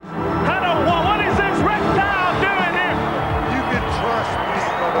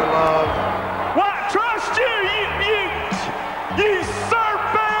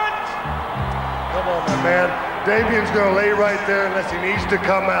Damien's going to lay right there unless he needs to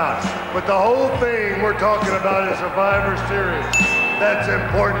come out. But the whole thing we're talking about is Survivor Series. That's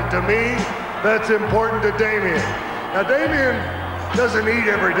important to me. That's important to Damien. Now, Damien doesn't eat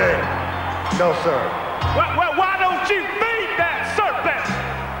every day. No, sir. Well, why don't you feed that serpent?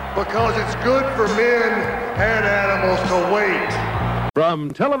 Because it's good for men and animals to wait. From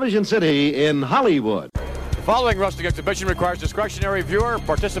Television City in Hollywood. The following wrestling exhibition requires discretionary viewer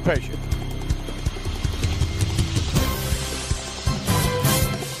participation.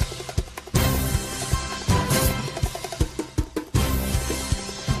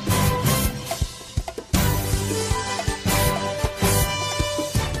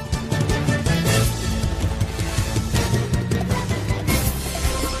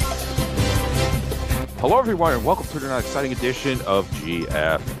 Hello, everyone, and welcome to another exciting edition of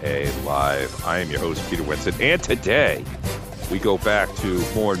GFA Live. I am your host, Peter Winston, and today we go back to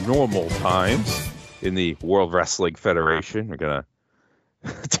more normal times in the World Wrestling Federation. We're going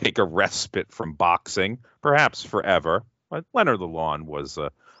to take a respite from boxing, perhaps forever. But Leonard Lalonde was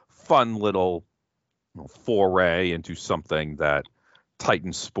a fun little foray into something that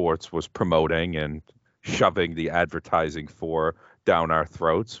Titan Sports was promoting and shoving the advertising for down our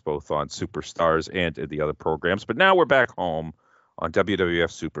throats, both on Superstars and in the other programs. But now we're back home on WWF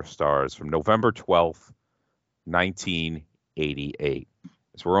Superstars from November 12th, 1988.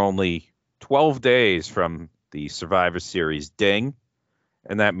 So we're only 12 days from the Survivor Series ding.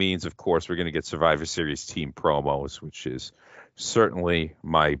 And that means, of course, we're going to get Survivor Series team promos, which is certainly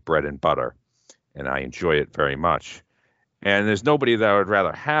my bread and butter. And I enjoy it very much. And there's nobody that I would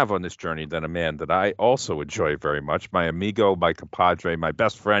rather have on this journey than a man that I also enjoy very much, my amigo, my compadre, my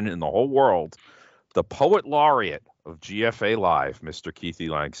best friend in the whole world, the poet laureate of GFA Live, Mr. Keithy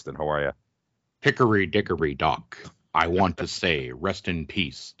Langston. How are you? Hickory dickory dock. I want to say rest in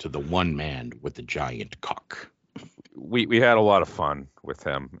peace to the one man with the giant cock. We had a lot of fun with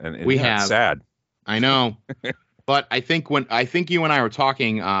him, and we have. Sad. I know. But I think you and I were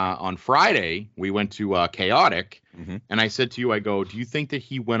talking on Friday, we went to Chaotic, and I said to you, I go, do you think that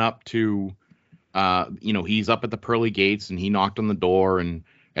he went up to, he's up at the pearly gates and he knocked on the door and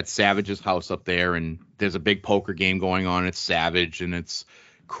at Savage's house up there, and there's a big poker game going on. It's Savage and it's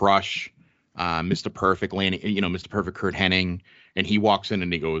Crush, Mr. Perfect, Mr. Perfect Kurt Hennig, and he walks in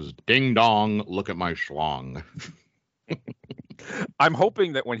and he goes, ding dong, look at my schlong. I'm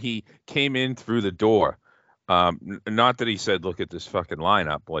hoping that when he came in through the door, not that he said, look at this fucking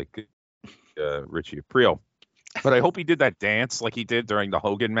lineup like Richie Aprile, but I hope he did that dance like he did during the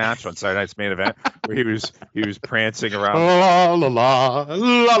Hogan match on Saturday Night's Main Event, where he was prancing around. La la la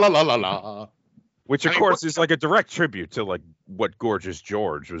la la la la la. Which of course is like a direct tribute to like what Gorgeous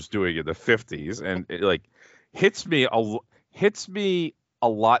George was doing in the 50s, and it like hits me a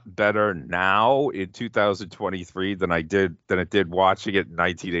lot better now in 2023 than it did watching it in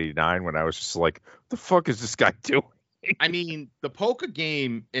 1989 when I was just like, what the fuck is this guy doing? I mean, the poker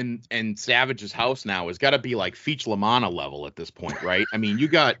game in Savage's house now has got to be like Feech LaManna level at this point, right? I mean, you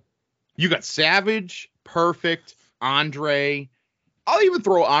got Savage, Perfect, Andre. I'll even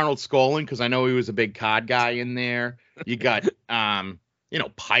throw Arnold Skaaland because I know he was a big COD guy in there. You got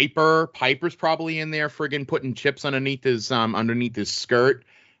Piper. Piper's probably in there friggin' putting chips underneath his skirt.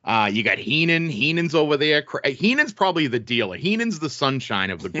 You got Heenan. Heenan's over there. Heenan's probably the dealer. Heenan's the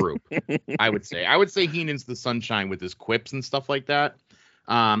sunshine of the group, I would say. I would say Heenan's the sunshine with his quips and stuff like that.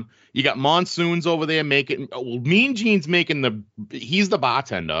 You got Monsoon's over there Mean Gene's he's the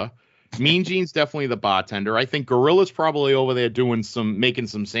bartender. Mean Gene's definitely the bartender. I think Gorilla's probably over there making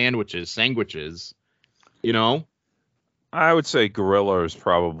some sandwiches, I would say Gorilla is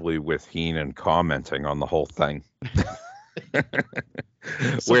probably with Heenan commenting on the whole thing.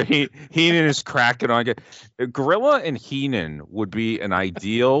 Where Heenan is cracking on. Gorilla and Heenan would be an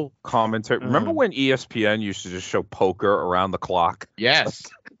ideal commentary. Remember when ESPN used to just show poker around the clock? Yes.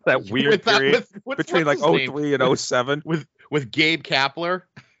 That weird period between like 03 and 07. With Gabe Kapler.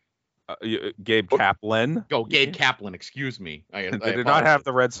 Gabe Kaplan. Oh, Gabe Kaplan, excuse me. I did not have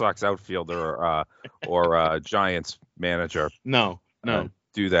the Red Sox outfielder or Giants manager. No.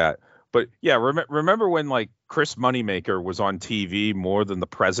 Do that. But yeah, remember when like Chris Moneymaker was on TV more than the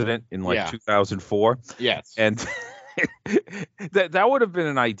president in 2004? Yes. And that would have been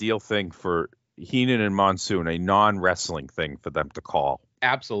an ideal thing for Heenan and Monsoon, a non-wrestling thing for them to call.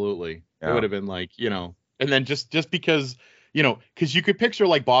 Absolutely. Yeah. It would have been like, and then just because, because you could picture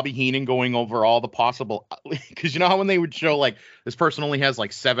like Bobby Heenan going over all the possible, because you know how when they would show like this person only has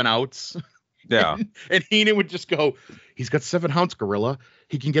like 7 outs. Yeah. And Heenan would just go, he's got 7 outs, Gorilla.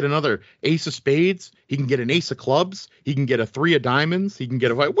 He can get another ace of spades. He can get an ace of clubs. He can get a 3 of diamonds. He can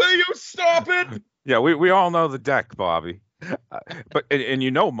get a, will you stop it? Yeah, we all know the deck, Bobby. But and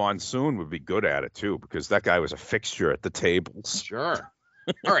Monsoon would be good at it too, because that guy was a fixture at the tables. Sure.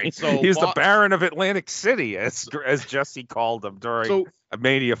 All right, so He's the Baron of Atlantic City, as Jesse called him during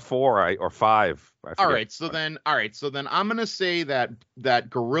Mania 4 or 5. All right, so then I'm gonna say that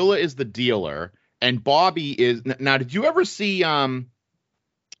Gorilla is the dealer and Bobby is. Now, did you ever see?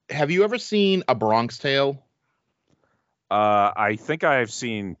 Have you ever seen A Bronx Tale? I think I've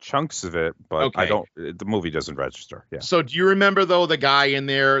seen chunks of it, but okay. I don't. The movie doesn't register. Yeah. So do you remember though the guy in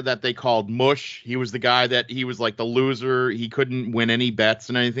there that they called Mush? He was the guy that he was like the loser. He couldn't win any bets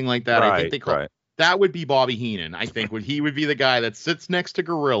and anything like that. Right, I think they called that would be Bobby Heenan. I think he would be the guy that sits next to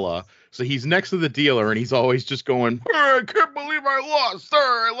Gorilla. So he's next to the dealer and he's always just going, I can't believe I lost, sir.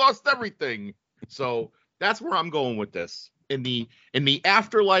 I lost everything. So that's where I'm going with this in the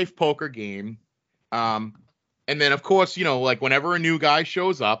Afterlife poker game. And then, of course, like whenever a new guy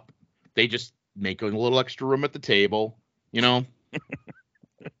shows up, they just make a little extra room at the table, Look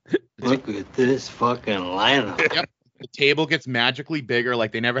at this fucking lineup. Yep. The table gets magically bigger,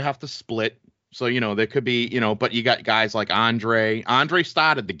 like they never have to split. So, there could be, but you got guys like Andre. Andre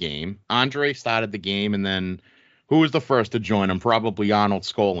started the game, and then who was the first to join him? Probably Arnold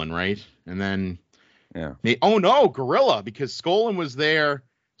Skolin, right? And then, Gorilla, because Skolin was there.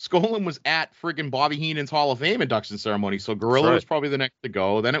 Skolin was at friggin' Bobby Heenan's Hall of Fame induction ceremony, so Gorilla was probably the next to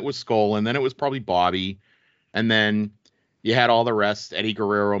go. Then it was Skolin, then it was probably Bobby, and then you had all the rest. Eddie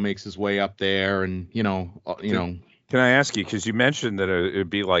Guerrero makes his way up there, and Can I ask you, because you mentioned that it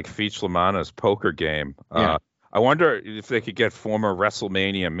would be like Feach Lamana's poker game. Yeah. I wonder if they could get former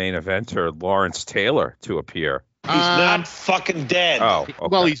WrestleMania main eventer Lawrence Taylor to appear. He's not fucking dead. Oh, okay.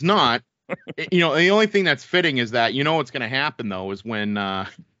 Well, he's not. The only thing that's fitting is that what's going to happen though is when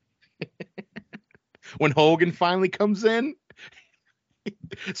when Hogan finally comes in,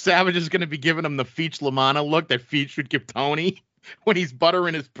 Savage is going to be giving him the Feach Lamana look that Feach would give Tony when he's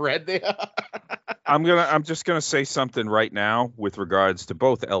buttering his bread there. I'm just gonna say something right now with regards to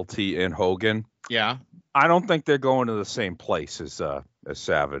both LT and Hogan. Yeah. I don't think they're going to the same place as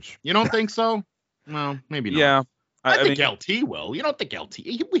Savage. You don't think so? Well, maybe not. Yeah. I think LT will. You don't think LT?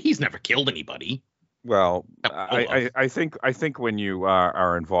 He's never killed anybody. Well, I think when you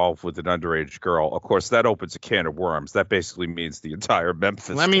are involved with an underage girl, of course, that opens a can of worms. That basically means the entire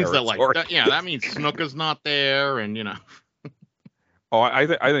Memphis. That means territory. that means Snooker's not there, and Oh, I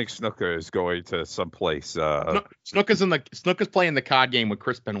think Snooker is going to someplace. Snooker's playing the card game with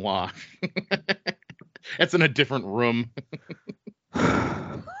Chris Benoit. It's in a different room.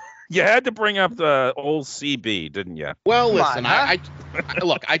 You had to bring up the old CB, didn't you? Well, listen, I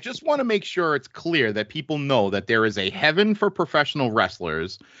look, I just want to make sure it's clear that people know that there is a heaven for professional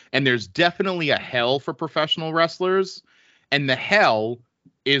wrestlers, and there's definitely a hell for professional wrestlers, and the hell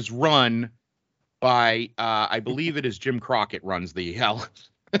is run by, I believe it is Jim Crockett runs the hell.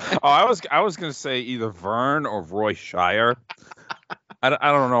 I was going to say either Vern or Roy Shire. I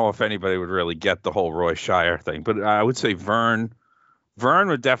don't know if anybody would really get the whole Roy Shire thing, but I would say Vern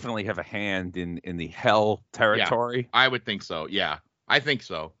would definitely have a hand in the hell territory. Yeah, I would think so. Yeah, I think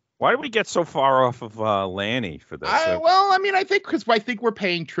so. Why did we get so far off of Lanny for this? I think we're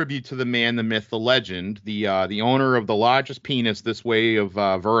paying tribute to the man, the myth, the legend, the owner of the largest penis this way of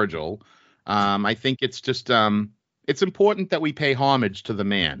Virgil. I think it's just it's important that we pay homage to the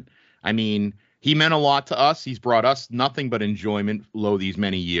man. I mean, he meant a lot to us. He's brought us nothing but enjoyment these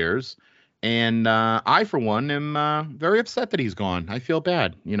many years. And I, for one, am very upset that he's gone. I feel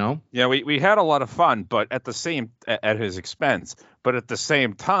bad, Yeah, we had a lot of fun, but at his expense. But at the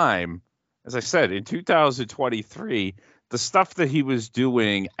same time, as I said, in 2023, the stuff that he was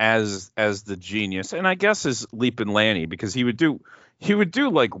doing as the genius, and I guess is Leapin' Lanny, because he would do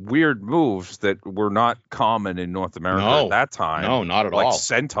like weird moves that were not common in North America at that time. No, not at all. Like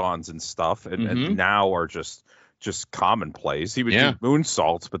sentons and stuff, and now are just commonplace. He would do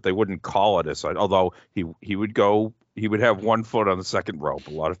moonsaults, but they wouldn't call it as. Although he would have 1 foot on the second rope.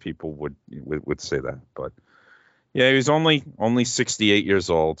 A lot of people would say that, but yeah, he was only 68 years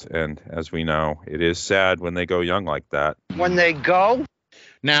old, and as we know, it is sad when they go young like that. When they go.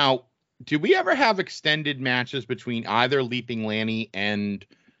 Now, did we ever have extended matches between either Leaping Lanny and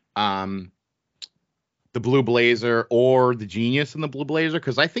the Blue Blazer or the Genius and the Blue Blazer?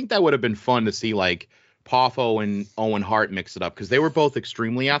 Because I think that would have been fun to see, like, Poffo and Owen Hart mix it up, because they were both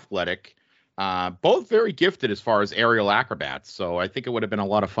extremely athletic, both very gifted as far as aerial acrobats. So I think it would have been a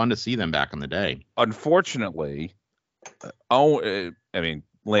lot of fun to see them back in the day. Unfortunately, Lanny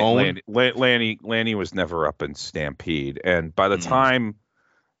was never up in Stampede, and by the time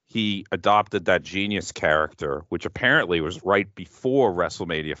he adopted that Genius character, which apparently was right before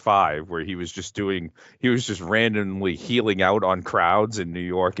WrestleMania 5, where he was just randomly healing out on crowds in New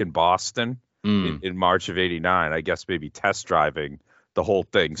York and Boston in March of '89. I guess maybe test driving the whole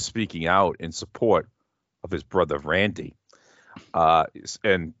thing, speaking out in support of his brother Randy.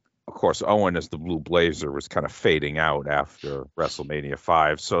 And of course, Owen as the Blue Blazer was kind of fading out after WrestleMania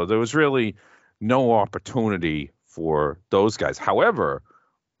 5. So there was really no opportunity for those guys. However,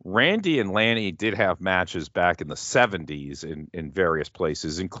 Randy and Lanny did have matches back in the 70s in various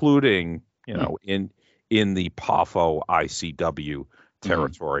places, including, in the PAFO ICW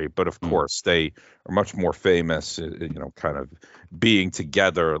territory. But of course, they are much more famous, kind of being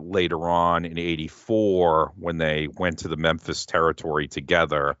together later on in '84 when they went to the Memphis territory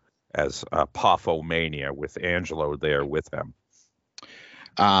together as PAFO Mania with Angelo there with him.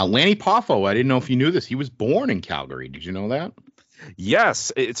 Lanny Poffo, I didn't know if you knew this. He was born in Calgary. Did you know that?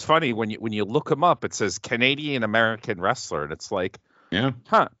 Yes, it's funny when you look him up, it says Canadian American wrestler, and it's like,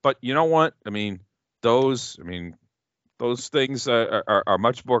 But you know what? I mean, those things are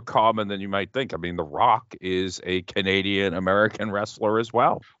much more common than you might think. I mean, The Rock is a Canadian American wrestler as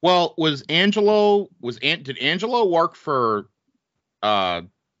well. Well, did Angelo work for? He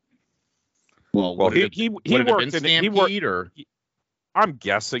worked in Stampede, or I'm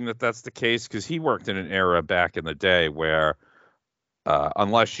guessing that's the case because he worked in an era back in the day where.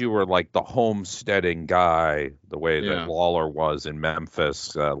 Unless you were like the homesteading guy, the way that Lawler was in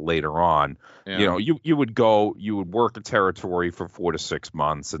Memphis later on, you would work a territory for 4 to 6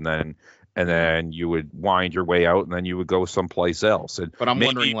 months, and then you would wind your way out, and then you would go someplace else. But I'm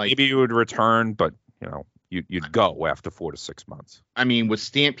wondering, maybe you would return, but you'd go after 4 to 6 months. I mean, was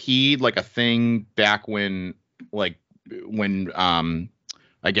Stampede like a thing back when I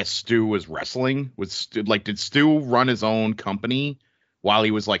guess Stu was wrestling? Did Stu run his own company while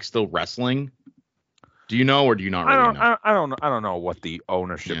he was like still wrestling? Do you know, or do you not really know? I don't know what the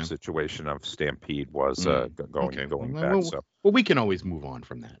ownership situation of Stampede was going back. Well, we can always move on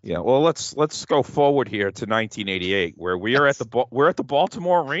from that. Yeah. Well, let's go forward here to 1988, where we're at the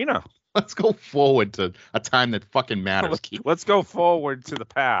Baltimore Arena. Let's go forward to a time that fucking matters. Let's go forward to the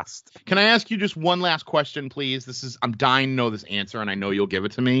past. Can I ask you just one last question, please? I'm dying to know this answer, and I know you'll give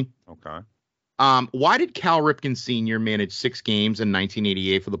it to me. Okay. Why did Cal Ripken Sr. manage 6 games in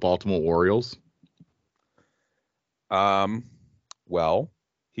 1988 for the Baltimore Orioles? Well,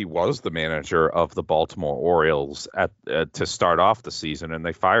 he was the manager of the Baltimore Orioles to start off the season, and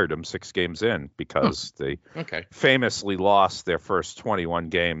they fired him 6 games in because they famously lost their first 21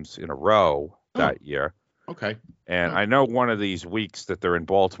 games in a row that year. Okay. And I know one of these weeks that they're in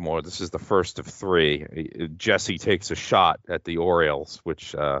Baltimore, this is the first of 3. Jesse takes a shot at the Orioles,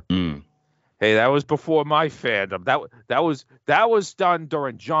 which hey, that was before my fandom. That was done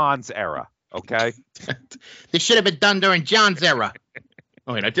during John's era. Okay. This should have been done during John's era.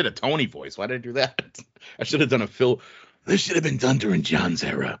 Oh, wait, I did a Tony voice. Why did I do that? I should have done a Phil. This should have been done during John's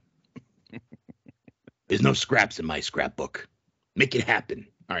era. There's no scraps in my scrapbook. Make it happen.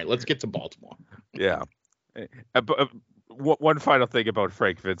 All right, let's get to Baltimore. Yeah. One final thing about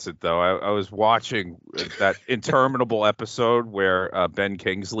Frank Vincent, though. I was watching that interminable episode where Ben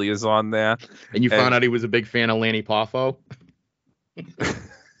Kingsley is on there. And you found out he was a big fan of Lanny Poffo?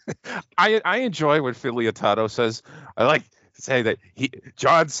 I enjoy what Phil Leotardo says. I like to say that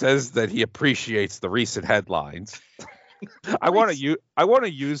John says that he appreciates the recent headlines. I want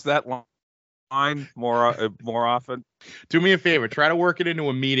to use that line more often. Do me a favor. Try to work it into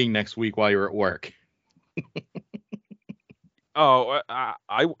a meeting next week while you're at work. Oh,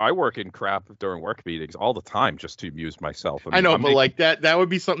 I work in crap during work meetings all the time just to amuse myself. I know, but like that would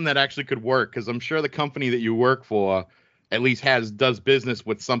be something that actually could work, because I'm sure the company that you work for at least does business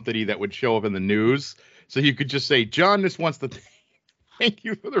with somebody that would show up in the news. So you could just say, John just wants to thank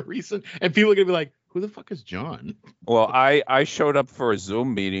you for the recent, and people are gonna be like, who the fuck is John? Well, I showed up for a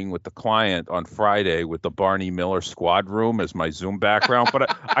Zoom meeting with the client on Friday with the Barney Miller squad room as my Zoom background,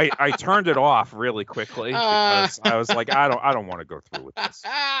 but I turned it off really quickly because I was like, I don't want to go through with this.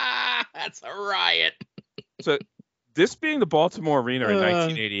 That's a riot. So this being the Baltimore Arena in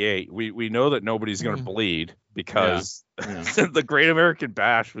 1988, we know that nobody's going to bleed because the Great American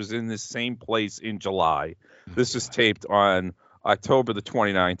Bash was in this same place in July. This is taped on October the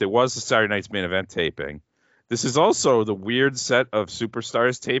 29th. It was the Saturday Night's Main Event taping. This is also the weird set of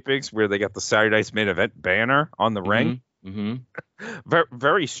Superstars tapings where they got the Saturday Night's Main Event banner on the ring. Mm-hmm. Very,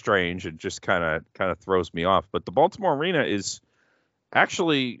 very strange. It just kind of throws me off. But the Baltimore Arena is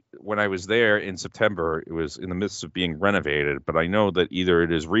actually, when I was there in September, it was in the midst of being renovated. But I know that either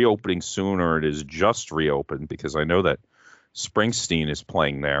it is reopening soon or it is just reopened, because I know that Springsteen is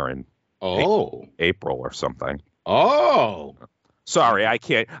playing there in April or something. Oh. Sorry, I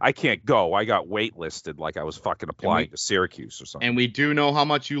can't go. I got waitlisted like I was fucking applying to Syracuse or something. And we do know how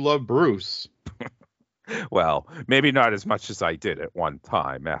much you love Bruce. Well, maybe not as much as I did at one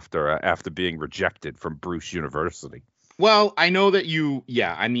time after being rejected from Bruce University. Well, I know that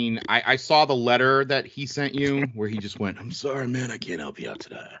I saw the letter that he sent you where he just went, "I'm sorry, man, I can't help you out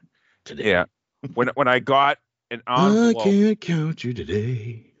today." Yeah. When I got an envelope, I can't count you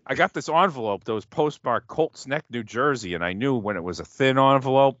today. I got this envelope that was postmarked Colts Neck, New Jersey, and I knew when it was a thin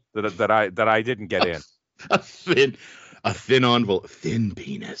envelope that I didn't get in. A thin envelope, thin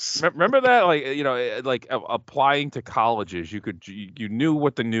penis. Remember that, like applying to colleges, you knew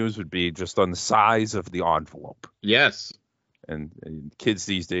what the news would be just on the size of the envelope. Yes. And kids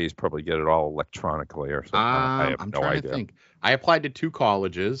these days probably get it all electronically or something. I have no idea. To think. I applied to 2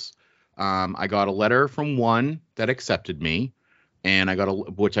 colleges. I got a letter from one that accepted me, and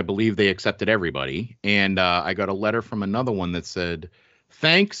which I believe they accepted everybody. And I got a letter from another one that said,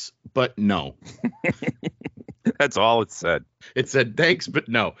 "Thanks, but no." That's all it said. It said, "Thanks, but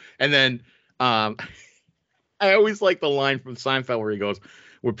no." And then I always like the line from Seinfeld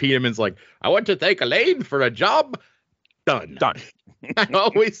where Peterman's like, "I want to thank Elaine for a job done." Done.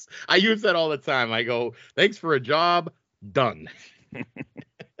 I use that all the time. I go, "Thanks for a job done."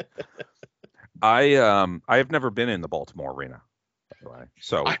 I have never been in the Baltimore Arena, by the way.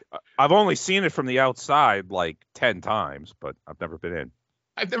 So I've only seen it from the outside like 10 times, but I've never been in.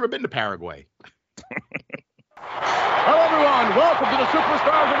 I've never been to Paraguay. Hello, everyone. Welcome to the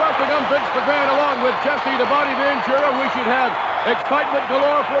Superstars of Wrestling. I'm Vince McMahon, along with Jesse the Body Ventura. We should have excitement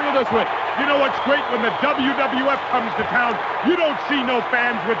galore for you this week. You know what's great? When the WWF comes to town, you don't see no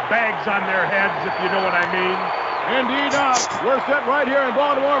fans with bags on their heads, if you know what I mean. Indeed not. We're set right here in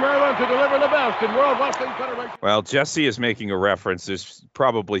Baltimore, Maryland, to deliver the best in World Wrestling Federation. Well, Jesse is making a reference. There's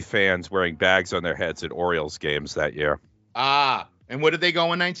probably fans wearing bags on their heads at Orioles games that year. And what did they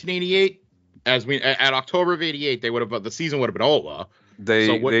go in 1988? At October of 88, the season would have been over.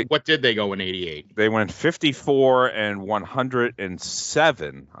 What did they go in 88? They went 54 and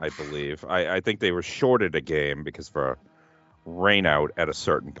 107, I believe. I think they were shorted a game because of a rain out at a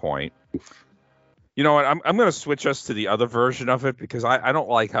certain point. You know what? I'm going to switch us to the other version of it because I don't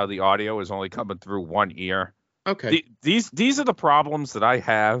like how the audio is only coming through one ear. Okay. These are the problems that I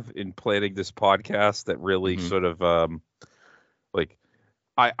have in planning this podcast that really sort of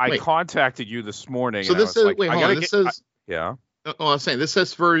I contacted you this morning. So this is yeah. I was saying this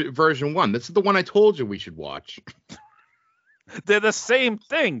says for version 1. This is the one I told you we should watch. They're the same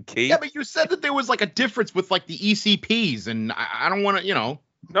thing, Keith. Yeah, but you said that there was like a difference with like the ECPs, and I don't want to,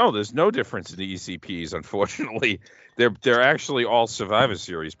 No, there's no difference in the ECPs. Unfortunately, they're actually all Survivor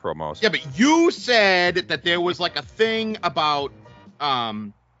Series promos. Yeah, but you said that there was like a thing about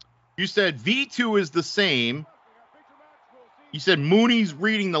you said V2 is the same. You said Mooney's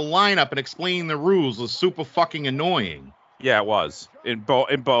reading the lineup and explaining the rules was super fucking annoying. Yeah, it was. In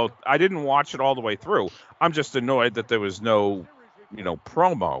both. I didn't watch it all the way through. I'm just annoyed that there was no,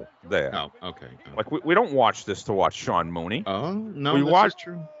 promo there. Oh, okay. Like, we don't watch this to watch Sean Mooney. Oh, no, that's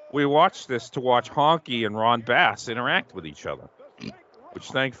true. We watch this to watch Honky and Ron Bass interact with each other, which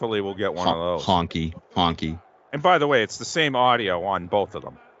thankfully we'll get one of those. Honky. And by the way, it's the same audio on both of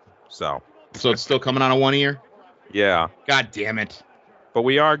them. So it's still coming out of one ear? Yeah. God damn it. But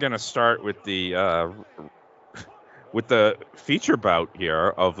we are going to start with the feature bout here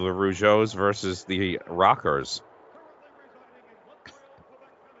of the Rougeaus versus the Rockers.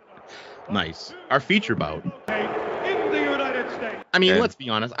 Nice. Our feature bout. In the United States. I mean, let's be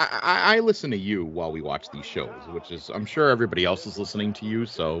honest. I listen to you while we watch these shows, which is, I'm sure everybody else is listening to you,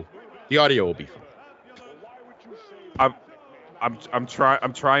 so the audio will be fine. I'm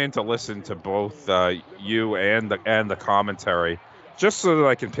trying to listen to both you and the commentary, just so that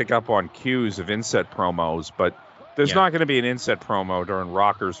I can pick up on cues of inset promos. But there's not going to be an inset promo during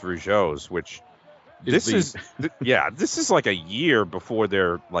Rockers Rougeaus, which this is like a year before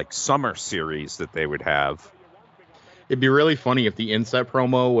their like summer series that they would have. It'd be really funny if the inset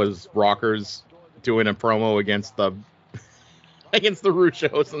promo was Rockers doing a promo against the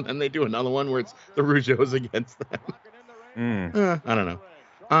Rougeaus, and then they do another one where it's the Rougeaus against them. I don't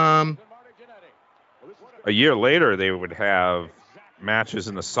know. A year later, they would have matches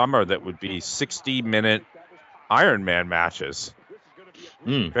in the summer that would be 60-minute Iron Man matches.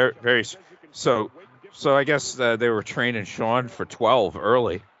 Very, very. So I guess they were training Sean for 12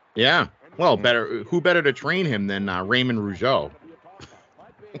 early. Yeah. Well, who better to train him than Raymond Rougeau?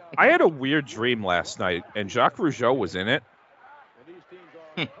 I had a weird dream last night, and Jacques Rougeau was in it.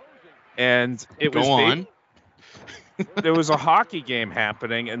 And it was there was a hockey game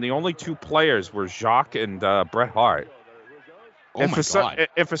happening, and the only two players were Jacques and Bret Hart. Oh and my God.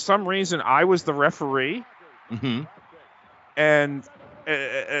 And for some reason, I was the referee, and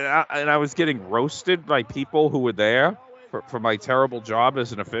I was getting roasted by people who were there for my terrible job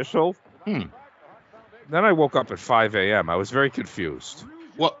as an official. Then I woke up at 5 a.m. I was very confused.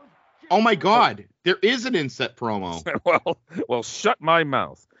 Well, oh my God, there is an inset promo. well, shut my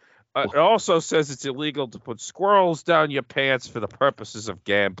mouth. It also says it's illegal to put squirrels down your pants for the purposes of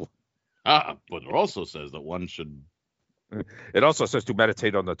gambling. But it also says that one should. It also says to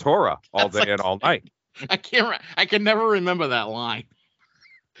meditate on the Torah all day and all night. I can never remember that line.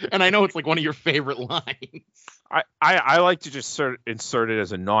 And I know it's like one of your favorite lines. I like to just insert it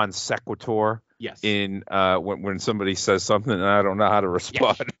as a non sequitur. Yes. In when somebody says something and I don't know how to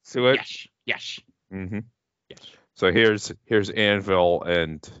respond to it. Yes. Mm-hmm. Yes. So here's Anvil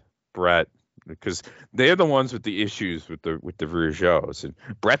and Brett, because they're the ones with the issues with the Rougeaus, and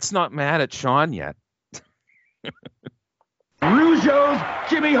Brett's not mad at Sean yet. Rougeaus,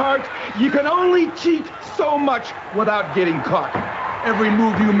 Jimmy Hart, you can only cheat so much without getting caught. Every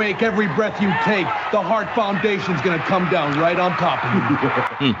move you make, every breath you take, the Hart Foundation's gonna come down right on top of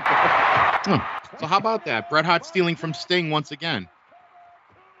you. So how about that? Bret Hart stealing from Sting once again.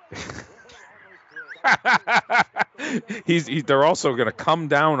 They're also gonna come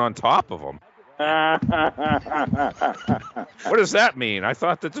down on top of him. What does that mean? I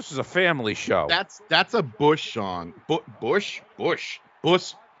thought that this was a family show. That's a Bush song. Bush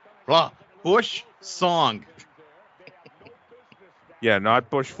song. Yeah, not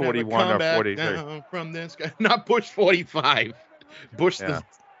Bush 41 or 43. From this guy, not Bush 45. Bush the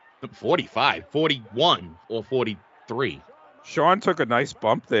 45, 41 or 43. Sean took a nice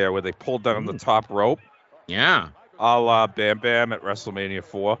bump there where they pulled down the top rope. Yeah. A la Bam Bam at WrestleMania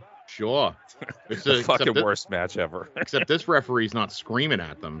 4. Sure. It's the fucking worst match ever. Except this referee's not screaming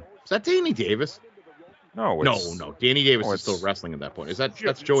at them. Is that Danny Davis? No. No. Danny Davis is still wrestling at that point.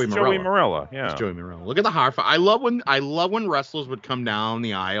 That's Joey Marella. Joey Marella, yeah. It's Joey Marella. Look at the Hart. I love when wrestlers would come down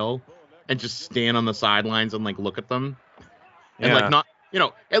the aisle and just stand on the sidelines and like look at them. And like not,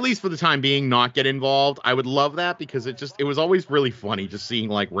 at least for the time being, not get involved. I would love that because it was always really funny just seeing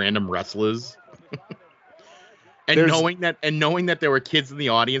like random wrestlers. And knowing that there were kids in the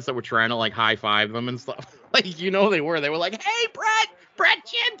audience that were trying to like high five them and stuff. Like, they were like, hey, Brett,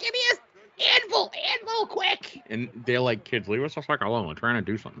 Jim, give me a anvil, quick. And they're like, kids, leave us the fuck alone. We're trying to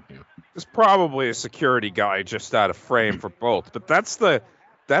do something here. There's probably a security guy just out of frame for both, but that's the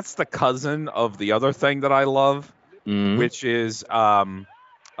cousin of the other thing that I love, which is the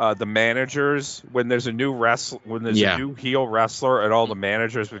managers. When there's a new a new heel wrestler, and all the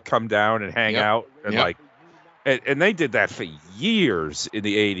managers would come down and hang out and like. And they did that for years in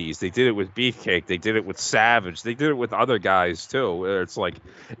the 80s. They did it with Beefcake. They did it with Savage. They did it with other guys too. Where it's like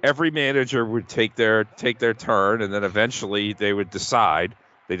every manager would take their turn, and then eventually they would decide.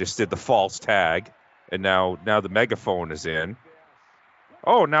 They just did the false tag, and now the megaphone is in.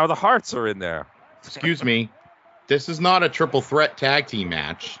 Oh, now the Hearts are in there. Excuse me. This is not a triple threat tag team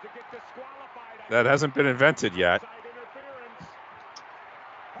match. That hasn't been invented yet.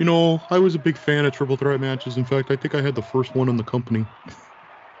 I was a big fan of triple threat matches. In fact, I think I had the first one in the company.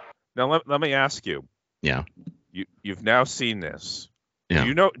 Now let me ask you. Yeah. You've now seen this. Yeah.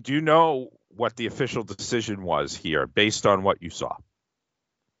 Do you know what the official decision was here based on what you saw?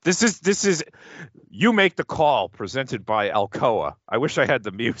 This is You Make the Call, presented by Alcoa. I wish I had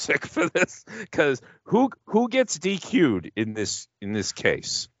the music for this, because who gets DQ'd in this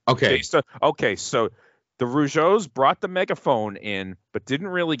case? Okay. So the Rougeaus brought the megaphone in, but didn't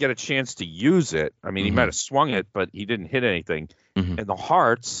really get a chance to use it. I mean, he might have swung it, but he didn't hit anything. And the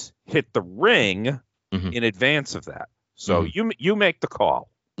Hearts hit the ring in advance of that. So you make the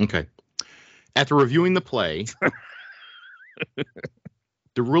call. Okay. After reviewing the play,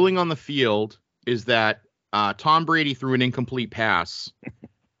 the ruling on the field is that Tom Brady threw an incomplete pass.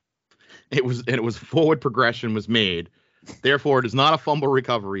 It was forward progression was made. Therefore, it is not a fumble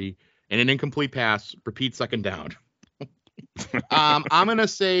recovery. And an incomplete pass, repeat second down. I'm gonna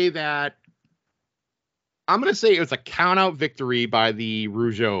say it was a count-out victory by the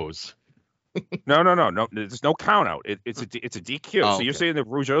Rougeaus. No. There's no count-out. It's a DQ. So you're saying the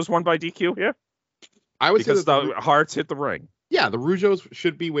Rougeaus won by DQ here? I would say because the Hearts hit the ring. Yeah, the Rougeaus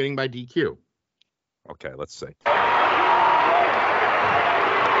should be winning by DQ. Okay, let's see.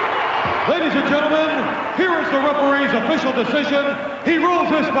 Ladies and gentlemen, here is the referee's official decision. He rules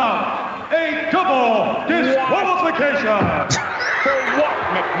this bout a double disqualification. For what,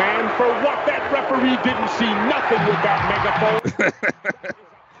 McMahon? For what? That referee didn't see nothing with that megaphone.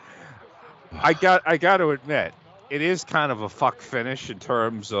 I got to admit, it is kind of a fuck finish in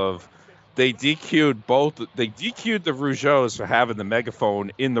terms of they DQ'd the Rougeaus for having the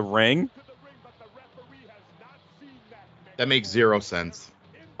megaphone in the ring. That makes zero sense.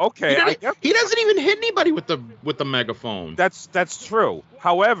 Okay, he doesn't even hit anybody with the megaphone. That's true.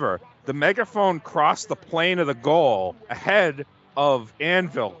 However, the megaphone crossed the plane of the goal ahead of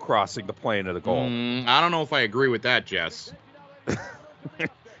Anvil crossing the plane of the goal. I don't know if I agree with that, Jess.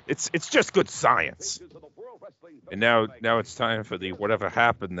 It's just good science. And now it's time for the Whatever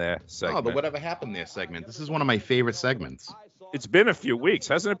Happened There segment. Oh, the Whatever Happened There segment. This is one of my favorite segments. It's been a few weeks.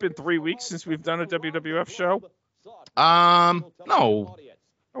 Hasn't it been 3 weeks since we've done a WWF show? No.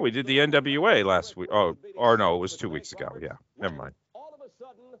 Oh, we did the NWA last week. Oh, or no, it was 2 weeks ago. Yeah, never mind.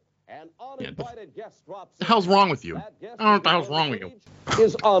 Yeah, what the hell's wrong with you? I don't know what the hell's wrong with you.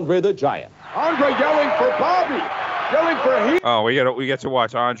 Is Andre the Giant. Andre yelling for Bobby. Yelling for Heath. Oh, we get to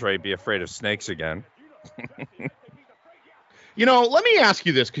watch Andre be afraid of snakes again. Let me ask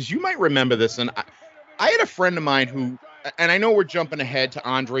you this, because you might remember this, and I had a friend of mine who, and I know we're jumping ahead to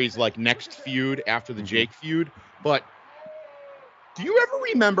Andre's next feud after the Jake feud, but do you ever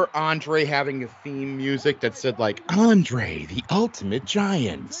remember Andre having a theme music that said Andre, the Ultimate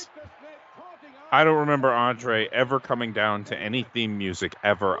Giant? I don't remember Andre ever coming down to any theme music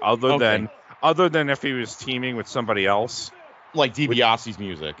ever, other than if he was teaming with somebody else, like DiBiase's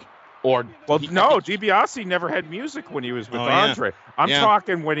music. DiBiase never had music when he was with Andre. I'm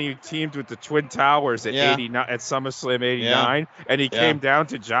talking when he teamed with the Twin Towers at 89 at SummerSlam 89, and he came down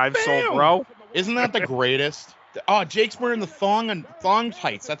to Jive Soul Bro. Isn't that the greatest? Oh, Jake's wearing the thong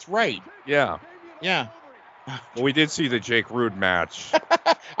tights. That's right. Yeah. Yeah. Well, we did see the Jake Rude match.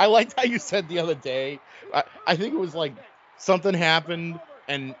 I liked how you said the other day. I think it was something happened,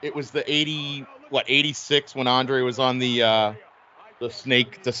 and it was the 86 when Andre was on the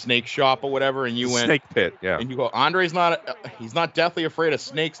snake shop or whatever, and you went Snake Pit, yeah. And you go, Andre's he's not deathly afraid of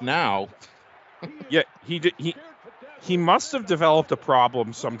snakes now. Yeah, he must have developed a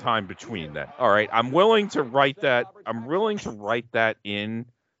problem sometime between that. All right, I'm willing to write that in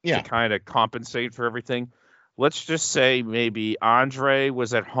to kind of compensate for everything. Let's just say maybe Andre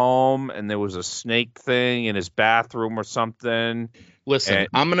was at home and there was a snake thing in his bathroom or something. Listen,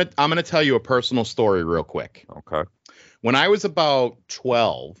 I'm gonna tell you a personal story real quick. Okay. When I was about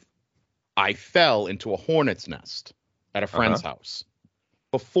 12, I fell into a hornet's nest at a friend's house.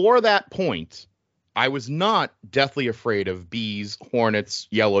 Before that point, I was not deathly afraid of bees, hornets,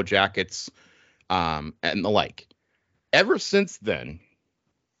 yellow jackets, and the like. Ever since then,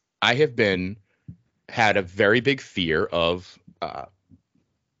 I have had a very big fear of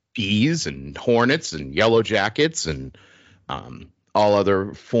bees and hornets and yellow jackets and all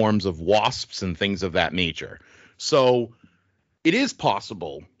other forms of wasps and things of that nature. So it is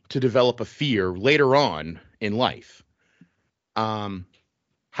possible to develop a fear later on in life.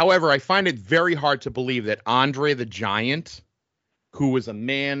 However, I find it very hard to believe that Andre the Giant, who was a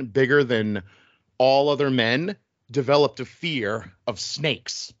man bigger than all other men, developed a fear of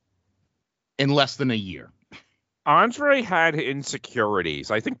snakes in less than a year. Andre had insecurities.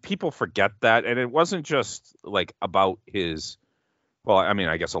 I think people forget that. And it wasn't just about his, well, I mean,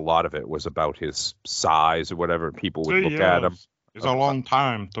 I guess a lot of it was about his size or whatever. People would look at him. It's a long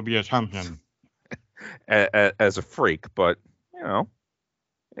time to be a champion. As a freak, but,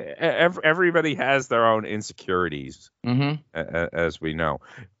 everybody has their own insecurities, as we know.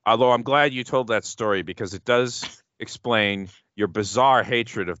 Although I'm glad you told that story because it does explain your bizarre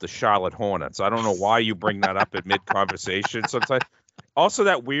hatred of the Charlotte Hornets. I don't know why you bring that up in mid-conversation sometimes. Also,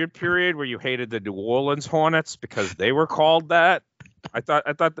 that weird period where you hated the New Orleans Hornets because they were called that. I thought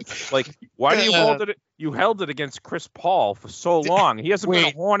why do you hold it? You held it against Chris Paul for so long. He hasn't been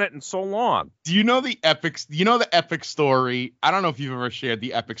a Hornet in so long. Do you know the epic story? I don't know if you've ever shared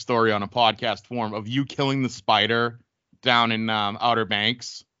the epic story on a podcast form of you killing the spider down in Outer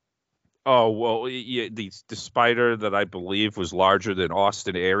Banks. Oh, well, yeah, the spider that I believe was larger than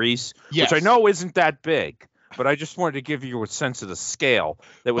Austin Aries, yes. Which I know isn't that big, but I just wanted to give you a sense of the scale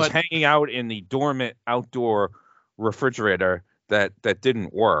that was hanging out in the dormant outdoor refrigerator that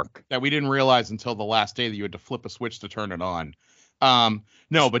didn't work. That we didn't realize until the last day that you had to flip a switch to turn it on.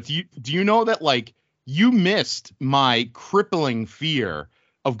 No, but do you know that you missed my crippling fear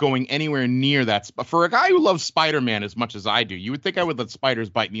of going anywhere near that. For a guy who loves Spider-Man as much as I do, you would think I would let spiders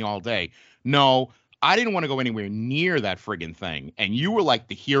bite me all day. No, I didn't want to go anywhere near that friggin' thing. And you were like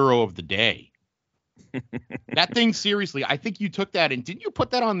the hero of the day. That thing, seriously, I think you took that and didn't you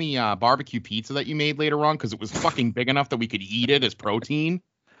put that on the barbecue pizza that you made later on? Because it was fucking big enough that we could eat it as protein.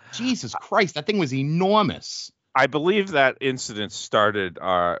 Jesus Christ, that thing was enormous. I believe that incident started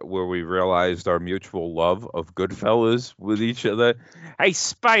where we realized our mutual love of Goodfellas with each other. Hey,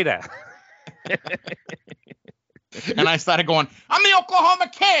 Spider. And I started going, I'm the Oklahoma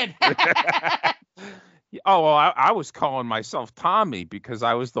Kid. Oh, well, I was calling myself Tommy because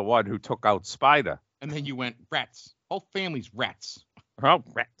I was the one who took out Spider. And then you went, rats. Whole family's rats. Oh,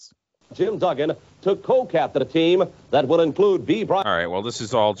 rats. Jim Duggan to co-captain a team that will include B. Bryant. All right, well, this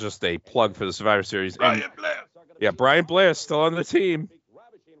is all just a plug for the Survivor Series. Brian Blair. Yeah, Brian Blair's still on the team.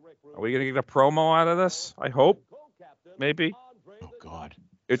 Are we going to get a promo out of this? I hope. Maybe. Oh, God.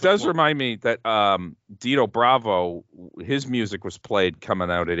 It does remind me that Dino Bravo, his music was played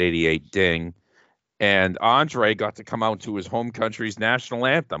coming out at 88 Ding. And Andre got to come out to his home country's national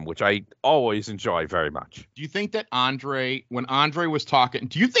anthem, which I always enjoy very much. Do you think that when Andre was talking,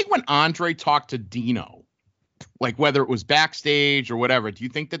 do you think when Andre talked to Dino, like whether it was backstage or whatever, do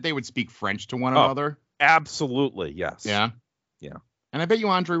you think that they would speak French to one another? Absolutely, yes. Yeah? Yeah. And I bet you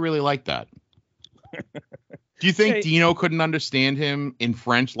Andre really liked that. Do you think Dino couldn't understand him in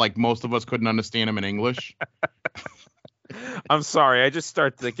French like most of us couldn't understand him in English? I'm sorry. I just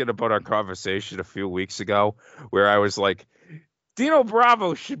started thinking about our conversation a few weeks ago where I was like, Dino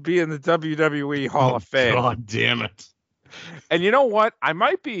Bravo should be in the WWE Hall of Fame. God damn it. And you know what? I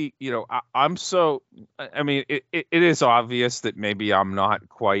might be, I'm so, I mean, it is obvious that maybe I'm not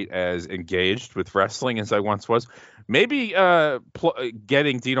quite as engaged with wrestling as I once was. Maybe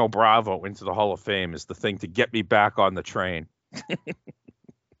getting Dino Bravo into the Hall of Fame is the thing to get me back on the train.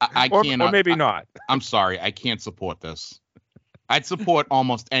 I can't. Or maybe not. I'm sorry. I can't support this. I'd support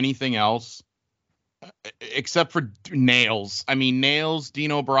almost anything else except for Nails. I mean, Nails,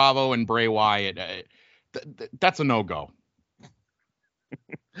 Dino Bravo, and Bray Wyatt. That's a no-go.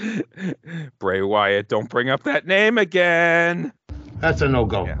 Bray Wyatt, don't bring up that name again. That's a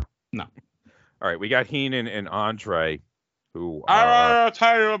no-go. Yeah. No. All right, we got Heenan and Andre, who I want to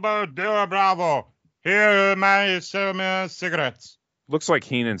tell you about Dino Bravo. Here, man, sell me cigarettes. Looks like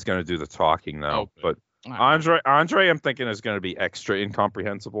Heenan's going to do the talking now, but Andre, I'm thinking is going to be extra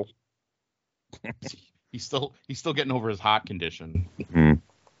incomprehensible. He's still getting over his heart condition.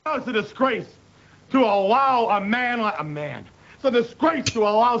 It's a disgrace to allow a man. It's a disgrace to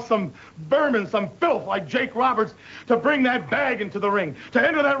allow some vermin, some filth like Jake Roberts to bring that bag into the ring, to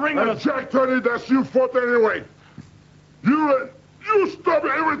enter that ring. Jack Tunney, that's you fought anyway. You stop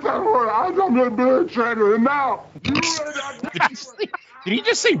every time I'm going to be a trainer, and now Did he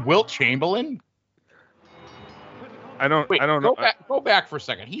just say Wilt Chamberlain? I don't know. Go back for a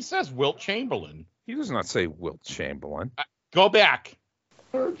second. He says Wilt Chamberlain. He does not say Wilt Chamberlain. Go back.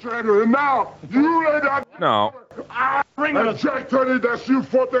 Trainer, and now you lay down. No. Jack Tunney, that's you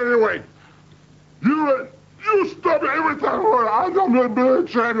fought anyway. You stop every time I'm going to be a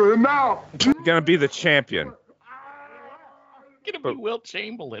trainer, and now you're going to be the champion. Going to be Wilt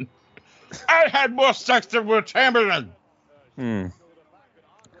Chamberlain. I had more sex than Wilt Chamberlain.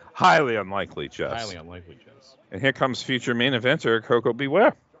 Highly unlikely, Jess. And here comes future main eventer Coco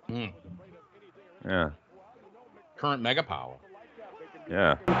Beware. Yeah. Current Mega Power.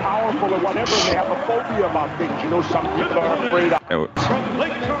 Yeah. Powerful or whatever, and they have a phobia about things. Some people are afraid of.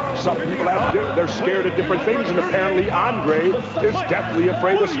 Some people they're scared of different things, and apparently Andre is definitely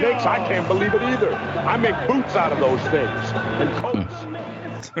afraid of snakes. I can't believe it either. I make boots out of those things and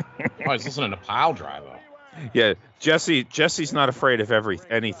coats. I was listening to Pile Driver. Yeah, Jesse's not afraid of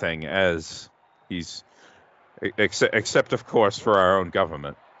anything, as he's except of course for our own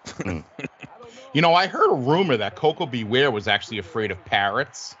government. I heard a rumor that Coco Beware was actually afraid of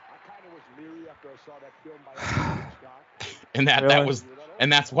parrots. And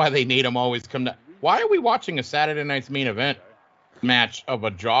that's why they made him always come down. Why are we watching a Saturday Night's Main Event match of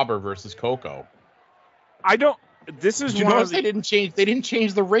a jobber versus Coco? This is Did you notice they didn't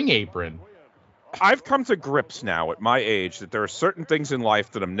change the ring apron. I've come to grips now at my age that there are certain things in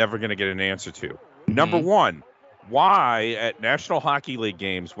life that I'm never going to get an answer to. Number one, why at National Hockey League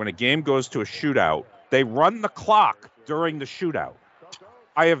games, when a game goes to a shootout, they run the clock during the shootout?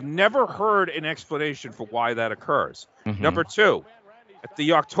 I have never heard an explanation for why that occurs. Number two, at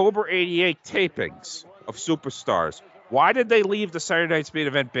the October 88 tapings of Superstars, why did they leave the Saturday Night's Main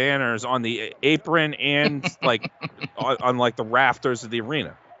Event banners on the apron and on the rafters of the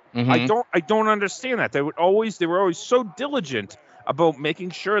arena? I don't understand that. They were always so diligent about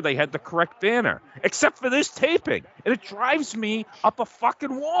making sure they had the correct banner, except for this taping, and it drives me up a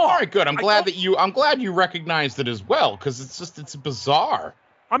fucking wall. All right, good. I'm glad you recognized it as well, because it's bizarre.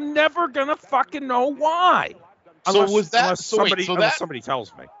 I'm never gonna fucking know why. Unless somebody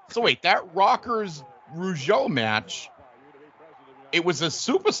tells me. So wait, that Rockers Rougeau match it was a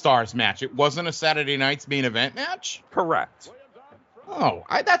Superstars match. It wasn't a Saturday night's main event match? Correct. Oh,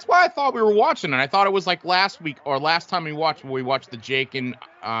 that's why I thought we were watching it. I thought it was like last week or last time we watched the Jake and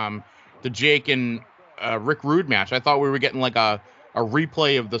Rick Rude match. I thought we were getting like a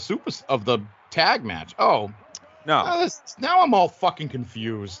replay of the tag match. Oh, no. Now I'm all fucking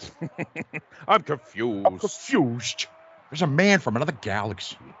confused. I'm confused. There's a man from another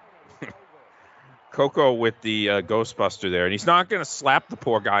galaxy. Coco with the Ghostbuster there, and he's not going to slap the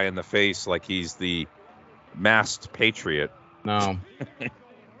poor guy in the face like he's the masked patriot. No.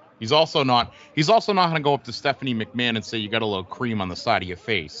 He's also not going to go up to Stephanie McMahon and say, you got a little cream on the side of your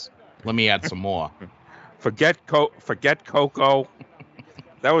face. Let me add some more. Forget Coco.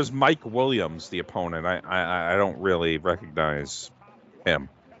 That was Mike Williams, the opponent. I don't really recognize him,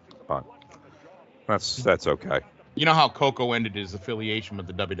 but that's okay. You know how Coco ended his affiliation with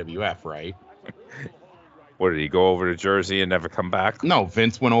the WWF, right? What, did he go over to Jersey and never come back? No,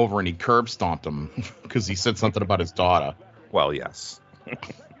 Vince went over and he curb stomped him because he said something about his daughter. Well, yes.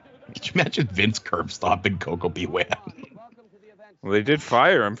 Could you imagine Vince curb stomping Coco Beware? Well, they did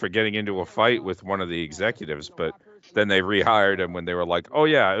fire him for getting into a fight with one of the executives, but then they rehired him when they were like, oh,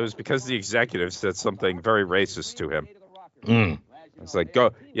 yeah, it was because the executive said something very racist to him. It's like, go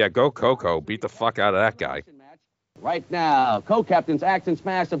Coco, beat the fuck out of that guy. Right now, co-captains Axe and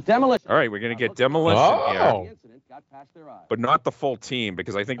Smash of Demolition. All right, we're going to get Demolition here. But not the full team,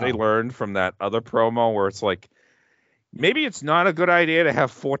 because I think they learned from that other promo where it's like, maybe it's not a good idea to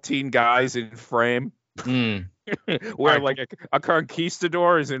have 14 guys in frame. Where like a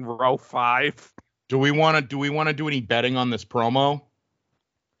conquistador is in row 5. Do we want to do any betting on this promo?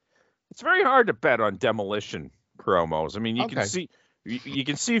 It's very hard to bet on Demolition promos. I mean, you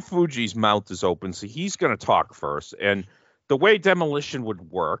can see Fuji's mouth is open, so he's going to talk first. And the way Demolition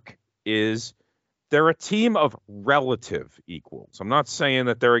would work is they're a team of relative equals. I'm not saying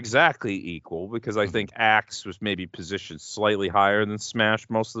that they're exactly equal, because I think Axe was maybe positioned slightly higher than Smash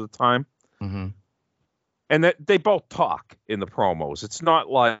most of the time. Mm-hmm. And that they both talk in the promos. It's not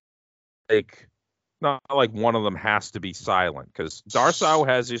like one of them has to be silent, because Darsow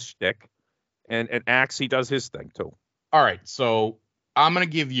has his shtick, and Axe, he does his thing too. All right, so I'm going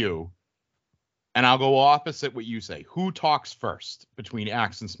to give you, and I'll go opposite what you say. Who talks first between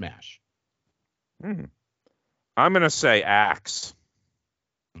Axe and Smash? I'm going to say Axe.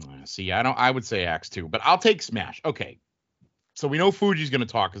 See, I would say Axe too, but I'll take Smash. Okay, so we know Fuji's going to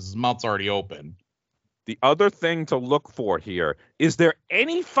talk because his mouth's already open. The other thing to look for here is there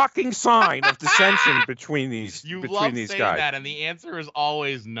any fucking sign of dissension between these you between love these saying guys? that, and the answer is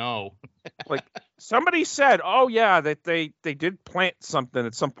always no. Like somebody said, "Oh yeah, that they did plant something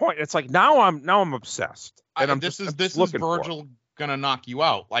at some point." It's like now I'm obsessed, and this is Virgil gonna knock you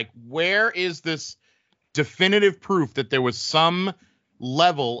out. Like, where is this definitive proof that there was some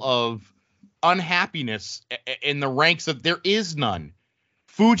level of unhappiness in the ranks of? There is none.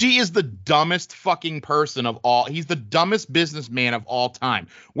 Fuji is the dumbest fucking person of all. He's the dumbest businessman of all time.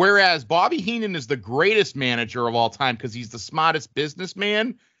 Whereas Bobby Heenan is the greatest manager of all time because he's the smartest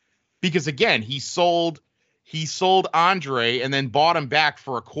businessman. Because again, he sold Andre and then bought him back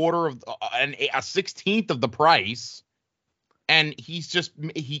for a 1/16 of the price. And he's just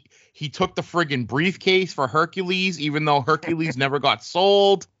he took the friggin' briefcase for Hercules, even though Hercules never got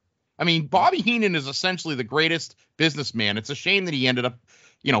sold. I mean, Bobby Heenan is essentially the greatest businessman. It's a shame that he ended up,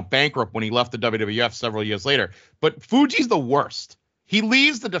 bankrupt when he left the WWF several years later. But Fuji's the worst. He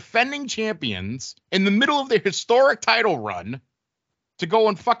leaves the defending champions in the middle of their historic title run to go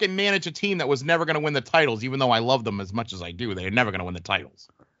and fucking manage a team that was never going to win the titles, even though I love them as much as I do. They're never going to win the titles.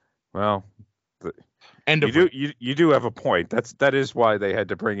 Well, you do have a point. That is why they had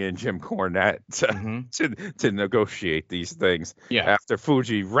to bring in Jim Cornette to negotiate these things. Yeah. After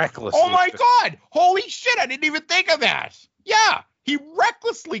Fuji recklessly. Oh my God! Holy shit! I didn't even think of that. Yeah, he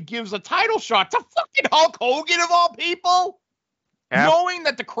recklessly gives a title shot to fucking Hulk Hogan of all people, knowing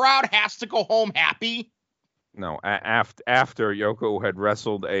that the crowd has to go home happy. No, after Yoko had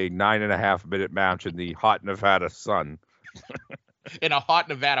wrestled a 9.5-minute match in the hot Nevada sun. In a hot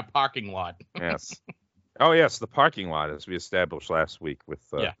Nevada parking lot. Yes. Oh, yes, the parking lot, as we established last week with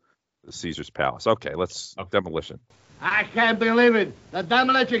the Caesar's Palace. Okay, let's Demolition. I can't believe it. The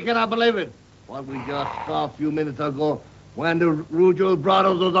Demolition cannot believe it. What we just saw a few minutes ago when the Rougeau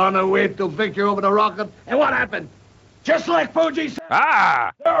brothers was on their way to victory over the Rocket. And what happened? Just like Fuji said.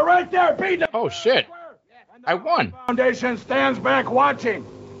 They're right there beating. Oh, shit. I won. Foundation stands back watching.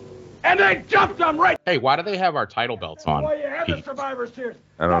 And they jumped them right. Hey, why do they have our title belts on? That's why you have the Survivor Series.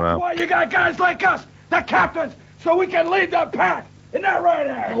 I don't know. That's why you got guys like us, the captains, so we can lead the pack. Isn't that right,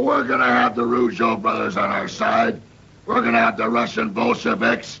 Aaron? We're going to have the Rougeau brothers on our side. We're going to have the Russian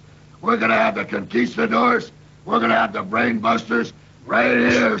Bolsheviks. We're going to have the Conquistadors. We're going to have the Brainbusters right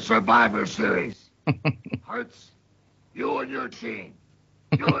here, Survivor Series. Hearts, you and your team.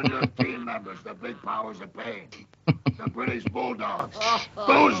 You and your team members, the big powers of pain. The British Bulldogs.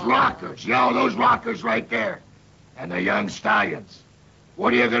 Those rockers, those rockers right there. And the young stallions.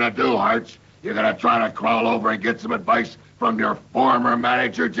 What are you going to do, Hearts? You're going to try to crawl over and get some advice from your former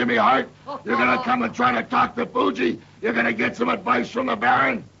manager, Jimmy Hart? You're going to come and try to talk to Fuji? You're going to get some advice from the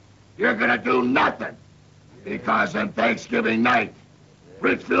Baron? You're going to do nothing. Because on Thanksgiving night,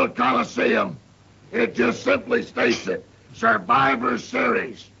 Richfield Coliseum, it just simply states it. Survivor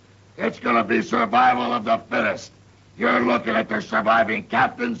Series. It's going to be survival of the fittest. You're looking at the surviving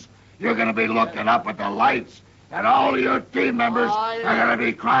captains. You're going to be looking up at the lights. And all of your team members are going to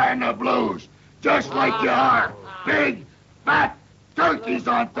be crying the blues. Just like you are. Big, fat turkeys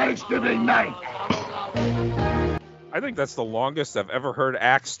on Thanksgiving night. I think that's the longest I've ever heard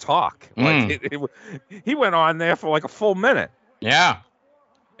Axe talk. Like he went on there for like a full minute. Yeah.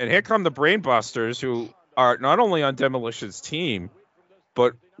 And here come the Brainbusters, who are not only on Demolition's team,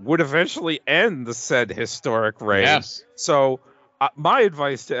 but would eventually end the said historic reign. Yes. So my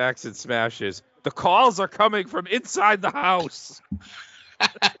advice to Axe and Smash is the calls are coming from inside the house.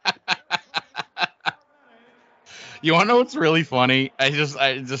 You want to know what's really funny? I just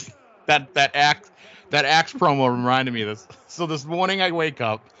that Axe promo reminded me of this. So this morning I wake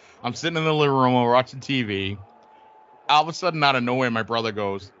up, I'm sitting in the living room watching TV. All of a sudden, out of nowhere, my brother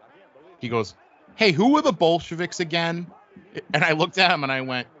goes, "Hey, who were the Bolsheviks again?" And I looked at him and I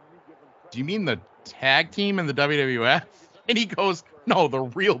went, "Do you mean the tag team in the WWF?" And he goes, "No, the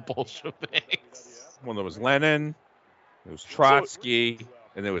real Bolsheviks." Well, there was Lenin, there was Trotsky,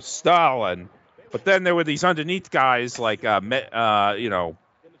 and there was Stalin. But then there were these underneath guys like, I don't know,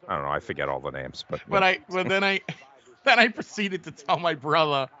 I forget all the names. But then I proceeded to tell my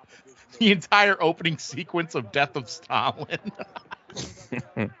brother the entire opening sequence of Death of Stalin.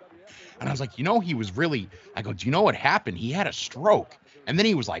 And I was like, he was really, I go, do you know what happened? He had a stroke. And then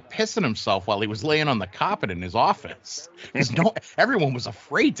he was like pissing himself while he was laying on the carpet in his office. Everyone was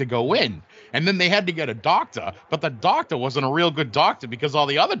afraid to go in. And then they had to get a doctor, but the doctor wasn't a real good doctor because all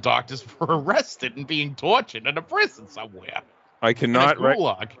the other doctors were arrested and being tortured in a prison somewhere. I cannot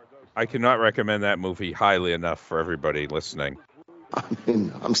recommend that movie highly enough for everybody listening. I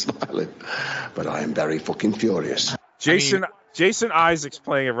mean, I'm smiling, but I am very fucking furious. Jason Isaacs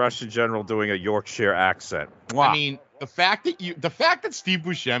playing a Russian general doing a Yorkshire accent. Wow. I mean, the fact that Steve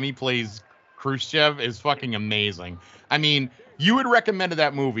Buscemi plays Khrushchev is fucking amazing. I mean, you had recommended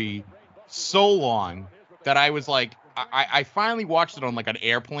that movie so long that I was like, I finally watched it on like an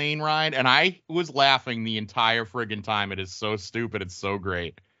airplane ride, and I was laughing the entire friggin' time. It is so stupid. It's so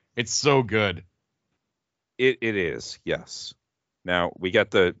great. It's so good. It is, yes. Now, we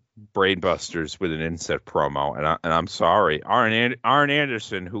got the Brainbusters with an inset promo, and I'm sorry. Arn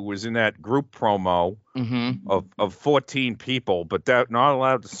Anderson, who was in that group promo of 14 people, but that not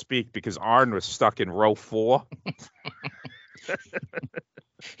allowed to speak because Arn was stuck in row 4.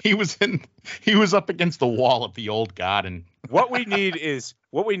 He was up against the wall at the old garden. What we need is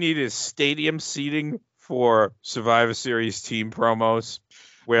stadium seating for Survivor Series team promos,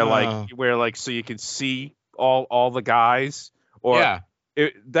 where so you can see all the guys. Or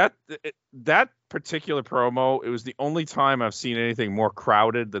that particular promo, it was the only time I've seen anything more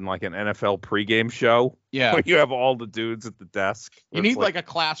crowded than like an NFL pregame show. Yeah, where you have all the dudes at the desk. You need like a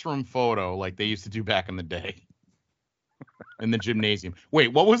classroom photo, like they used to do back in the day, in the gymnasium.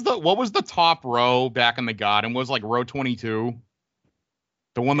 Wait, what was the top row back in the garden? Was like row 22,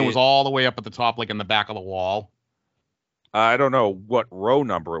 the one that was all the way up at the top, like in the back of the wall. I don't know what row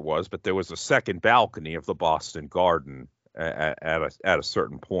number it was, but there was a second balcony of the Boston Garden at a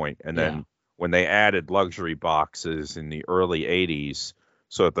certain point, and then when they added luxury boxes in the early 80s,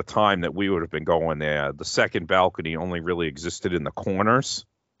 so at the time that we would have been going there, the second balcony only really existed in the corners.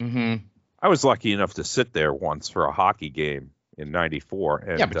 Mm-hmm. I was lucky enough to sit there once for a hockey game in '94.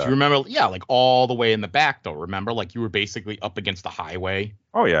 And, yeah, but you remember, like all the way in the back, though. Remember, like you were basically up against the highway.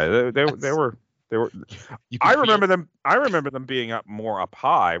 Oh yeah, they were. I remember them being more up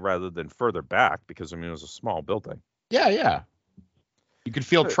high rather than further back because it was a small building. Yeah. You could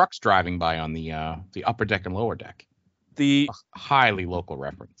feel trucks driving by on the upper deck and lower deck. A highly local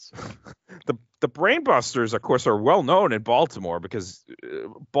reference. The Brainbusters, of course, are well known in Baltimore because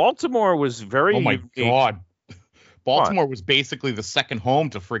Baltimore was very. Oh my God! Baltimore was basically the second home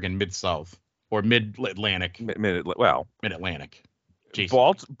to friggin' Mid-South or Mid-Atlantic. Mid-Atlantic.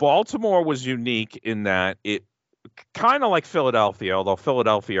 Baltimore was unique in that it kind of like Philadelphia, although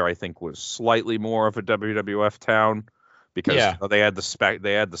Philadelphia, I think, was slightly more of a WWF town. because Yeah. you know, they had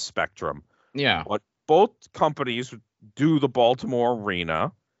the Spectrum. Yeah. But both companies do the Baltimore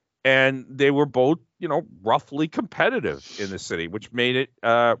Arena, and they were both, you know, roughly competitive in the city, which made it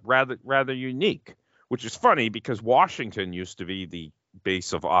rather unique. Which is funny because Washington used to be the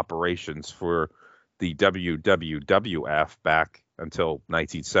base of operations for the WWF back until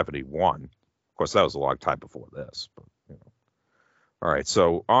 1971. Of course, that was a long time before this. But, you know. All right,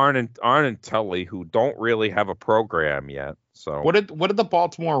 so Arn and Tully, who don't really have a program yet. So What did the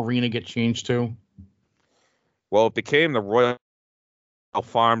Baltimore Arena get changed to? Well, it became the Royal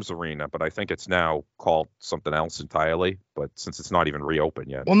Farms Arena, but I think it's now called something else entirely. But since it's not even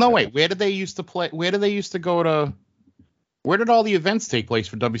reopened yet. Well, no, wait. Where did they used to play? Where did they used to go to? Where did all the events take place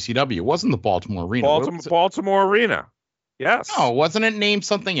for WCW? It wasn't the Baltimore Arena. Baltimore Arena. Yes. No, wasn't it named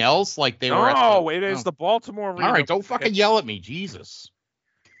something else? Like they were. No, it is the Baltimore Arena. All right, don't fucking yell at me, Jesus.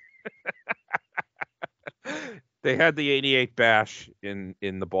 They had the 88 Bash in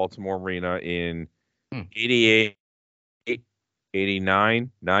the Baltimore Arena in 88,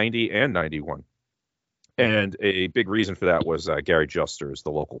 89, 90, and 91. And a big reason for that was Gary Juster is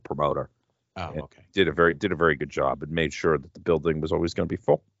the local promoter. Oh, okay. Did a very good job and made sure that the building was always going to be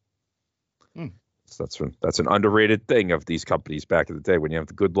full. So that's an underrated thing of these companies back in the day. When you have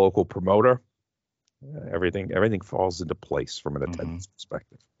the good local promoter, everything falls into place from an attendance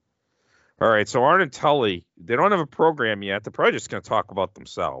perspective. All right, so Arn and Tully, they don't have a program yet. They're probably just going to talk about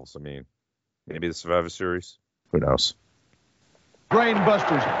themselves. I mean, maybe the Survivor Series. Who knows? Brain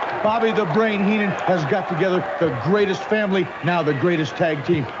Busters. Bobby the Brain Heenan has got together the greatest family, now the greatest tag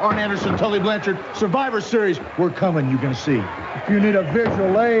team. Arn Anderson, Tully Blanchard, Survivor Series. We're coming, you're going to see. If you need a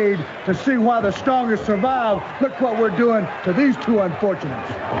visual aid to see why the strongest survive, look what we're doing to these two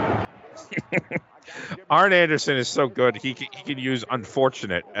unfortunates. Arn Anderson is so good, he can use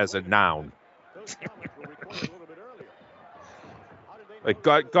unfortunate as a noun. Like,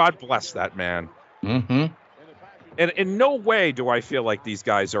 God bless that man. Mm-hmm. And in no way do I feel like these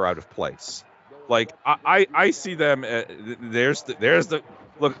guys are out of place. Like, I see them, there's the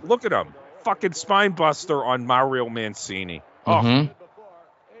look at them. Fucking spine buster on Mario Mancini. Mm-hmm.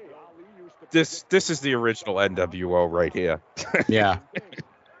 This is the original NWO right here. Yeah.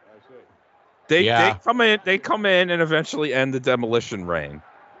 They come in and eventually end the demolition reign.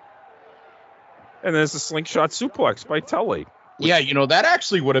 And there's a slingshot suplex by Tully. Yeah, you know, that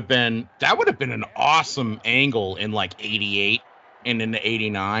actually would have been an awesome angle in like 88 and into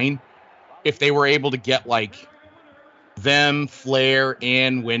 89 if they were able to get like them, Flair,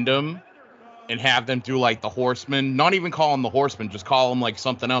 and Wyndham and have them do like the Horsemen, not even call them the Horsemen, just call them like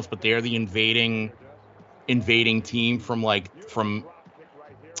something else, but they're the invading team from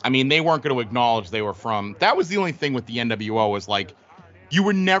I mean, they weren't going to acknowledge they were from. That was the only thing with the NWO was like, you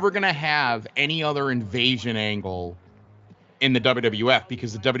were never going to have any other invasion angle in the WWF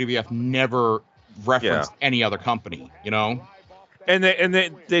because the WWF never referenced any other company, you know? And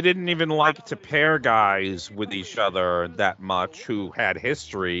they didn't even like to pair guys with each other that much who had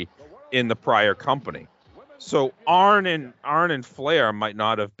history in the prior company. So Arn and Flair might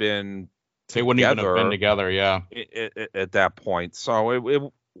not have been They wouldn't even have been together, yeah. At that point. So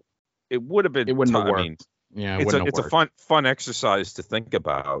it would have been. It wouldn't have worked. I mean, yeah, it's a fun exercise to think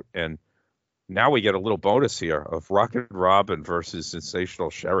about, and now we get a little bonus here of Rocket Robin versus Sensational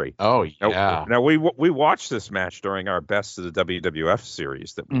Sherry. Oh yeah. Now we watched this match during our Best of the WWF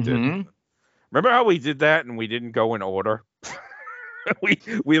series that we did. Remember how we did that and we didn't go in order?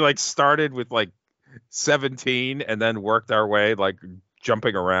 we like started with like 17 and then worked our way like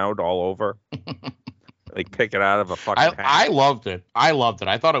jumping around all over. Like pick it out of a fucking hat. I loved it.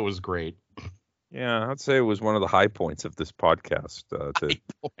 I thought it was great. Yeah, I'd say it was one of the high points of this podcast. High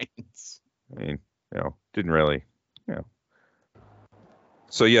points. I mean, didn't really,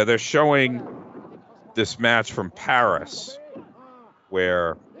 So yeah, they're showing this match from Paris,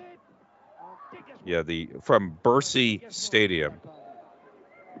 where, from Bercy Stadium.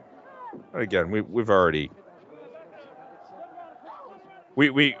 Again, we've already.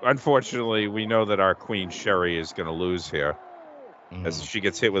 We unfortunately we know that our Queen Sherry is going to lose here, as she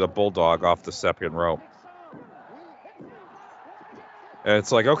gets hit with a bulldog off the second rope. And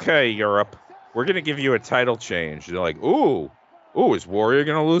it's like, okay, Europe, we're going to give you a title change. And they're like, ooh, is Warrior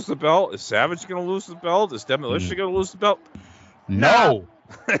going to lose the belt? Is Savage going to lose the belt? Is Demolition going to lose the belt? No.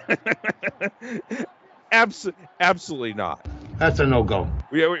 Absolutely not. That's a no-go.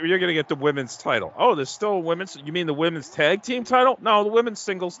 You're going to get the women's title. Oh, there's still a women's. You mean the women's tag team title? No, the women's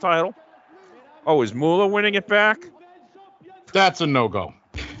singles title. Oh, is Moolah winning it back? That's a no-go.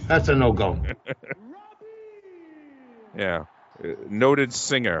 That's a no-go. Yeah. Noted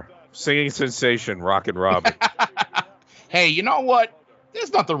singing sensation, Rocket Robin. Hey, you know what?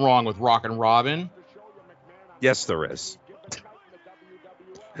 There's nothing wrong with Rockin' Robin. Yes, there is.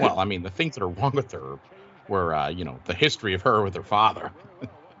 Well, I mean, the things that are wrong with her were, the history of her with her father.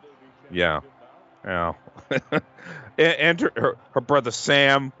 Yeah. Yeah. And her brother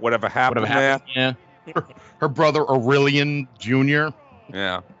Sam, whatever happened there. Yeah. Her brother Aurelian Jr.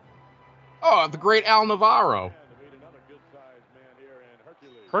 Yeah. Oh, the great Al Navarro.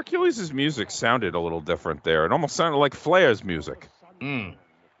 Hercules' music sounded a little different there. It almost sounded like Flair's music. Mm.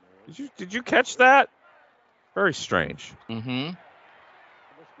 Did you catch that? Very strange. Mm-hmm.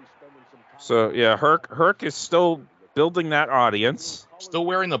 So, yeah, Herc is still building that audience. Still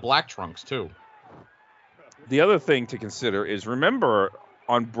wearing the black trunks, too. The other thing to consider is, remember,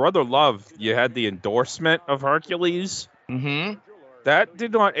 on Brother Love, you had the endorsement of Hercules. Mm-hmm. That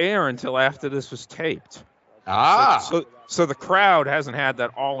did not air until after this was taped. Ah. So the crowd hasn't had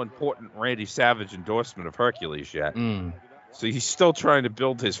that all-important Randy Savage endorsement of Hercules yet. Mm. So he's still trying to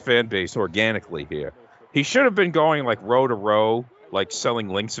build his fan base organically here. He should have been going like row to row, like selling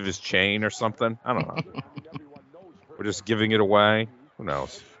links of his chain or something. I don't know. Or just giving it away. Who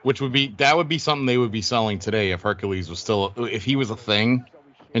knows? That would be something they would be selling today if Hercules was still, if he was a thing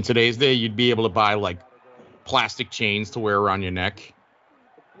in today's day, you'd be able to buy like plastic chains to wear around your neck.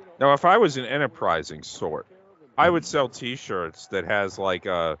 Now, if I was an enterprising sort, I would sell T-shirts that has like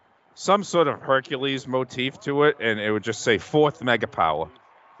some sort of Hercules motif to it, and it would just say 4th Mega Power.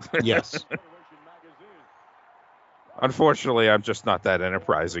 Yes. Unfortunately, I'm just not that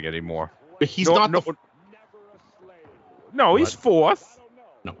enterprising anymore. But he's he's 4th.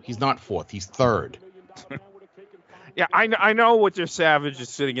 No, he's not 4th. He's 3rd. Yeah, I know what your Savage is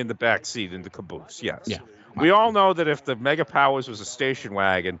sitting in the back seat in the caboose. Yes. Yeah. We all know that if the Mega Powers was a station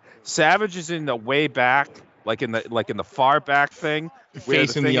wagon, Savage is in the way back, like in the far back thing,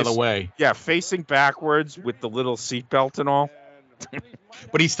 facing the other way. Yeah, facing backwards with the little seatbelt and all.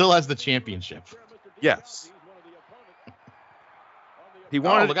 But he still has the championship. Yes. He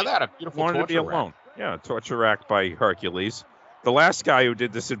wanted. Look at that! A beautiful wanted to be torture alone. Yeah, torture rack by Hercules. The last guy who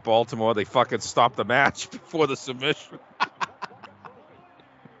did this in Baltimore, they fucking stopped the match before the submission.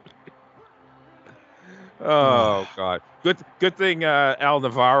 Oh, God. Good thing Al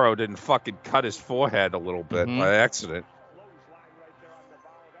Navarro didn't fucking cut his forehead a little bit by accident.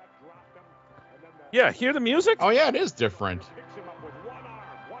 Yeah, hear the music? Oh, yeah, it is different.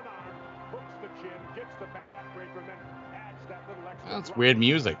 That's weird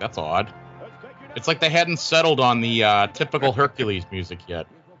music. That's odd. It's like they hadn't settled on the typical Hercules music yet.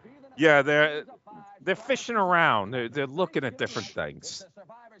 Yeah, they're fishing around. They're looking at different things.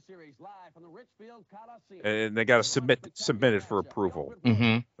 And they got to submit it for approval. Mm-hmm.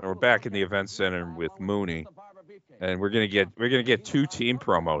 And we're back in the event center with Mooney, and we're gonna get 2 team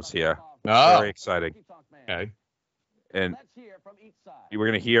promos here. Oh. Very exciting. Okay. And we're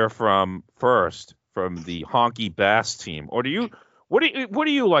gonna hear from the Honky Bass team. Or what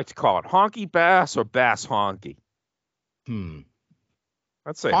do you like to call it? Honky Bass or Bass Honky?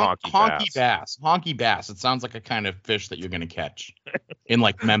 Let's say Honky Bass. Honky Bass. It sounds like a kind of fish that you're gonna catch in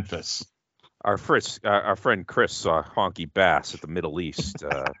like Memphis. Our friend Chris saw Honky Bass at the Middle East,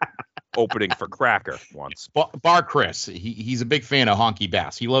 opening for Cracker once. Bar Chris, he's a big fan of Honky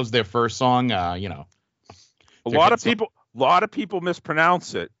Bass. He loves their first song. A lot of people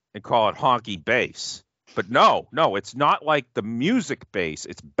mispronounce it and call it Honky Bass, but no, it's not like the music bass.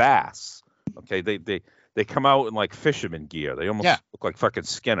 It's bass. Okay, they come out in like fisherman gear. They almost look like fucking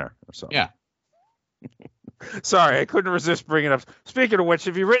Skinner or something. Yeah. Sorry, I couldn't resist bringing up. Speaking of which,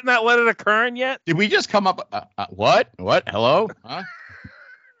 have you written that letter to Kern yet? Did we just come up? What? Hello? Huh?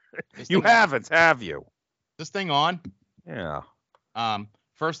 You haven't, have you? This thing on? Yeah.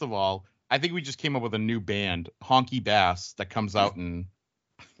 First of all, I think we just came up with a new band, Honky Bass, that comes out and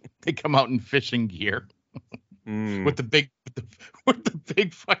they come out in fishing gear with the big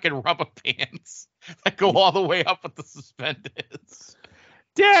fucking rubber pants that go all the way up with the suspenders.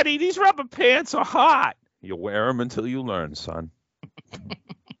 Daddy, these rubber pants are hot. You'll wear them until you learn, son.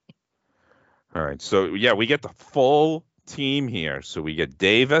 All right. So, yeah, we get the full team here. So we get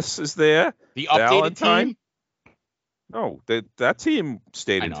Davis is there. The updated Valentine. team? No, that team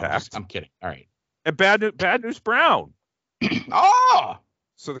stayed intact. I'm kidding. All right. And Bad News Brown. Oh!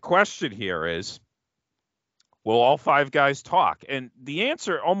 So the question here is, will all 5 guys talk? And the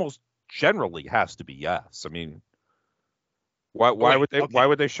answer almost generally has to be yes. I mean, why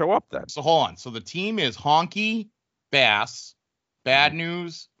would they show up then? So hold on. So the team is Honky, Bass, Bad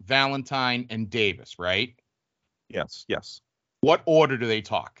News, Valentine, and Davis, right? Yes. What order do they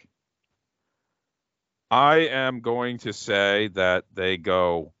talk? I am going to say that they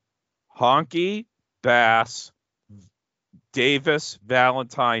go Honky, Bass, Davis,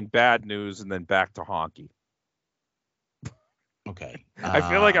 Valentine, Bad News, and then back to Honky. Okay. I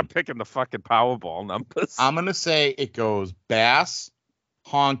feel like I'm picking the fucking Powerball numbers. I'm going to say it goes Bass,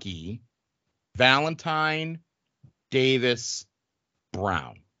 Honky, Valentine, Davis,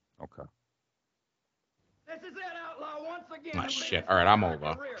 Brown. Okay. This is it, Outlaw, once again. Oh, shit. All right, I'm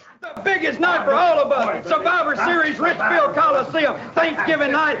over. The biggest night for all of us. Survivor Series, Richfield Coliseum.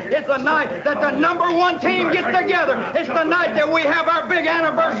 Thanksgiving night. It's a night that the #1 team gets together. It's the night that we have our big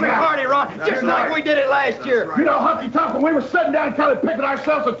anniversary party, Ron, just like we did it last year. You know, Honky Tonk, when we were sitting down kind of picking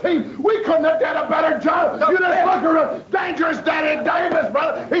ourselves a team, we couldn't have done a better job. You just look at dangerous Danny Davis,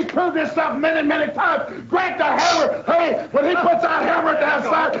 brother. He's proved himself many, many times. Grant the Hammer. Hey, when he puts that hammer down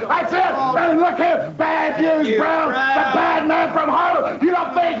side, that's it. And look here, Bad News Brown, the bad man from Harlem. You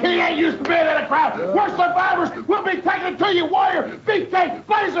don't think he ain't used to being in a crowd? We're survivors. We'll be taking it to you, Warrior, Beefcake,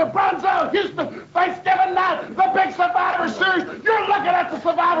 Blazer, Bronzo, Houston, Thanksgiving night, the big Survivor Series. You're looking at the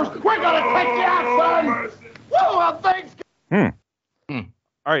survivors. We're going to take you out, son. Woo, on Thanksgiving.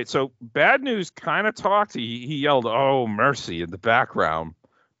 All right, so Bad News kind of talked. He yelled, "Oh, mercy," in the background,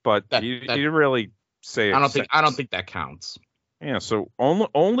 but he didn't really say it. I don't think that counts. Yeah, so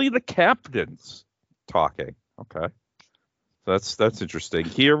only the captains talking. Okay. That's interesting.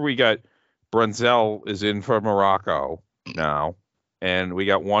 Here we got Brunzell is in for Morocco now, and we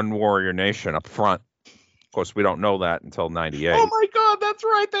got One Warrior Nation up front. Of course, we don't know that until 98. Oh my God, that's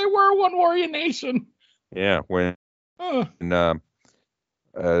right. They were One Warrior Nation. Yeah, when a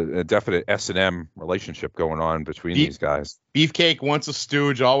definite S&M relationship going on between these guys. Beefcake, once a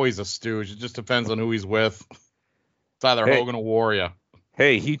stooge, always a stooge. It just depends on who he's with. It's either Hogan or Warrior.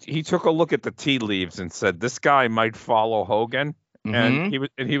 Hey, he took a look at the tea leaves and said this guy might follow Hogan, and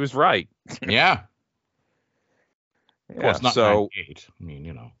he was right. Yeah. Yeah. Well, it's not so 98. I mean,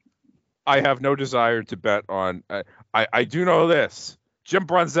 you know. I have no desire to bet on. I do know this: Jim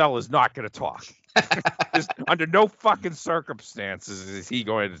Brunzell is not going to talk. Under no fucking circumstances is he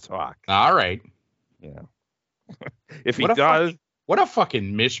going to talk. All right. Yeah. If he does, what a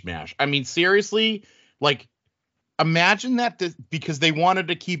fucking mishmash. I mean, seriously, like. Imagine that because they wanted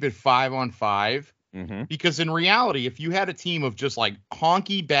to keep it 5-on-5. Mm-hmm. Because in reality, if you had a team of just like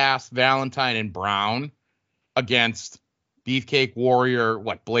Honky, Bass, Valentine, and Brown against Beefcake, Warrior,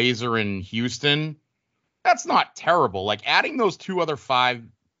 Blazer, and Houston, that's not terrible. Like adding those two other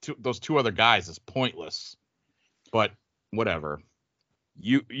guys is pointless. But whatever.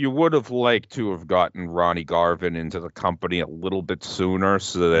 You would have liked to have gotten Ronnie Garvin into the company a little bit sooner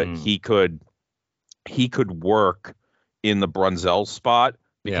so that he could work in the Brunzell spot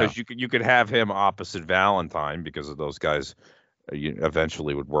because you could have him opposite Valentine because of those guys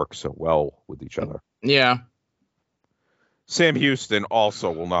eventually would work so well with each other. Yeah. Sam Houston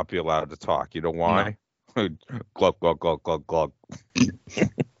also will not be allowed to talk. You know why? No. Glug, glug, glug, glug, glug.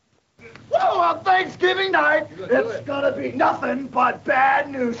 Well, on Thanksgiving night, it's gonna be nothing but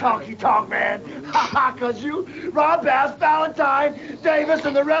bad news, Honky Tonk Man. Ha because you, Rob Bass, Valentine, Davis,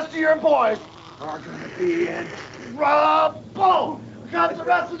 and the rest of your boys are gonna be in trouble. Because the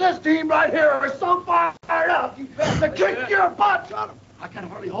rest of this team right here are so fired up to kick your butt. I can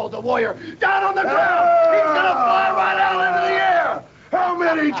hardly hold the Warrior down on the ground. He's gonna fly right out into the air. How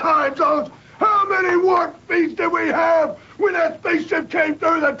many time zones? How many warp speeds did we have when that spaceship came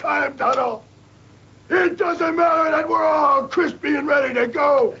through the time tunnel? It doesn't matter that we're all crispy and ready to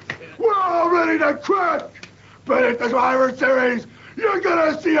go. We're all ready to crack. But at the Survivor Series, you're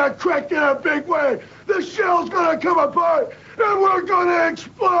gonna see a crack in a big way. The shell's gonna come apart, and we're gonna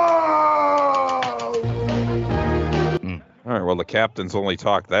explode. All right. Well, the captains only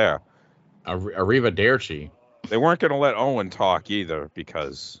talk there. Arrivederci. They weren't going to let Owen talk either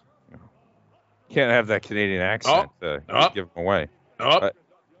because you can't have that Canadian accent. Give him away.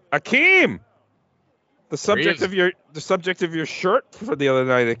 Akeem, the subject of your shirt for the other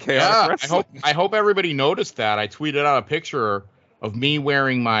night at Chaotic Wrestling. I hope everybody noticed that. I tweeted out a picture of me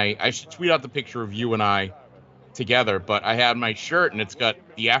wearing I should tweet out the picture of you and I together, but I had my shirt and it's got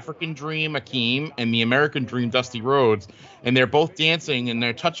the African Dream Akeem and the American Dream Dusty Rhodes, and they're both dancing and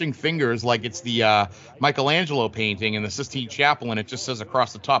they're touching fingers like it's the Michelangelo painting in the Sistine Chapel, and it just says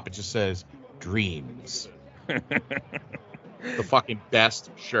across the top, it just says dreams. The fucking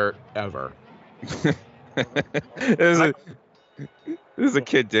best shirt ever. There's a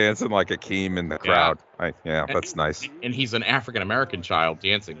kid dancing like Akeem in the crowd. That's nice. And he's an African-American child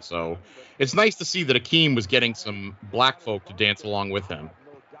dancing, so it's nice to see that Akeem was getting some black folk to dance along with him.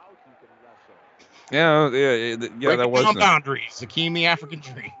 That was boundaries. Akeem, the African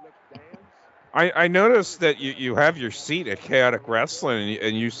Dream. I noticed that you have your seat at Chaotic Wrestling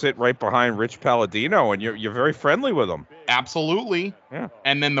and you sit right behind Rich Palladino and you're very friendly with him. Absolutely. Yeah.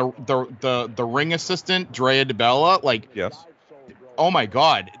 And then the ring assistant, Drea DeBella, like, yes. Oh my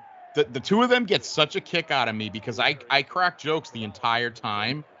God. The two of them get such a kick out of me because I crack jokes the entire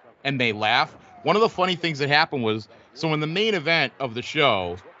time and they laugh. One of the funny things that happened was, so in the main event of the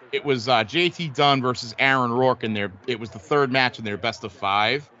show, it was JT Dunn versus Aaron Rourke it was the third match in their best of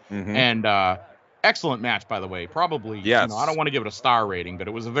 5. Mm-hmm. And excellent match, by the way. Probably, yes. I don't want to give it a star rating, but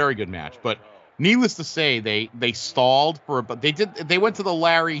it was a very good match. But needless to say, they stalled but they went to the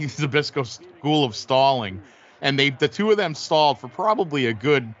Larry Zbyszko school of stalling, and the two of them stalled for probably a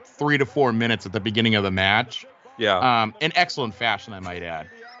good 3 to 4 minutes at the beginning of the match. Yeah. In excellent fashion, I might add.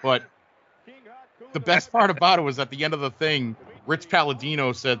 But the best part about it was at the end of the thing, Rich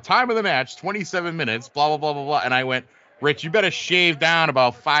Palladino said, time of the match, 27 minutes, blah, blah, blah, blah, blah. And I went, Rich, you better shave down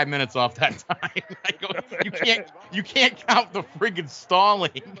about 5 minutes off that time. I go, you can't count the friggin'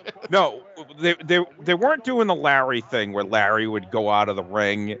 stalling. No, they weren't doing the Larry thing where Larry would go out of the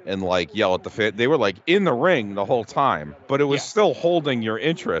ring and like yell at the fan. They were like in the ring the whole time, but it was still holding your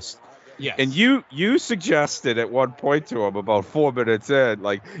interest. Yes. And you suggested at one point to him about 4 minutes in,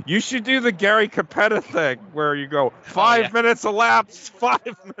 like, you should do the Gary Capetta thing where you go 5 minutes elapsed, 5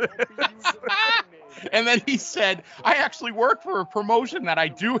 minutes. And then he said, I actually work for a promotion that I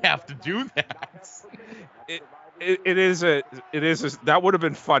do have to do that. It is that would have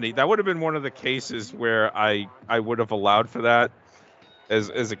been funny. That would have been one of the cases where I would have allowed for that as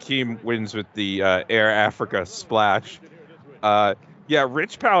Akeem wins with the Air Africa splash. Yeah,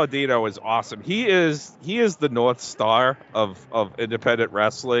 Rich Palladino is awesome. He is the North Star of independent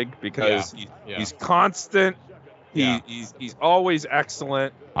wrestling because he's constant. He's always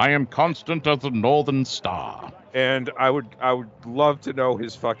excellent. I am constant as a Northern Star. And I would love to know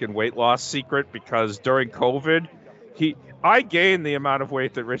his fucking weight loss secret because during COVID, I gained the amount of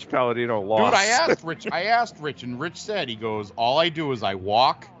weight that Rich Palladino lost. Dude, I asked Rich, and Rich said, he goes, all I do is I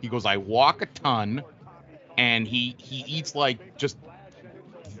walk. He goes, I walk a ton, and he eats like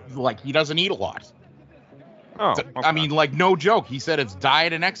he doesn't eat a lot. Oh, so, okay. I mean, like, no joke. He said it's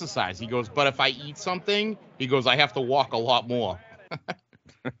diet and exercise. He goes, but if I eat something, he goes, I have to walk a lot more.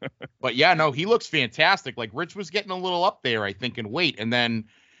 But yeah, no, he looks fantastic. Like, Rich was getting a little up there, I think, in weight, and then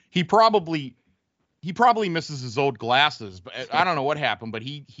he probably misses his old glasses. But I don't know what happened, but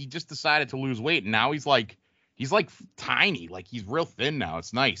he just decided to lose weight, and now he's like tiny, like he's real thin now.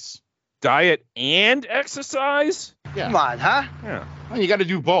 It's nice. Diet and exercise? Yeah. Come on, huh? Yeah. Well, you got to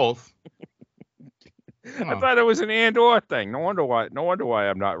do both. I thought it was an and/or thing. No wonder why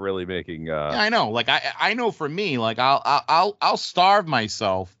I'm not really making. Yeah, I know. Like I know for me, like I'll starve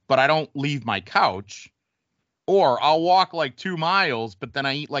myself, but I don't leave my couch, or I'll walk like 2 miles, but then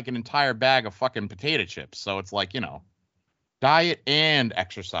I eat like an entire bag of fucking potato chips. So it's like, diet and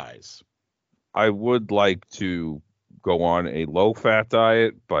exercise. I would like to go on a low-fat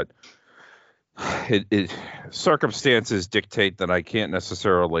diet, but it circumstances dictate that I can't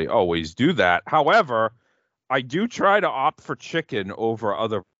necessarily always do that. However, I do try to opt for chicken over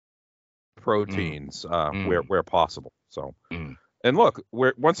other proteins where possible. So, and look,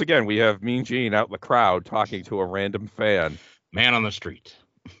 once again we have Mean Gene out in the crowd talking to a random fan, man on the street.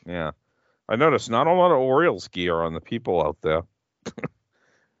 Yeah, I noticed not a lot of Orioles gear on the people out there.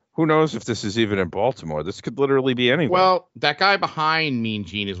 Who knows if this is even in Baltimore? This could literally be anywhere. Well, that guy behind Mean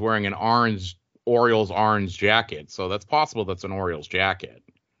Gene is wearing an Orioles orange jacket, so that's possible that's an Orioles jacket.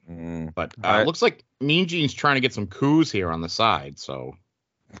 But it looks like Mean Gene's trying to get some coups here on the side, so.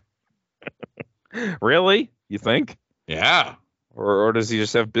 Really? You think? Yeah. Or does he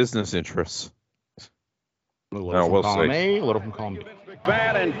just have business interests? A little from column A, a little from column B.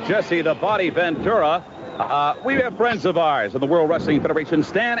 Van and Jesse the Body Ventura. We have friends of ours in the World Wrestling Federation,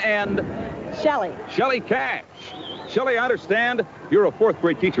 Stan and Shelly. Shelly Cash. Shelly, I understand you're a 4th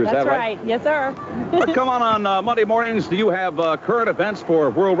grade teacher, is that right? That's right. Yes, sir. Come on Monday mornings, do you have current events for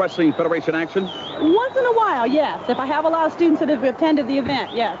World Wrestling Federation action? Once in a while, yes. If I have a lot of students that have attended the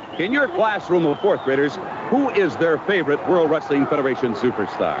event, yes. In your classroom of 4th graders, who is their favorite World Wrestling Federation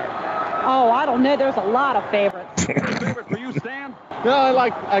superstar? Oh, I don't know. There's a lot of favorites. Favorite for you, Stan? No, I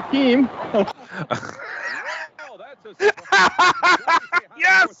like Akeem.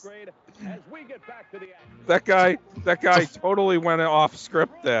 Yes! That guy totally went off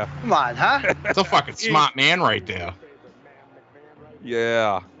script there. Come on, huh? That's a fucking smart man right there.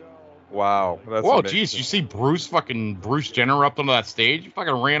 Yeah. Wow. That's whoa, amazing. Geez, you see Bruce Jenner up onto that stage? He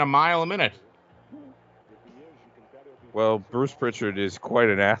fucking ran a mile a minute. Well, Bruce Pritchard is quite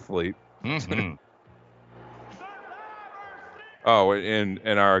an athlete. Mm-hmm. Oh, and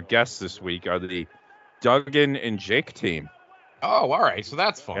our guests this week are the Duggan and Jake team. Oh, all right. So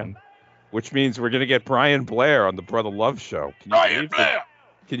that's fun. which means we're going to get Brian Blair on the Brother Love show.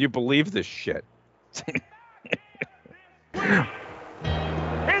 Can you believe this shit? Is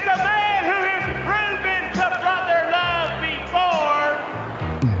a man who has proven to Brother Love before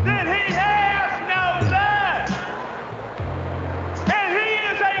that he has no love. And he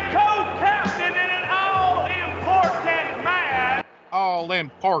is a co-captain in an all-important match.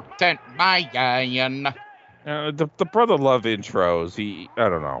 All-important man. The Brother Love intros, I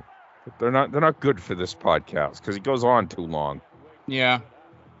don't know. They're not good for this podcast because he goes on too long. Yeah.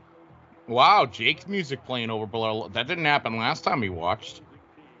 Wow, Jake's music playing over below. That didn't happen last time we watched.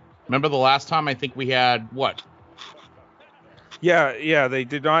 Remember the last time I think we had what? Yeah, they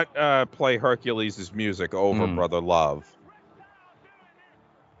did not play Hercules' music over Brother Love.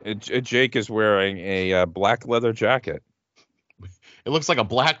 Jake is wearing a black leather jacket. It looks like a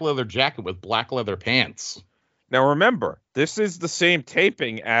black leather jacket with black leather pants. Now remember, this is the same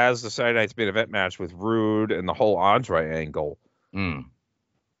taping as the Saturday Night's Main Event match with Rude and the whole Andre angle.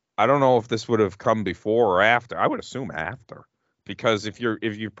 I don't know if this would have come before or after. I would assume after, because if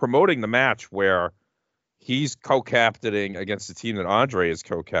you're promoting the match where he's co-captaining against the team that Andre is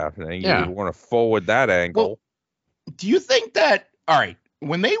co-captaining, you would want to forward that angle. Well, do you think that? All right,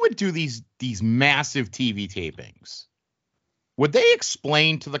 when they would do these massive TV tapings, would they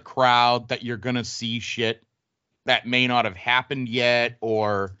explain to the crowd that you're gonna see shit that may not have happened yet,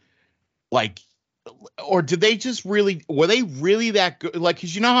 or did they just were they really that good? Like,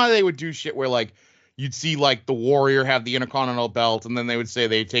 cause you know how they would do shit where like you'd see like the Warrior have the Intercontinental belt and then they would say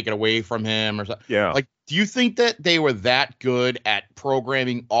they'd take it away from him or something. Yeah. Like, do you think that they were that good at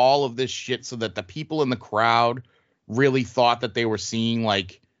programming all of this shit so that the people in the crowd really thought that they were seeing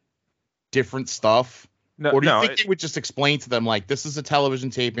like different stuff? Or do you think they would just explain to them like, this is a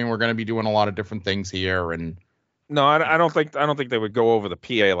television taping, we're going to be doing a lot of different things here? And no, I don't think they would go over the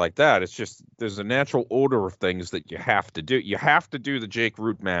PA like that. It's just there's a natural order of things that you have to do. You have to do the Jake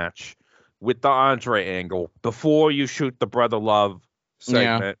Root match with the Andre angle before you shoot the Brother Love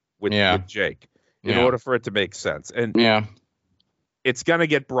segment with Jake in order for it to make sense. And it's going to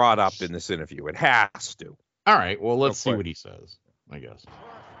get brought up in this interview. It has to. All right. Well, let's see what he says, I guess.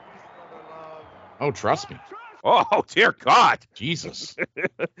 Oh, trust me. Oh, dear God. Jesus.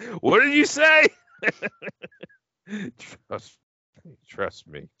 What did you say? Trust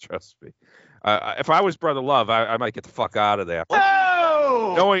me. If I was Brother Love, I might get the fuck out of there.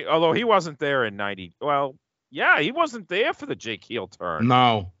 No! Although he wasn't there in 90. Well, yeah, he wasn't there for the Jake heel turn.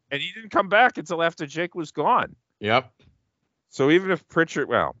 No. And he didn't come back until after Jake was gone. Yep. So even if Pritchard,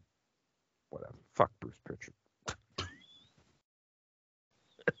 well, whatever. Fuck Bruce Pritchard.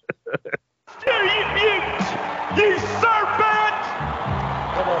 You serpent!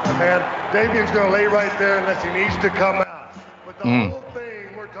 Come on, man. Damien's going to lay right there unless he needs to come out. But the whole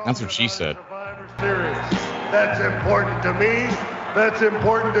thing we're talking That's what she said. Survivor Series. That's important to me. That's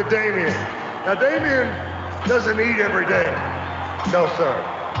important to Damien. Now, Damien doesn't eat every day. No, sir.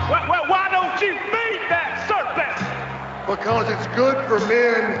 Why don't you feed that serpent? Because it's good for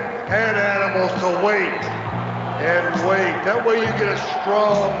men and animals to wait and wait. That way you get a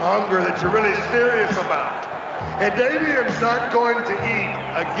strong hunger that you're really serious about. And Damien's not going to eat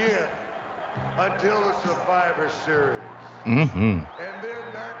again until the Survivor Series. Mm-hmm. And then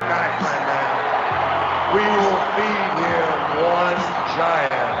that night, my man, we will feed him one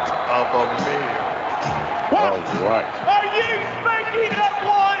giant of a meal. What? All right. Are you speaking of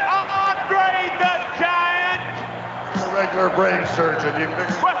one Andre the Giant? A regular brain surgeon, you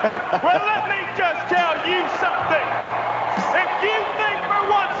figure? Well, let me just tell you something. If you think for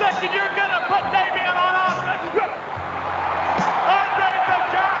 1 second you're going to put Damien on Andre the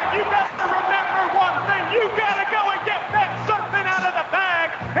Giant, you better remember one thing. You got to go and get that serpent out of the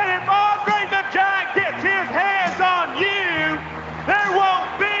bag. And if Andre the Giant gets his hands on you, there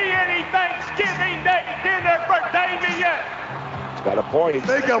won't be any Thanksgiving Day dinner for Damien. He's got a point. You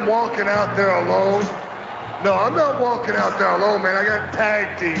think I'm walking out there alone? No, I'm not walking out there alone, man. I got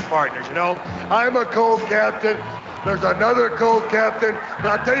tag team partners, you know. I'm a co-captain. There's another co-captain. And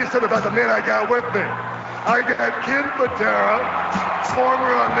I'll tell you something about the men I got with me. I got Ken Patera, former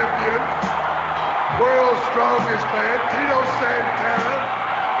Olympian, world's strongest man. Tito Santana,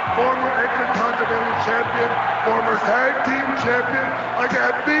 former Intercontinental champion, former tag team champion. I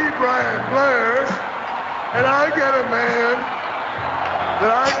got B. Brian Blair. And I got a man that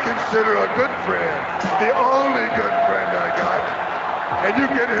I consider a good friend, the only good friend I got. And you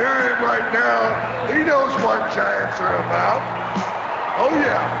can hear him right now. He knows what giants are about. Oh,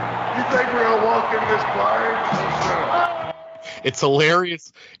 yeah. You think we're going to walk in this blind? No, sir. It's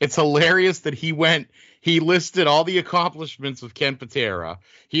hilarious. It's hilarious that he went He listed all the accomplishments of Ken Patera.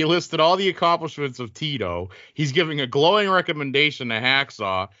 He listed all the accomplishments of Tito. He's giving a glowing recommendation to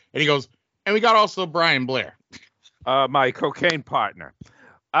Hacksaw, and he goes, and we got also Brian Blair. My cocaine partner.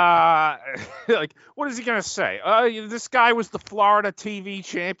 Like, what is he gonna say? This guy was the Florida TV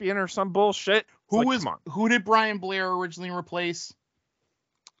champion or some bullshit. Who did Brian Blair originally replace?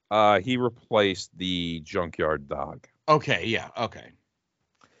 He replaced the Junkyard Dog. Okay, yeah, okay.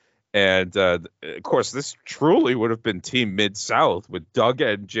 And of course, this truly would have been Team Mid-South with Doug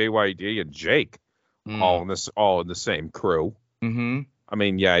and JYD and Jake all in the same crew. Mm-hmm. I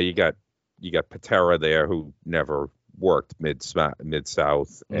mean, yeah, you got Patera there who never worked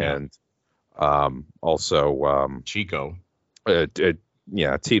Mid-South, and also Chico.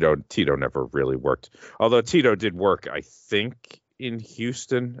 Yeah, Tito never really worked. Although Tito did work, I think, in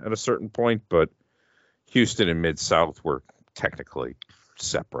Houston at a certain point, but Houston and Mid-South were technically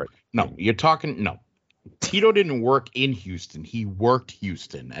separate. No, Tito didn't work in Houston. He worked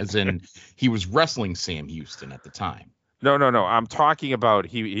Houston, as in he was wrestling Sam Houston at the time. No. I'm talking about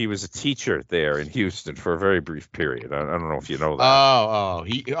he was a teacher there in Houston for a very brief period. I don't know if you know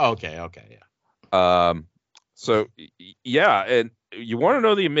that. Okay, yeah. So yeah, and you want to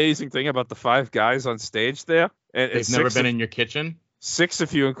know the amazing thing about the 5 guys on stage there? And they've never been in your kitchen? 6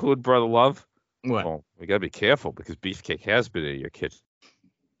 if you include Brother Love. What? Well, we got to be careful because Beefcake has been in your kitchen.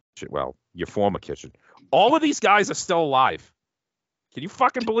 Well, your former kitchen. All of these guys are still alive. Can you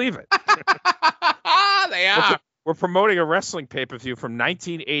fucking believe it? They are. We're promoting a wrestling pay-per-view from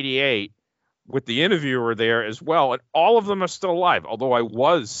 1988 with the interviewer there as well, and all of them are still alive. Although I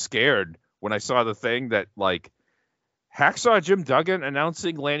was scared when I saw the thing that, like, Hacksaw Jim Duggan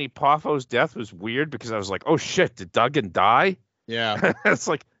announcing Lanny Poffo's death was weird because I was like, oh shit, did Duggan die? Yeah. It's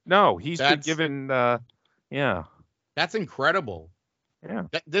like, no, been given, yeah. That's incredible. Yeah.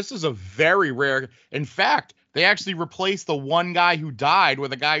 This is a very rare. In fact, they actually replaced the one guy who died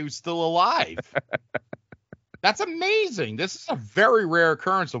with a guy who's still alive. That's amazing. This is a very rare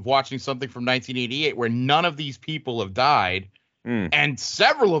occurrence of watching something from 1988 where none of these people have died. And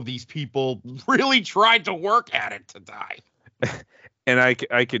several of these people really tried to work at it to die. And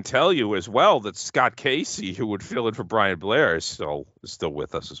I can tell you as well that Scott Casey, who would fill in for Brian Blair, is still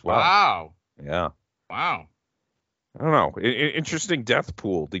with us as well. Wow. Yeah. Wow. I don't know. Interesting death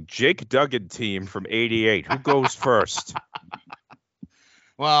pool. The Jake Duggan team from '88. Who goes first?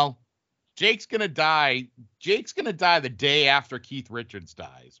 Well, Jake's gonna die. Jake's gonna die the day after Keith Richards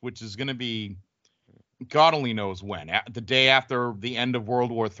dies, which is gonna be God only knows when. The day after the end of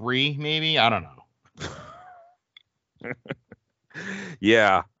World War III, maybe? I don't know.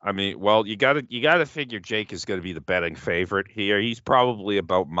 Yeah, I mean, well, you gotta figure Jake is gonna be the betting favorite here. He's probably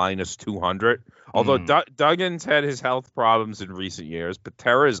about minus 200. Although Duggan's had his health problems in recent years,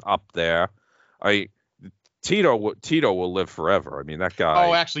 Patera's up there. Tito will live forever. I mean, that guy.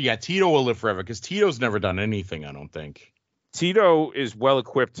 Oh, actually, yeah, Tito will live forever because Tito's never done anything, I don't think. Tito is well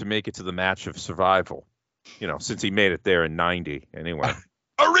equipped to make it to the match of survival. You know, since he made it there in '90, anyway.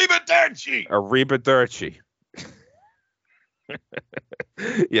 Arrivederci.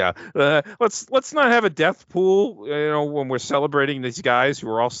 Yeah, let's not have a death pool. You know, when we're celebrating these guys who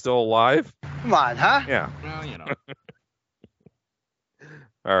are all still alive. Come on, huh? Yeah. Well, you know.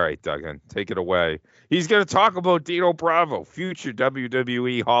 All right, Duggan, take it away. He's going to talk about Dino Bravo, future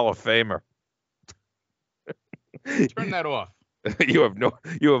WWE Hall of Famer. Turn that off. You have no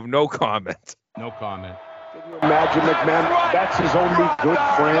comment. No comment. Can you imagine, McMahon? That's his only good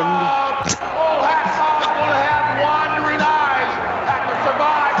friend.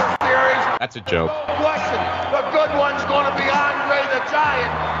 That's a joke. No question. The good one's going to be Andre the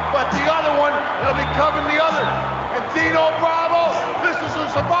Giant, but the other one, will be covering the other. And Dino Bravo, this is a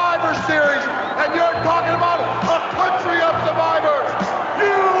Survivor Series, and you're talking about a country of survivors.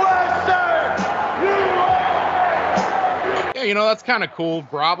 USA! Yeah, you know, that's kind of cool.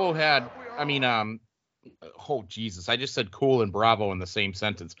 Bravo had, oh, Jesus, I just said cool and Bravo in the same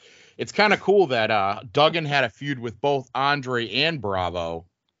sentence. It's kind of cool that Duggan had a feud with both Andre and Bravo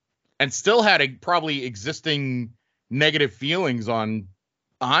and still had probably existing negative feelings on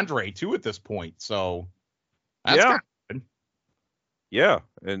Andre, too, at this point. So, that's kind of good. Yeah,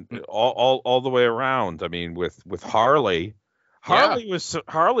 and all the way around. I mean, with Harley. Harley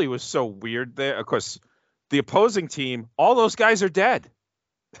was so weird there. Of course, the opposing team, all those guys are dead.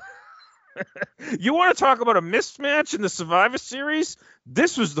 You want to talk about a mismatch in the Survivor Series?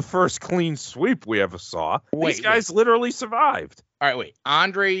 This was the first clean sweep we ever saw. These guys literally survived. All right, wait.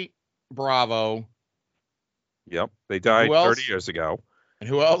 Andre, Bravo. Yep, they died 30 years ago. And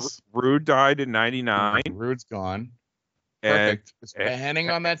who else? Rude died in '99. Rude's gone. Perfect. Is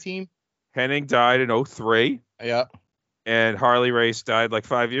Hennig on that team? Hennig died in 2003. Yeah. And Harley Race died like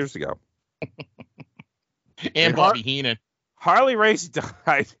 5 years ago. And Bobby Heenan. Harley Race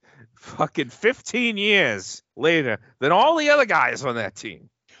died fucking 15 years later than all the other guys on that team.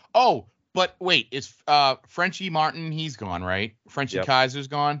 Oh, but wait, is Frenchie Martin, he's gone, right? Frenchie Kaiser's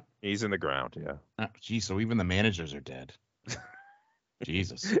gone? He's in the ground, yeah. Geez, so even the managers are dead.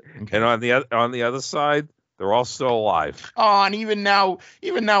 Jesus. Okay. And on the other side, they're all still alive. Oh, and even now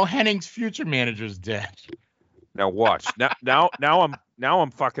Henning's future manager's dead. Now watch. Now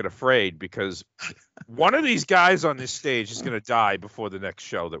I'm fucking afraid because one of these guys on this stage is going to die before the next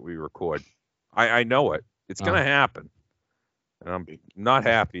show that we record. I know it. It's going to happen. And I'm not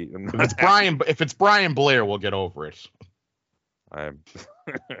happy. If it's Brian Blair, we'll get over it.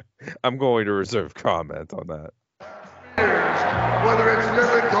 I'm going to reserve comment on that. Whether it's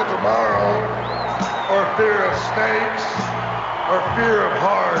living till tomorrow, or fear of snakes, or fear of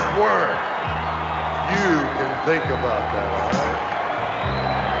hard work, you can think about that, all right?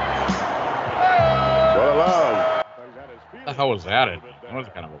 Well, love. What the hell was that? That was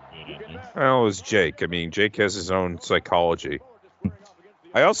kind of a Well, it was Jake. I mean, Jake has his own psychology.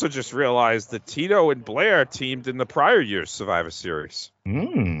 I also just realized that Tito and Blair teamed in the prior year's Survivor Series.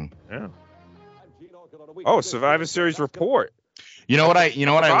 Yeah. Oh, Survivor Series report. You know what I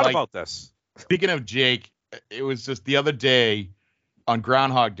like about this. Speaking of Jake, it was just the other day on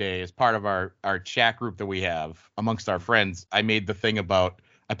Groundhog Day, as part of our chat group that we have amongst our friends. I made the thing about,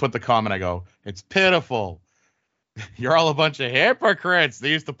 I put the comment, I go, it's pitiful. You're all a bunch of hypocrites. They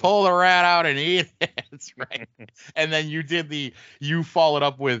used to pull the rat out and eat it. That's right. And then you followed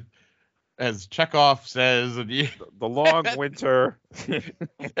up with, as Chekhov says, and the long winter.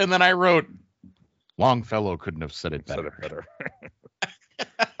 And then I wrote, Longfellow couldn't have said it better.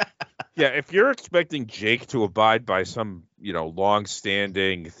 Yeah, if you're expecting Jake to abide by some,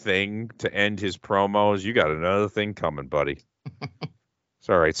 long-standing thing to end his promos, you got another thing coming, buddy. It's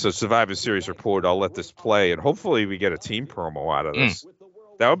all right. So Survivor Series report, I'll let this play, and hopefully we get a team promo out of this.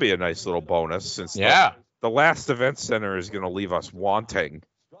 That would be a nice little bonus, since the last event center is going to leave us wanting.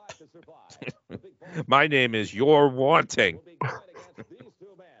 My name is You're Wanting.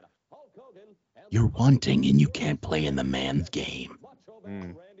 You're wanting, and you can't play in the man's game.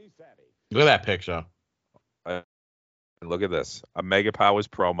 Look at that picture. Look at this. A Mega Powers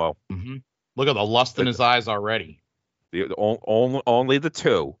promo. Mm-hmm. Look at the lust in his eyes already. Only the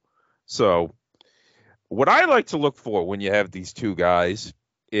two. So what I like to look for when you have these two guys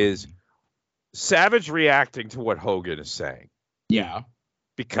is Savage reacting to what Hogan is saying. Yeah.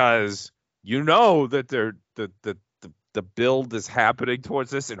 Because that the build is happening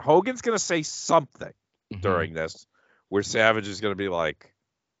towards this, and Hogan's going to say something during this where Savage is going to be like,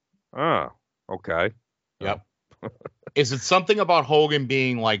 oh, okay. Yep. Is it something about Hogan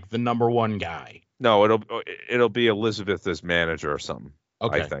being like the number one guy? No, it'll be Elizabeth as manager or something.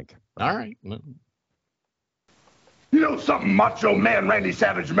 Okay. I think. All right. You know something, Macho Man Randy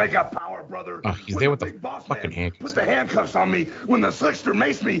Savage, Mega Power Brother? Oh, he's there with the fucking handcuffs. Put the handcuffs on me when the Slickster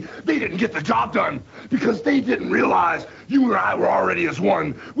maced me. They didn't get the job done because they didn't realize you and I were already as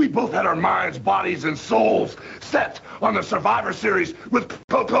one. We both had our minds, bodies, and souls set on the Survivor Series with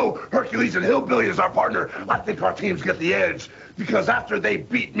Coco, Hercules, and Hillbilly as our partner. I think our teams get the edge because after they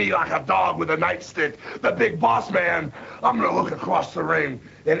beat me like a dog with a nightstick, the Big Boss Man, I'm going to look across the ring,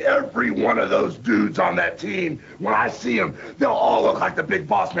 and every one of those dudes on that team, when I see them, they'll all look like the Big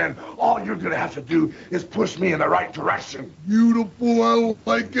Boss Man. All you're going to have to do is push me in the right direction. Beautiful, I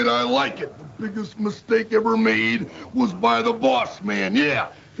like it, I like it. The biggest mistake ever made was by the Boss Man, yeah.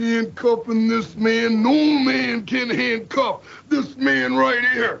 Handcuffing this man, no man can handcuff this man right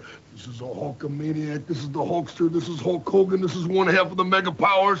here. This is a Hulkamaniac, this is the Hulkster, this is Hulk Hogan, this is one half of the Mega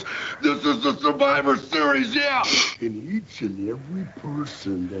Powers, this is the Survivor Series, yeah! And each and every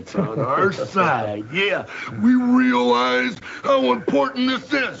person that's on our side, yeah, we realize how important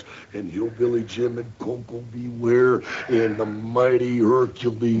this is. And Hillbilly Jim and Coco Beware and the mighty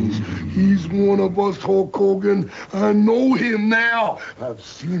Hercules, he's one of us, Hulk Hogan. I know him now. I've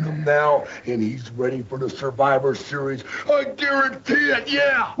seen him now, and he's ready for the Survivor Series. I guarantee it,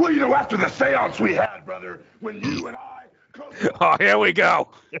 yeah! Well, after the seance we had, brother, when you and I... Oh, here we go.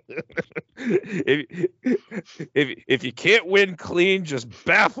 if you can't win clean, just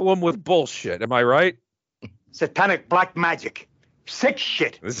baffle them with bullshit. Am I right? Satanic black magic. Sick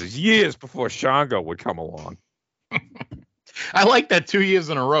shit. This is years before Shango would come along. I like that 2 years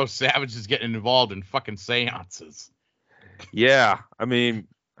in a row, Savage is getting involved in fucking seances. Yeah, I mean,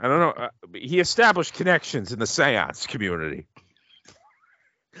 I don't know. He established connections in the seance community.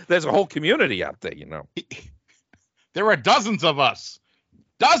 There's a whole community out there, There are dozens of us.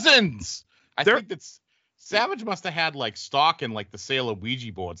 Dozens. I think that's Savage must have had like stock in like the sale of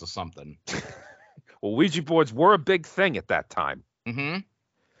Ouija boards or something. Well, Ouija boards were a big thing at that time. Mm-hmm.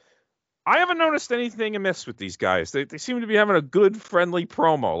 I haven't noticed anything amiss with these guys. They seem to be having a good, friendly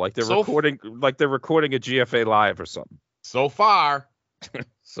promo, like they're recording a GFA live or something. So far.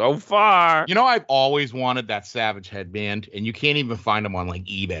 So far. You know, I've always wanted that Savage headband, and you can't even find them on like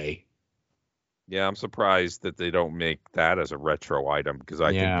eBay. Yeah, I'm surprised that they don't make that as a retro item because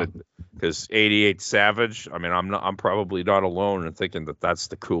I think that because 88 Savage. I mean, I'm probably not alone in thinking that that's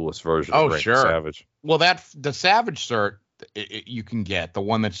the coolest version. Oh, of sure. Savage. Well, the Savage shirt you can get the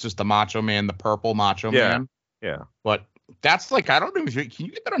one that's just the Macho Man, the purple Macho Man. Yeah. But that's like I don't know. Can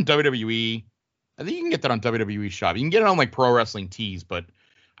you get that on WWE? I think you can get that on WWE Shop. You can get it on like Pro Wrestling Tees, but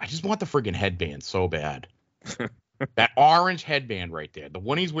I just want the friggin' headband so bad. That orange headband right there, the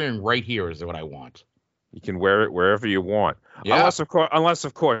one he's wearing right here, is what I want. You can wear it wherever you want, unless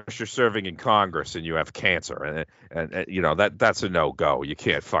of course you're serving in Congress and you have cancer, and you know that's a no-go. You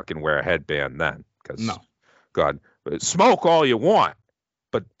can't fucking wear a headband then, because God, smoke all you want,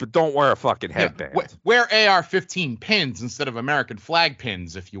 but don't wear a fucking headband. Wear AR-15 pins instead of American flag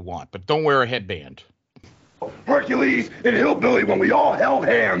pins if you want, but don't wear a headband. Hercules and Hillbilly, when we all held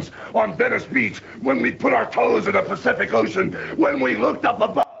hands on Venice Beach, when we put our toes in the Pacific Ocean, when we looked up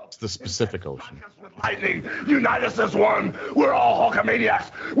above. It's the Pacific Ocean. Lightning, unite us as one. We're all Hulkamaniacs.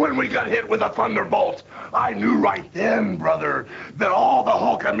 When we got hit with a thunderbolt, I knew right then, brother, that all the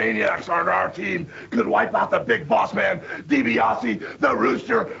Hulkamaniacs on our team could wipe out the big boss man, DiBiase, the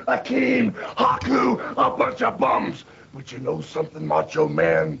Rooster, Akeem, Haku, a bunch of bums. But you know something, Macho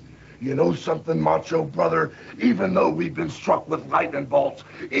Man? You know something, Macho Brother? Even though we've been struck with lightning bolts,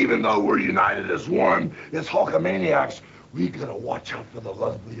 even though we're united as one, as Hulkamaniacs, we gotta watch out for the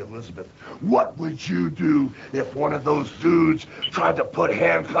lovely Elizabeth. What would you do if one of those dudes tried to put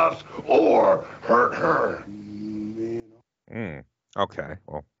handcuffs or hurt her? Okay.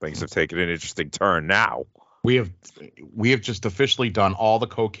 Well, things have taken an interesting turn now. We have just officially done all the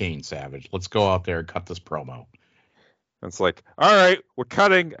cocaine, Savage. Let's go out there and cut this promo. It's like, all right, we're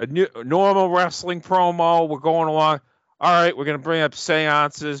cutting a normal wrestling promo. We're going along. All right, we're going to bring up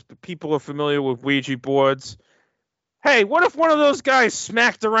seances. But people are familiar with Ouija boards. Hey, what if one of those guys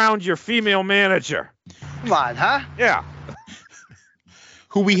smacked around your female manager? What, huh? Yeah.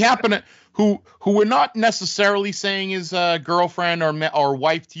 Who we're not necessarily saying is a girlfriend or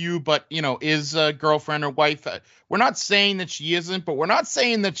wife to you, but, you know, is a girlfriend or wife. We're not saying that she isn't, but we're not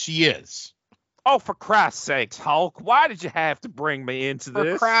saying that she is. Oh, for Christ's sakes, Hulk, why did you have to bring me into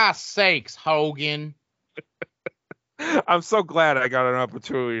this? For Christ's sakes, Hogan. I'm so glad I got an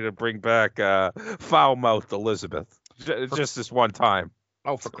opportunity to bring back foul-mouthed Elizabeth. Just this one time.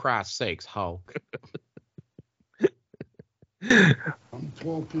 Oh, for Christ's sakes, Hulk. I'm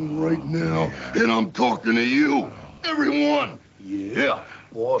talking right now, and I'm talking to you, everyone. Yeah,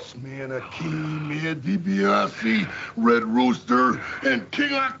 Boss Man Akeem, man, DiBiase, Red Rooster, and King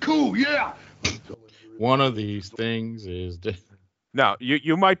Haku, yeah. One of these things is... Now,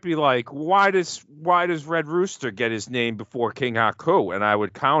 you might be like, why does Red Rooster get his name before King Haku? And I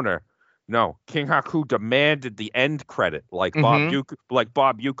would counter, no, King Haku demanded the end credit, like Bob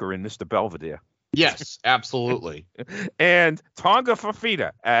Uecker in Mr. Belvedere. Yes, absolutely. And Tonga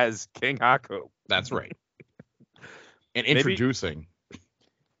Fafita as King Haku. That's right. And introducing.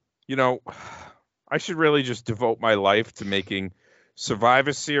 You know, I should really just devote my life to making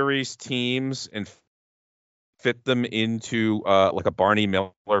Survivor Series teams and fit them into like a Barney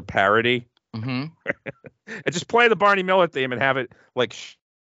Miller parody. Mm-hmm. And just play the Barney Miller theme and have it like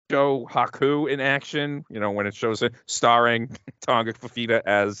show Haku in action, you know, when it shows it starring Tonga Fafita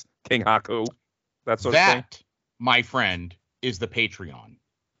as King Haku. That sort of thing. My friend, is the Patreon.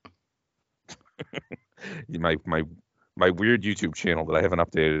 my weird YouTube channel that I haven't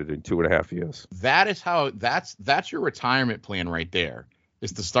updated in 2.5 years. That is how that's your retirement plan right there.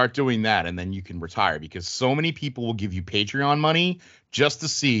 Is to start doing that, and then you can retire, because so many people will give you Patreon money just to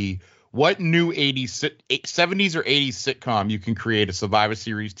see what new 70s or 80s sitcom you can create a Survivor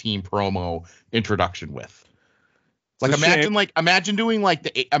Series team promo introduction with. Like imagine doing like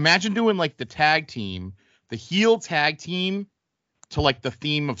the tag team, the heel tag team to like the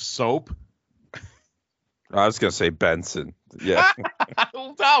theme of Soap. I was gonna say Benson. Yeah.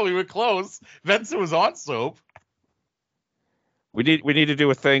 No, we were close. Benson was on Soap. We need to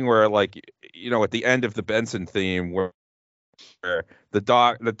do a thing where, like, you know, at the end of the Benson theme, where the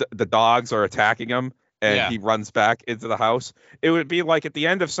dogs are attacking him and he runs back into the house. It would be like at the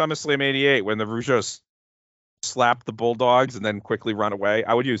end of SummerSlam '88 when the Rougeaus slap the Bulldogs and then quickly run away.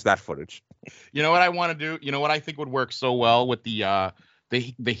 I would use that footage. You know what I want to do? You know what I think would work so well with the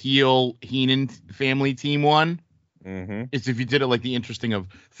the heel Heenan family team one. Mm-hmm. It's if you did it like the interesting of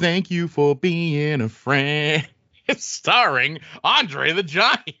 "Thank you for being a friend," it's starring Andre the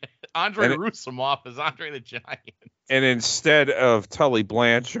Giant, Andre Roussimoff as Andre the Giant. And instead of Tully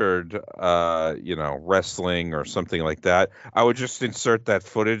Blanchard, wrestling or something like that, I would just insert that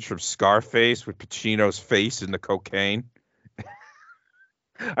footage from Scarface with Pacino's face in the cocaine.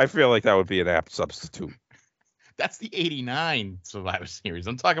 I feel like that would be an apt substitute. That's the 89 Survivor Series.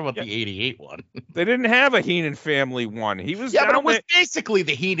 I'm talking about the 88 one. They didn't have a Heenan family one. He was but it was basically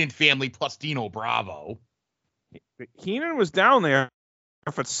the Heenan family plus Dino Bravo. Heenan was down there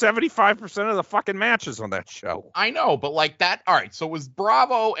for 75% of the fucking matches on that show. I know, but like that. All right, so it was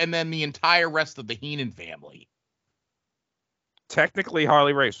Bravo and then the entire rest of the Heenan family. Technically,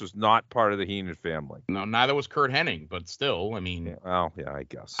 Harley Race was not part of the Heenan family. No, neither was Kurt Hennig, but still, I mean. Yeah, I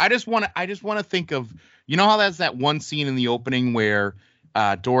guess. I just want to think of, you know how that's that one scene in the opening where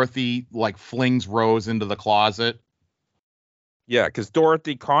Dorothy like flings Rose into the closet? Yeah, because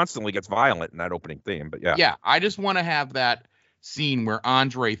Dorothy constantly gets violent in that opening theme, but yeah. Yeah, I just want to have that scene where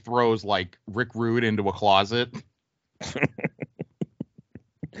Andre throws like Rick Rude into a closet.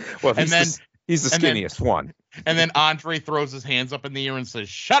 Well, he's the skinniest one. And then Andre throws his hands up in the air and says,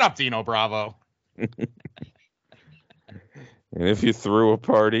 "Shut up, Dino Bravo." And if you threw a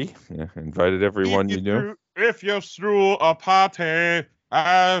party, invited everyone you knew. If you threw a party,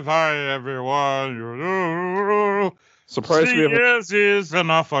 invite everyone you knew. Surprised 3 years is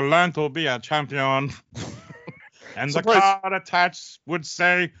enough for Len to be a champion. And the card attached would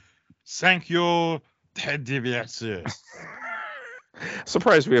say, "Thank you, Ted DiBiase."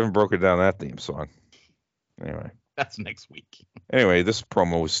 Surprised we haven't broken down that theme song. Anyway. That's next week. Anyway, this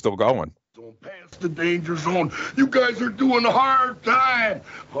promo is still going. Don't pass the danger zone. You guys are doing a hard time.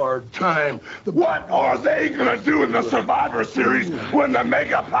 Hard time. What are they going to do in the Survivor Series when the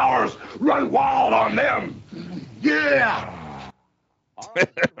Mega Powers run wild on them? Yeah.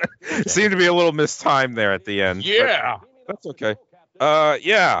 Seemed to be a little mistimed there at the end. Yeah. That's okay.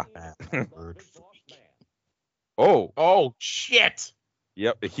 Yeah. Oh, shit.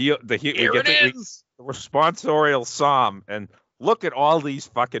 Yep. Here it is. The responsorial psalm, and look at all these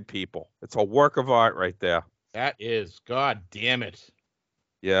fucking people. It's a work of art right there. That is. God damn it.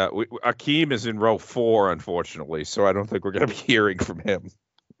 Yeah, Akeem is in row 4, unfortunately, so I don't think we're going to be hearing from him.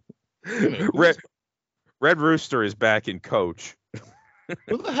 Red Rooster is back in coach.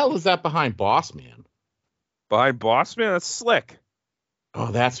 Who the hell is that behind Boss Man? Behind Boss Man? That's Slick.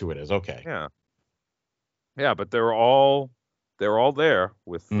 Oh, that's who it is. Okay. Yeah. Yeah, but they're all there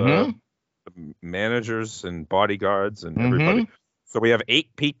with managers and bodyguards and everybody. So we have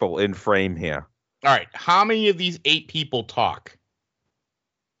 8 people in frame here. All right. How many of these 8 people talk?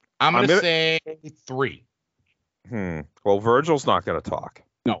 I'm going to say 3. Well, Virgil's not going to talk.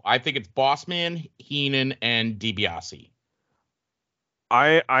 No, I think it's Bossman, Heenan, and DiBiase.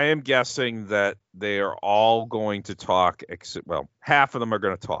 I am guessing that they are all going to talk. Well, half of them are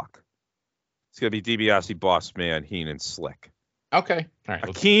going to talk. It's going to be DiBiase, Bossman, Heenan, Slick. Okay. All right.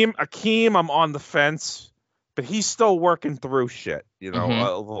 Akeem, I'm on the fence, but he's still working through shit,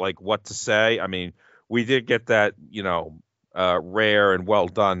 like what to say. I mean, we did get that, rare and well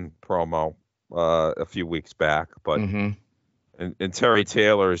done promo a few weeks back, but and Terry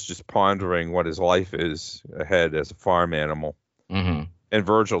Taylor is just pondering what his life is ahead as a farm animal. And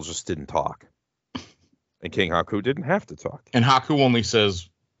Virgil just didn't talk. And King Haku didn't have to talk. And Haku only says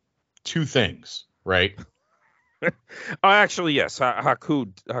 2 things, right? Actually, yes.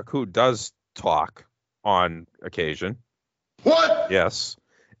 Haku does talk on occasion. What? Yes.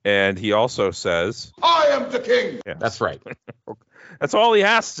 And he also says, "I am the king." Yes. That's right. That's all he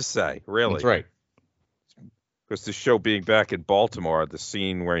has to say, really. That's right. Because the show being back in Baltimore, the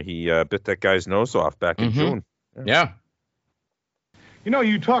scene where he bit that guy's nose off back in June. Yeah.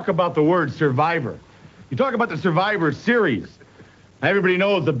 You talk about the word Survivor. You talk about the Survivor Series. Everybody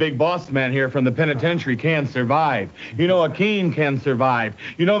knows the big boss man here from the penitentiary can survive. Akeem can survive.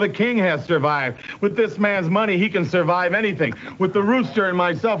 The king has survived. With this man's money, he can survive anything. With the Rooster and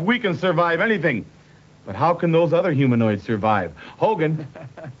myself, we can survive anything. But how can those other humanoids survive? Hogan,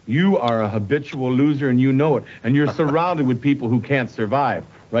 you are a habitual loser and you know it. And you're surrounded with people who can't survive.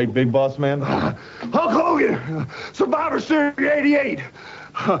 Right, big boss man? Hulk Hogan, Survivor Series 88.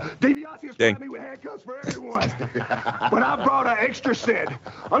 DiBiase just find me with handcuffs for everyone. But I brought an extra set,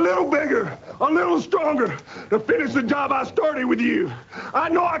 a little bigger, a little stronger, to finish the job I started with you. I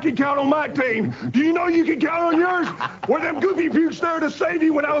know I can count on my team. Do you know you can count on yours? Were them goofy pukes there to save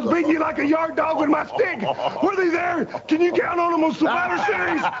you when I was beating you like a yard dog with my stick? Were they there? Can you count on them on Survivor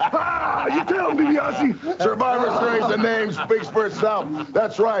Series? You tell them, DiBiase. Survivor Series, the name speaks for itself.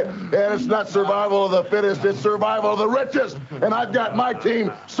 That's right. And it's not survival of the fittest, it's survival of the richest. And I've got my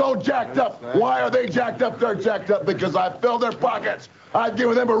team so jacked up. Why are they jacked up? They're jacked up because I filled their pockets. I've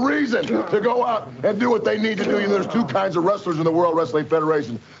given them a reason to go out and do what they need to do. You know, there's two kinds of wrestlers in the World Wrestling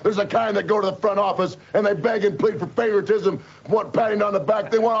Federation. There's a kind that go to the front office and they beg and plead for favoritism, want patting on the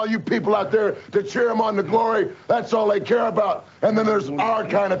back. They want all you people out there to cheer them on to glory. That's all they care about. And then there's our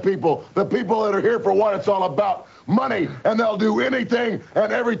kind of people, the people that are here for what it's all about. Money, and they'll do anything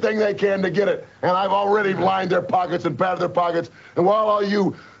and everything they can to get it. And I've already lined their pockets and patted their pockets. And while all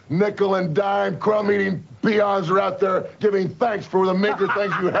you nickel and dime crumb-eating peons are out there giving thanks for the meager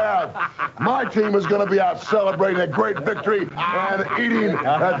things you have, my team is going to be out celebrating a great victory and eating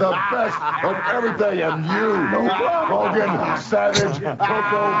at the best of everything. And you, Hogan, Savage,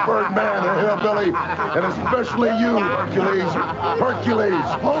 Coco, Birdman, and Hillbilly, and especially you, Hercules,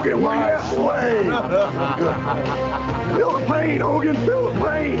 Hogan, my slave. Feel the pain, Hogan, feel the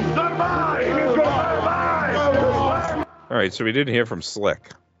pain. Survive! It's gonna survive! All right, so we didn't hear from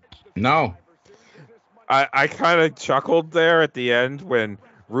Slick. No. I kind of chuckled there at the end when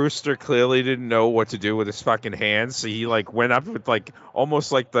Rooster clearly didn't know what to do with his fucking hands, so he like went up with like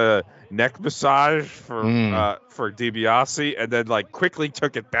almost like the neck massage for DiBiase, and then like quickly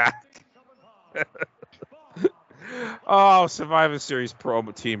took it back. Oh, Survivor Series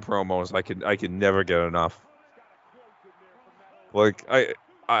team promos! I can never get enough. Like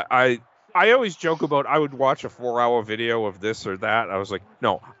I always joke about I would watch a 4-hour video of this or that. I was like,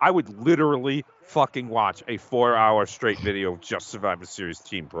 no, I would literally fucking watch a 4-hour straight video of just Survivor Series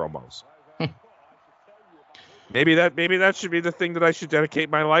team promos. Maybe that should be the thing that I should dedicate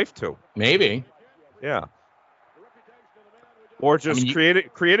my life to. Maybe. Yeah. Or just create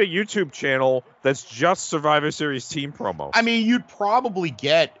a YouTube channel that's just Survivor Series team promos. I mean, you'd probably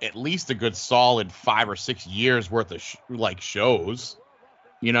get at least a good solid 5 or 6 years worth of shows,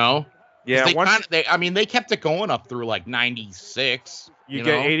 you know? Yeah, they kept it going up through like 96. You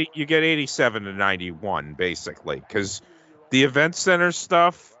get 87 to 91 basically, because the event center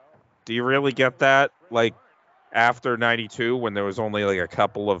stuff. Do you really get that like after 92 when there was only like a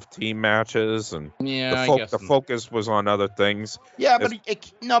couple of team matches and the focus was on other things? Yeah, but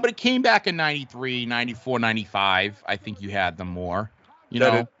it came back in 93, 94, 95. I think you had them more.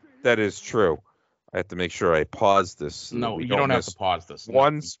 That is true. I have to make sure I pause this. No, you don't have to pause this.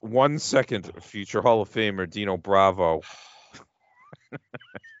 1 second, future Hall of Famer Dino Bravo.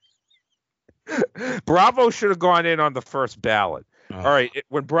 Bravo should have gone in on the first ballot. Oh. All right,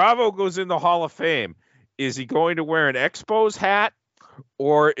 when Bravo goes in the Hall of Fame, is he going to wear an Expos hat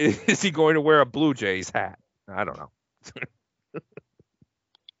or is he going to wear a Blue Jays hat? I don't know.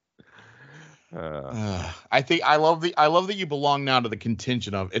 I love that you belong now to the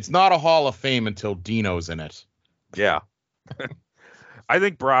contingent of it's not a Hall of Fame until Dino's in it. Yeah. I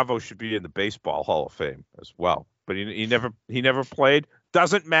think Bravo should be in the Baseball Hall of Fame as well, but he never played.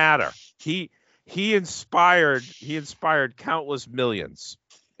 Doesn't matter. He inspired countless millions,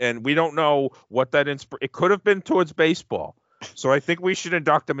 and we don't know what that it could have been towards baseball. So I think we should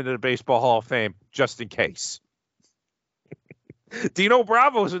induct him into the Baseball Hall of Fame just in case. Dino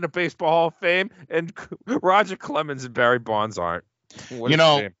Bravo's in the Baseball Hall of Fame, and Roger Clemens and Barry Bonds aren't.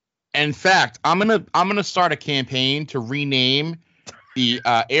 In fact, I'm gonna start a campaign to rename the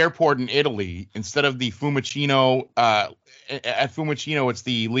airport in Italy instead of the Fiumicino. At Fiumicino, it's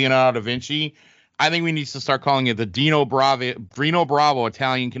the Leonardo da Vinci. I think we need to start calling it the Dino Bravo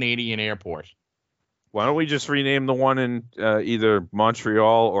Italian Canadian Airport. Why don't we just rename the one in either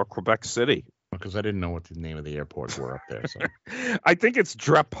Montreal or Quebec City? Because I didn't know what the name of the airports were up there. So I think it's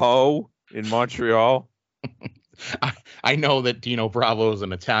Drapeau in Montreal. I know that Dino Bravo is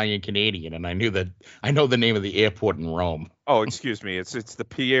an Italian Canadian, and I know the name of the airport in Rome. Oh, excuse me. It's the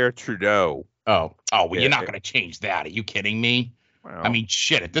Pierre Trudeau. Oh, well, you're not going to change that. Are you kidding me? Well, I mean,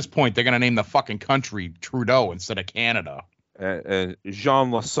 shit. At this point, they're going to name the fucking country Trudeau instead of Canada.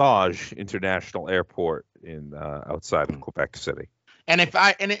 Jean Lesage International Airport in outside of Quebec City. And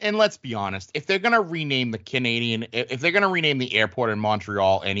and let's be honest, if they're gonna rename the airport in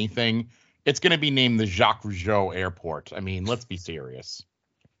Montreal anything, it's gonna be named the Jacques Rougeau Airport. I mean, let's be serious.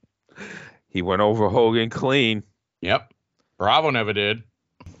 He went over Hogan clean. Yep. Bravo never did.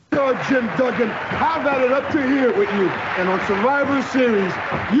 Oh, Jim Duggan, I've had it up to here with you. And on Survivor Series,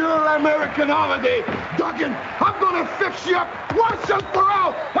 your American holiday, Duggan, I'm going to fix you up once and for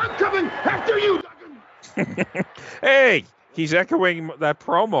all. I'm coming after you, Duggan. Hey, he's echoing that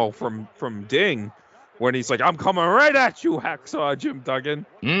promo from Ding when he's like, I'm coming right at you, Hacksaw Jim Duggan.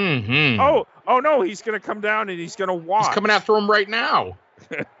 Mm-hmm. Oh, no, he's going to come down and he's going to watch. He's coming after him right now.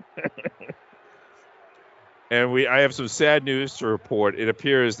 And I have some sad news to report. It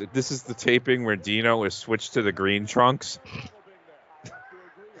appears that this is the taping where Dino is switched to the green trunks.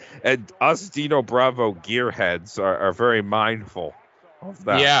 And us Dino Bravo gearheads are very mindful of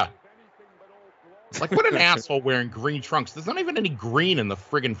that. Yeah. Like, what an asshole wearing green trunks. There's not even any green in the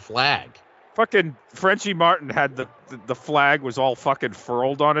friggin' flag. Fucking Frenchie Martin had the flag was all fucking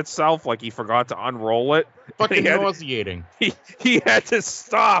furled on itself, like he forgot to unroll it. Fucking nauseating. He had to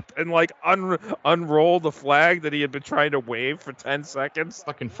stop and like unroll the flag that he had been trying to wave for 10 seconds.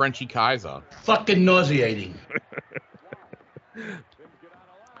 Fucking Frenchie Kaiser. Fucking nauseating.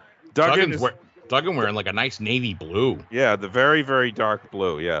 Duggan wearing like a nice navy blue. Yeah, the very, very dark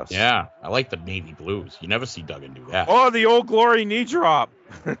blue, yes. Yeah, I like the navy blues. You never see Duggan do that. Oh, the Old Glory knee drop.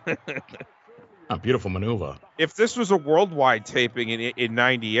 A beautiful maneuver. If this was a worldwide taping in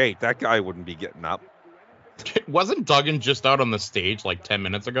 98, that guy wouldn't be getting up. Wasn't Duggan just out on the stage like 10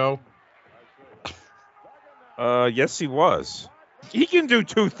 minutes ago? Yes, he was. He can do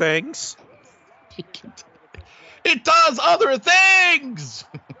two things. It does other things!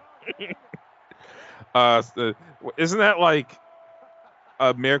 Isn't that like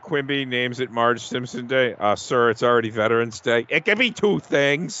Mayor Quimby names it Marge Simpson Day? Sir, it's already Veterans Day. It can be two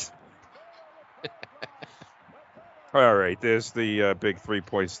things. All right, there's the big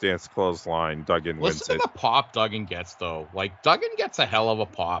 3-point stance clothesline. Duggan wins it. Listen to the pop Duggan gets, though. Like, Duggan gets a hell of a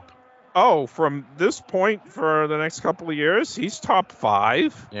pop. Oh, from this point for the next couple of years, he's top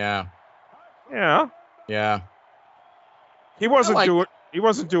 5. Yeah. Yeah. Yeah. He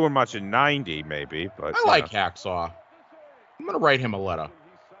wasn't doing much in 90, maybe, but I like Hacksaw. I'm gonna write him a letter.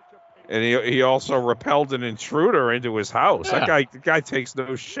 And he also repelled an intruder into his house. Yeah. That guy takes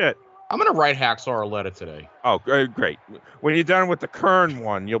no shit. I'm gonna write Hacksaw a letter today. Oh, great! When you're done with the Kern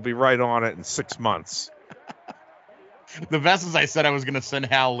one, you'll be right on it in 6 months. The best is I said I was gonna send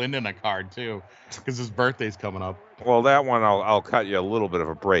Hal Linden a card too, because his birthday's coming up. Well, that one I'll cut you a little bit of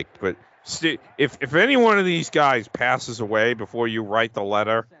a break, but if any one of these guys passes away before you write the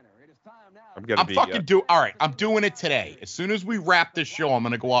letter, I'm doing it today. As soon as we wrap this show, I'm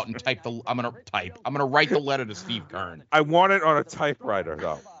gonna go out and I'm gonna write the letter to Steve Kern. I want it on a typewriter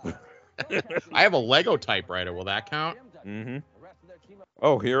though. I have a Lego typewriter. Will that count? Mm-hmm.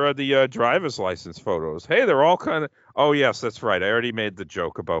 Oh, here are the driver's license photos. Hey, they're all kind of... Oh, yes, that's right. I already made the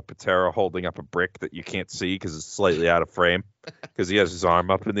joke about Patera holding up a brick that you can't see because it's slightly out of frame because he has his arm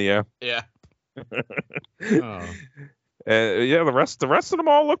up in the air. Yeah. Yeah, the rest of them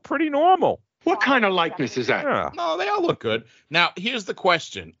all look pretty normal. What kind of likeness is that? Yeah. No, they all look good. Now, here's the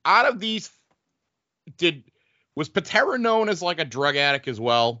question. Out of these, was Patera known as like a drug addict as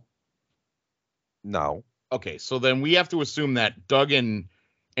well? No. Okay, so then we have to assume that Duggan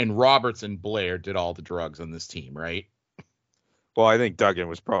and Roberts and Blair did all the drugs on this team, right? Well, I think Duggan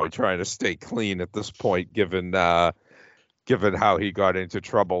was probably trying to stay clean at this point, given how he got into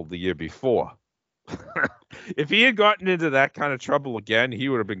trouble the year before. If he had gotten into that kind of trouble again, he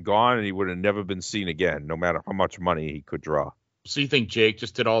would have been gone and he would have never been seen again, no matter how much money he could draw. So you think Jake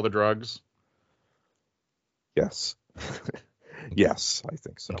just did all the drugs? Yes. Yes, I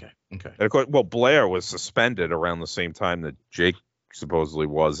think so. Okay. And of course, well, Blair was suspended around the same time that Jake supposedly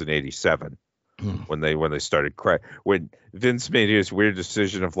was in '87 when they started when Vince made his weird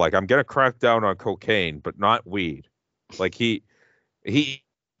decision of like, I'm gonna crack down on cocaine, but not weed. Like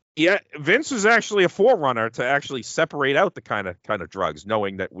Vince was actually a forerunner to actually separate out the kind of drugs,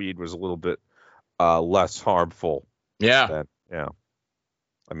 knowing that weed was a little bit less harmful. Yeah. Yeah.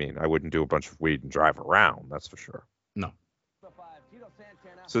 I mean, I wouldn't do a bunch of weed and drive around. That's for sure. No.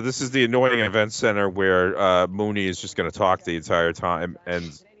 So this is the annoying event center where Mooney is just going to talk the entire time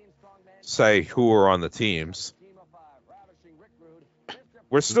and say who are on the teams.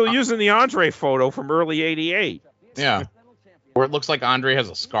 We're still using the Andre photo from early '88. Yeah. Where it looks like Andre has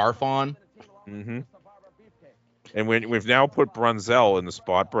a scarf on. Mm-hmm. And we've now put Brunzell in the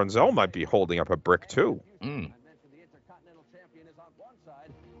spot. Brunzell might be holding up a brick too. Mm.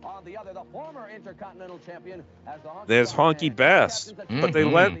 There's Honky Bass, but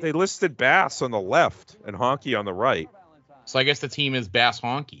they listed Bass on the left and Honky on the right. So I guess the team is Bass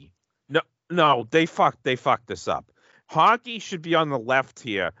Honky. No, they fucked this up. Honky should be on the left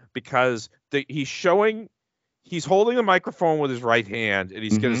here because he's showing he's holding a microphone with his right hand, and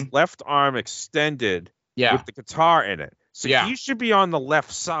he's got his left arm extended with the guitar in it. So he should be on the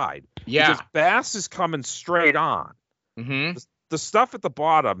left side. Yeah. Because Bass is coming straight on. Mm-hmm. The stuff at the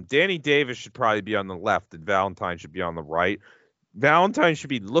bottom, Danny Davis should probably be on the left, and Valentine should be on the right. Valentine should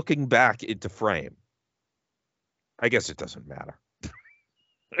be looking back into frame. I guess it doesn't matter.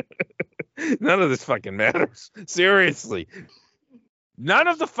 None of this fucking matters. Seriously. None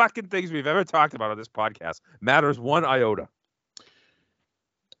of the fucking things we've ever talked about on this podcast matters one iota.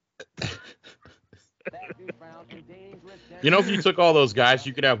 You know, if you took all those guys,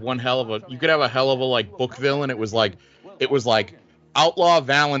 you could have a hell of a like book villain. It was like Outlaw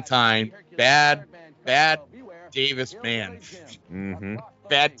Valentine, bad Davis man,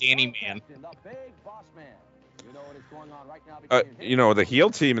 bad Danny man. The heel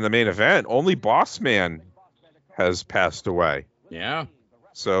team in the main event, only Boss Man has passed away. Yeah.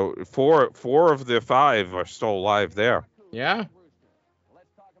 So four of the 5 are still alive there. Yeah.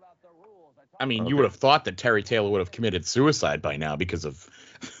 I mean, you would have thought that Terry Taylor would have committed suicide by now because of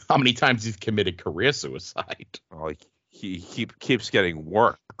how many times he's committed career suicide. Oh, he keeps getting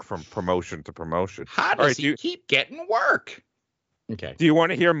work from promotion to promotion. How does he keep getting work? Okay. Do you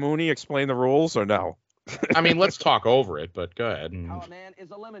want to hear Mooney explain the rules or no? I mean, let's talk over it, but go ahead. How a man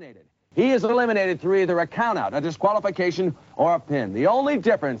is eliminated. He is eliminated through either a countout, a disqualification, or a pin. The only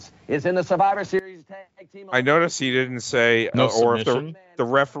difference is in the Survivor Series tag team. I noticed he didn't say or if the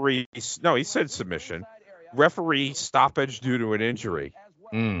referee. No, he said submission. Referee stoppage due to an injury.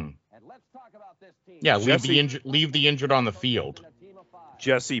 Yeah, leave the injured on the field.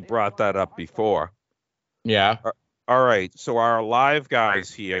 Jesse brought that up before. Yeah. All right. So our live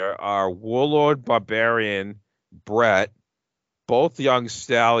guys here are Warlord, Barbarian, Brett, both young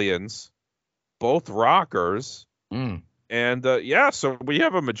stallions, both rockers. And so we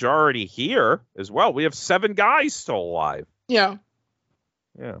have a majority here as well. We have 7 guys still alive. Yeah.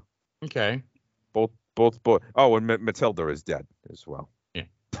 Yeah. Okay. Both. Oh, and Matilda is dead as well. Yeah.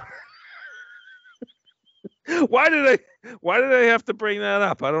 Why did I have to bring that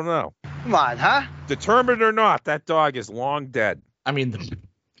up? I don't know. Come on, huh? Determined or not, that dog is long dead. I mean,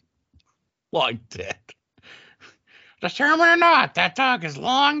 long dead. Determined or not, that dog is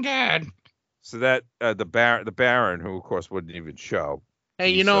long dead. So that the Baron, who of course wouldn't even show. Hey,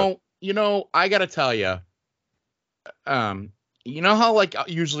 you know, I gotta tell you, you know how like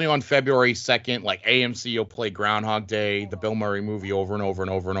usually on February 2nd, like AMC will play Groundhog Day, the Bill Murray movie, over and over and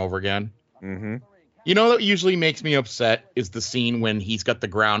over and over again. Mm-hmm. You know what usually makes me upset is the scene when he's got the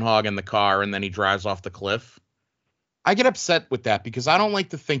groundhog in the car and then he drives off the cliff. I get upset with that because I don't like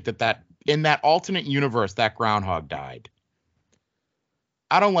to think that in that alternate universe that groundhog died.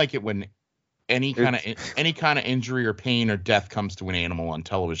 I don't like it when any kind of injury or pain or death comes to an animal on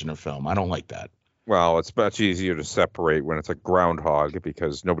television or film. I don't like that. Well, it's much easier to separate when it's a groundhog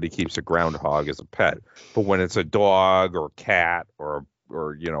because nobody keeps a groundhog as a pet. But when it's a dog or cat or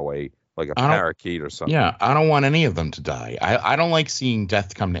a parakeet or something. Yeah, I don't want any of them to die. I don't like seeing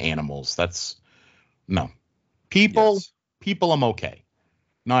death come to animals. No. People I'm okay.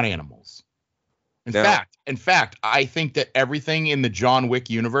 Not animals. In fact, I think that everything in the John Wick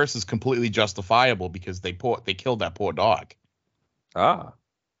universe is completely justifiable because they killed that poor dog. Ah.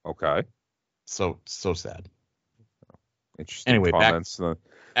 Okay. So sad. Interesting anyway, comments.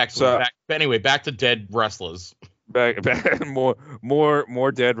 Back to dead wrestlers. Back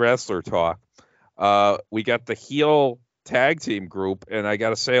more dead wrestler talk. We got the heel tag team group, and I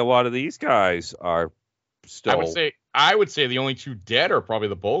gotta say a lot of these guys are still. I would say the only 2 dead are probably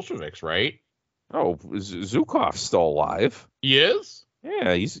the Bolsheviks, right? Oh, Zhukov's still alive. He is?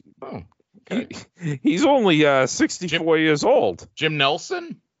 Yeah, he's only 64 years old. Jim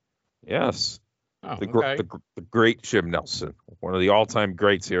Nelson? Yes. Oh, the great Jim Nelson, one of the all-time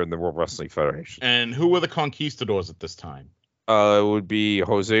greats here in the World Wrestling Federation. And who were the conquistadors at this time? It would be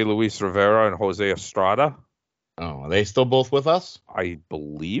Jose Luis Rivera and Jose Estrada. Oh, are they still both with us? I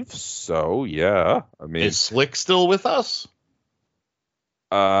believe so, yeah. I mean, is Slick still with us?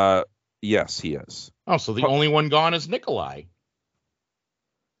 Yes, he is. Oh, so the only one gone is Nikolai.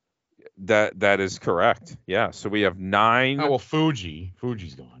 That is correct. Yeah, so we have 9. Oh, well,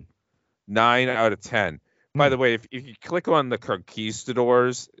 Fuji's gone. 9 out of 10. By the way, if you click on the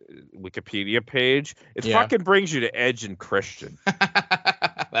Conquistadors Wikipedia page, it fucking brings you to Edge and Christian.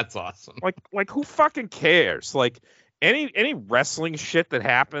 That's awesome. Like who fucking cares? Like any wrestling shit that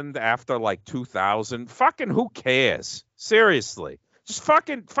happened after like 2000, fucking who cares? Seriously. Just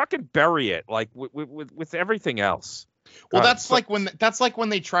fucking bury it like with everything else. Well, that's like when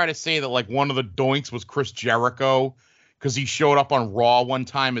they try to say that like one of the doinks was Chris Jericho because he showed up on Raw one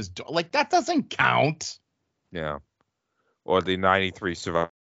time as like that doesn't count. Yeah. Or the 93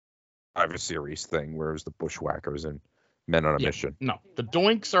 Survivor Series thing, where it was the Bushwhackers and Men on a Mission. No, the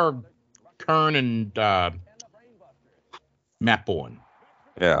Doinks are Kern and Matt Bourne.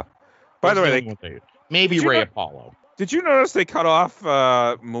 Yeah. By the way, maybe Ray Apollo. Did you notice they cut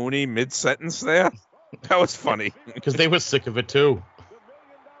off Mooney mid-sentence there? That was funny. Because they were sick of it, too.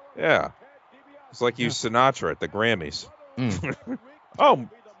 Yeah. It's like you Sinatra at the Grammys. Oh,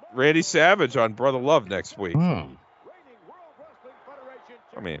 Randy Savage on Brother Love next week. I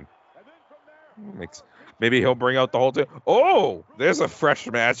mean, maybe he'll bring out the whole team. Oh, there's a fresh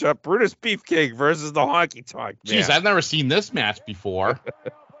matchup. Brutus Beefcake versus the Honky Tonk Man. Jeez, I've never seen this match before.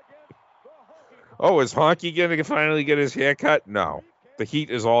 Oh, is Honky going to finally get his hair cut? No. The heat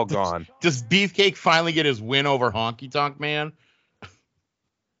is all gone. Does Beefcake finally get his win over Honky Tonk Man?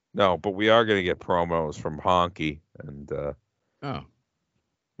 No, but we are going to get promos from Honky. And, oh.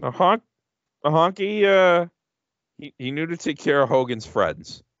 Honky, he knew to take care of Hogan's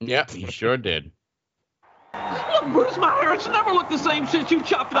friends. Yeah, he sure did. Look, Brutus, my hair, it's never looked the same since you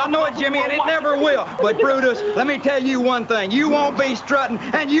chopped it off. I know it, Jimmy, and it never will. But, Brutus, let me tell you one thing. You won't be strutting,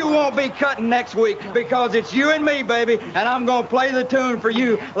 and you won't be cutting next week, because it's you and me, baby, and I'm going to play the tune for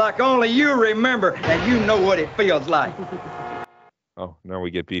you like only you remember, and you know what it feels like. Oh, now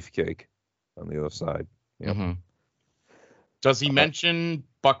we get Beefcake on the other side. Yep. Mm-hmm. Does he mention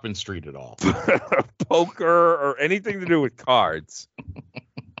Buckman Street at all? Poker or anything to do with cards?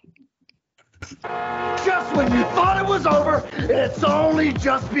 Just when you thought it was over, it's only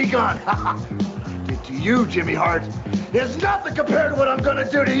just begun. Get to you, Jimmy Hart. There's nothing compared to what I'm gonna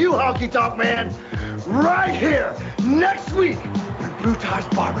do to you, Honky Tonk Man. Right here, next week, when Blue Tie's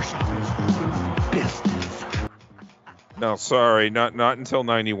Barbershop is business. No, sorry, not until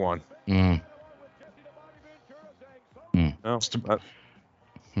 91. No,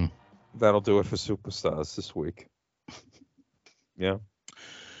 that'll do it for Superstars this week. Yeah.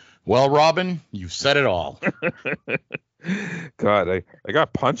 Well, Robin, you've said it all. God, I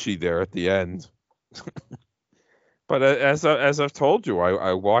got punchy there at the end. But as I've told you,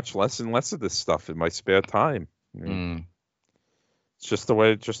 I watch less and less of this stuff in my spare time. It's just the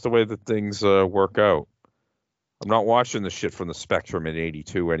way that things work out. I'm not watching the shit from the Spectrum in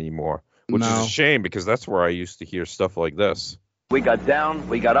 '82 anymore, which is a shame because that's where I used to hear stuff like this. We got down,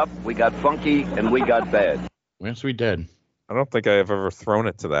 we got up, we got funky, and we got bad. Yes, we did. I don't think I have ever thrown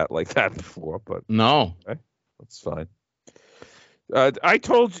it to that like that before, but no, okay, that's fine. I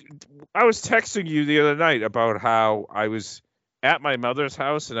told you, I was texting you the other night about how I was at my mother's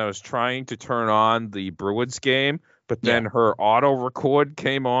house and I was trying to turn on the Bruins game, but then her auto record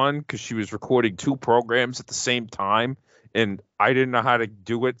came on because she was recording two programs at the same time, and I didn't know how to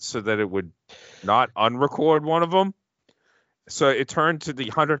do it so that it would not unrecord one of them. So it turned to the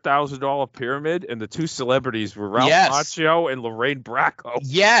 $100,000 pyramid, and the two celebrities were Ralph Macchio and Lorraine Bracco.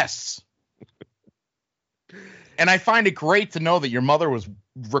 Yes. And I find it great to know that your mother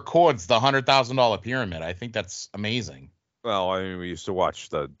records the $100,000 pyramid. I think that's amazing. Well, I mean, we used to watch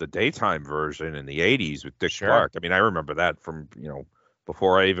the daytime version in the 80s with Dick Clark. I mean, I remember that from,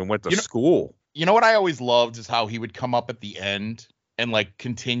 before I even went to school. You know what I always loved is how he would come up at the end and like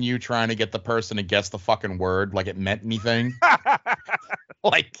continue trying to get the person to guess the fucking word like it meant anything.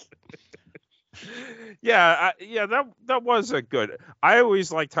 Like, that was a good. I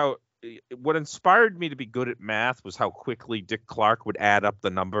always liked how what inspired me to be good at math was how quickly Dick Clark would add up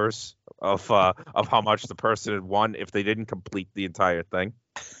the numbers of how much the person had won if they didn't complete the entire thing.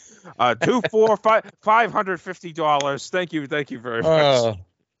 $550. Thank you very much. Oh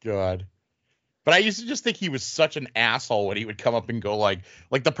God. But I used to just think he was such an asshole when he would come up and go like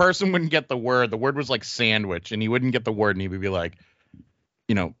the person wouldn't get the word. The word was like sandwich, and he wouldn't get the word, and he would be like,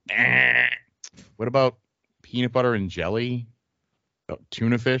 what about peanut butter and jelly? Oh,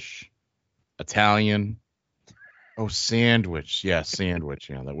 tuna fish, Italian. Oh, sandwich. Yeah, sandwich.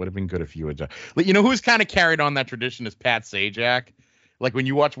 Yeah, that would have been good if you had. You know who's kind of carried on that tradition is Pat Sajak. Like when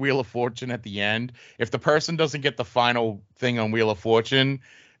you watch Wheel of Fortune at the end, if the person doesn't get the final thing on Wheel of Fortune,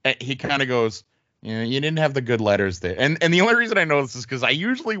 he kind of goes, you didn't have the good letters there. And the only reason I know this is because I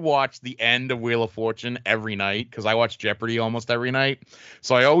usually watch the end of Wheel of Fortune every night because I watch Jeopardy almost every night.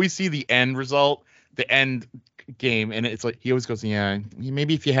 So I always see the end result, the end game, and it's like he always goes,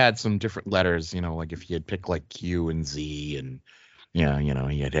 maybe if you had some different letters, like if you had picked like Q and Z and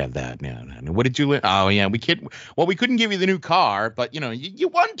you'd have that. Yeah. And what did you oh yeah, we couldn't give you the new car, but you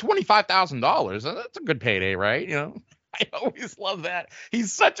won $25,000. That's a good payday, right? I always love that.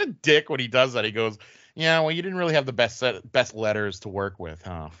 He's such a dick when he does that. He goes, you didn't really have the best letters to work with,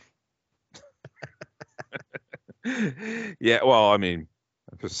 huh? Yeah, well, I mean,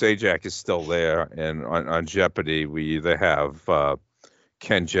 Because Sajak is still there, and on Jeopardy we either have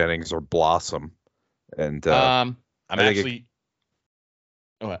Ken Jennings or Blossom, and I'm actually.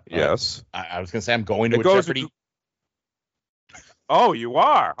 Yes, I was going to say I'm going to a Jeopardy. Oh, you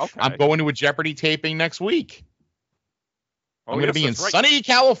are? Okay. I'm going to a Jeopardy taping next week. I'm going to be in right. sunny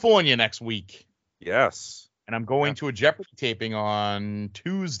California next week. Yes. And I'm going to a Jeopardy taping on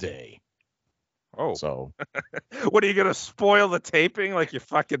Tuesday. Oh. So. What, are you going to spoil the taping like you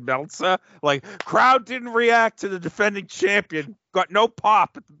fucking Meltzer? Like, crowd didn't react to the defending champion. Got no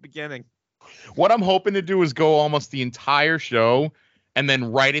pop at the beginning. What I'm hoping to do is go almost the entire show. And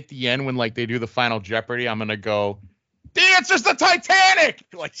then right at the end when, like, they do the final Jeopardy, I'm going to go, the answer's the Titanic!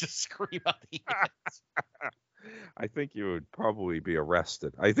 Like, just scream out the answer. I think you would probably be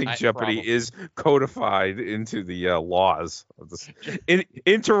arrested. I think Jeopardy is codified into the laws of this.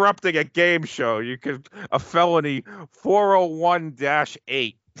 Interrupting a game show, you could a felony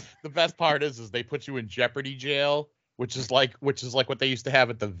 401-8. The best part is they put you in Jeopardy jail, which is like what they used to have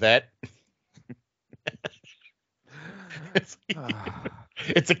at the vet.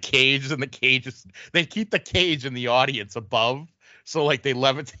 It's a cage, and the cage is, they keep the cage in the audience above, so like they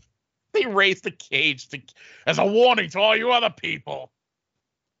levitate. They raise the cage as a warning to all you other people.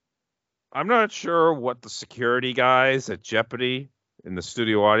 I'm not sure what the security guys at Jeopardy in the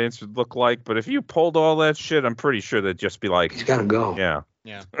studio audience would look like, but if you pulled all that shit, I'm pretty sure they'd just be like, "He's gotta go." Yeah.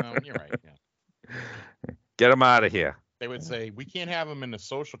 Yeah, no, you're right. Yeah. Get him out of here. They would say, "We can't have him in the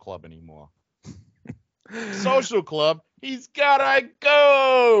social club anymore." Social club, he's gotta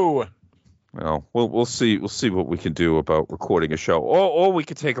go. Well, we'll see what we can do about recording a show, or we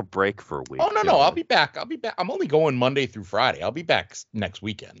could take a break for a week. Oh no, I'll be back. I'm only going Monday through Friday. I'll be back next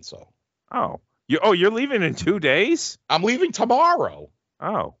weekend. So. Oh, you're leaving in 2 days? I'm leaving tomorrow.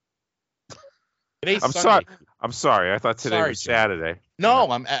 Oh. Today's I'm Sunday. sorry. I'm sorry. I thought today was Saturday.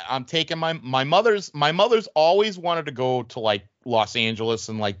 No, I'm taking my mother's always wanted to go to like Los Angeles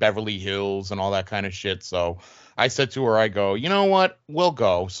and like Beverly Hills and all that kind of shit. So I said to her, I go, you know what? We'll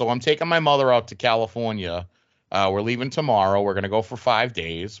go. So I'm taking my mother out to California. We're leaving tomorrow. We're going to go for 5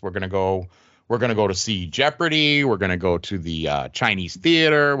 days. We're going to go to see Jeopardy. We're going to go to the Chinese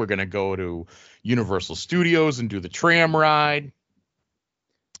theater. We're going to go to Universal Studios and do the tram ride.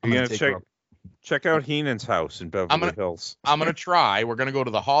 You're going to check out Heenan's house in Beverly Hills. I'm going to try. We're going to go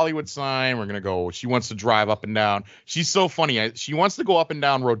to the Hollywood sign. We're going to go. She wants to drive up and down. She's so funny. She wants to go up and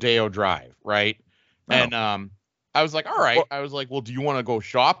down Rodeo Drive, right? Oh. And I was like, all right. I was like, well, do you want to go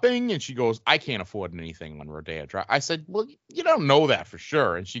shopping? And she goes, I can't afford anything on Rodeo Drive. I said, well, you don't know that for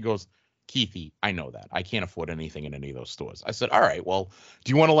sure. And she goes, Keithy, I know that. I can't afford anything in any of those stores. I said, all right, well,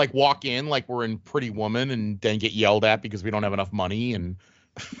 do you want to like walk in like we're in Pretty Woman and then get yelled at because we don't have enough money and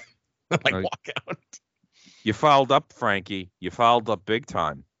like walk out? You fouled up, Frankie. You fouled up big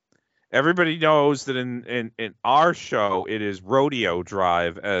time. Everybody knows that in our show, it is Rodeo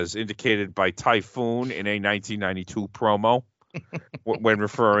Drive, as indicated by Typhoon in a 1992 promo when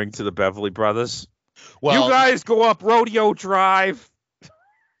referring to the Beverly Brothers. Well, you guys go up Rodeo Drive.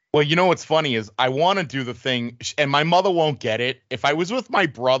 Well, you know what's funny is I want to do the thing, and my mother won't get it. If I was with my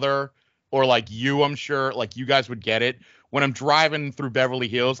brother or like you, I'm sure like you guys would get it. When I'm driving through Beverly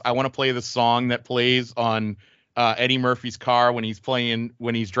Hills, I want to play the song that plays on Eddie Murphy's car when he's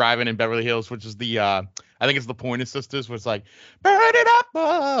driving in Beverly Hills, which is the I think it's the Pointer Sisters, where it's like, burn it up,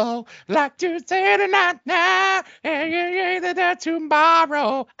 oh, like Tuesday night now, and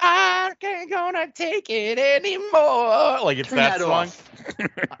tomorrow I ain't gonna take it anymore. Like it's Turn that that song.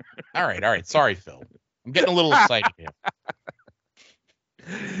 All right. Sorry, Phil. I'm getting a little excited here.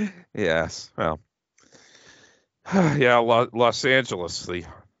 Yes. Well. Yeah, Los Angeles, the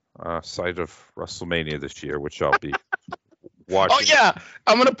site of WrestleMania this year, which I'll be watching. Oh, yeah.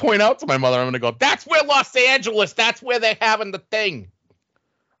 I'm going to point out to my mother, I'm going to go, that's where Los Angeles, that's where they're having the thing.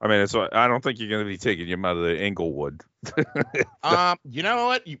 I mean, I don't think you're going to be taking your mother to Inglewood. You know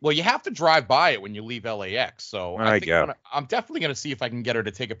what? Well, you have to drive by it when you leave LAX. So I'm definitely going to see if I can get her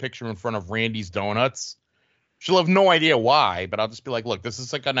to take a picture in front of Randy's Donuts. She'll have no idea why, but I'll just be like, look, this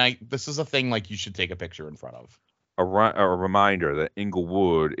is like this is a thing like you should take a picture in front of. A reminder that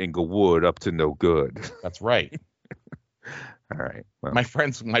Inglewood up to no good. That's right. All right. Well. My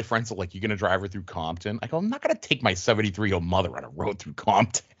friends are like, you going to drive her through Compton? I go, I'm not going to take my 73-year-old mother on a road through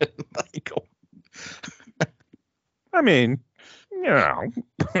Compton. I mean, you know.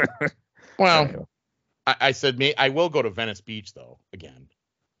 Well, I said, I will go to Venice Beach, though, again.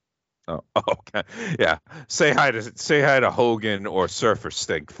 Oh, okay. Yeah. Say hi to Hogan or Surfer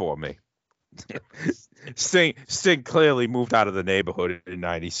Stink for me. Sting clearly moved out of the neighborhood in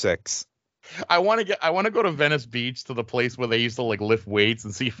 '96. I want to go to Venice Beach, to the place where they used to like lift weights,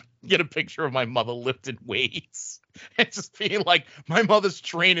 and see if get a picture of my mother lifting weights and just being like, my mother's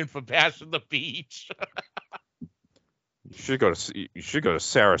training for Bash at the Beach. You should go to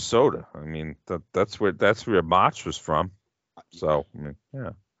Sarasota. I mean, that's where March was from. So, I mean,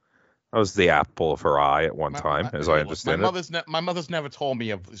 yeah. That was the apple of her eye at one time, as I understand it. My mother's never told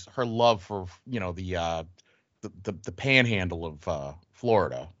me of her love for, the panhandle of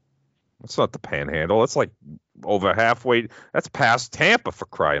Florida. It's not the panhandle. It's like over halfway. That's past Tampa, for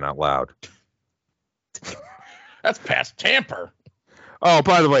crying out loud. That's past Tampa. Oh,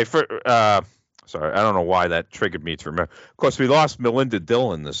 by the way, sorry, I don't know why that triggered me to remember. Of course, we lost Melinda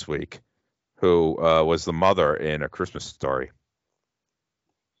Dillon this week, who was the mother in A Christmas Story.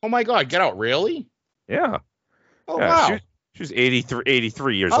 Oh my God! Get out! Really? Yeah. Oh yeah, wow. She's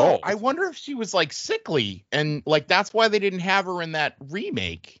 83 years old. I wonder if she was like sickly, and like that's why they didn't have her in that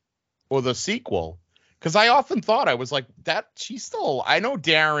remake or the sequel. Because I often thought, I was like, that she's still. I know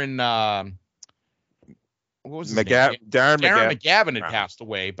Darren. What was his name? Darren McGavin had passed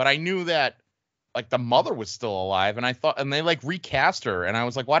away, but I knew that like the mother was still alive, and I thought, and they like recast her, and I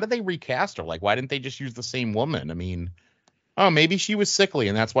was like, why did they recast her? Like, why didn't they just use the same woman? I mean. Oh, maybe she was sickly,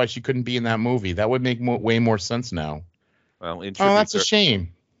 and that's why she couldn't be in that movie. That would make way more sense now. Well, that's a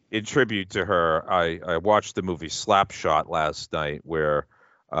shame. In tribute to her, I watched the movie Slapshot last night, where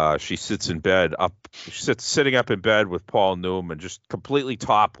she sits sitting up in bed with Paul Newman, just completely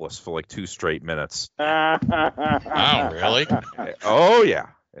topless for like 2 straight minutes. Wow, really? Oh yeah.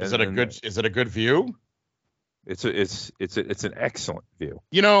 Is it a good view? It's an excellent view.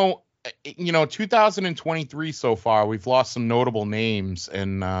 2023 so far, we've lost some notable names,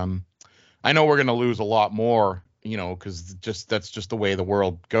 and I know we're going to lose a lot more, because that's just the way the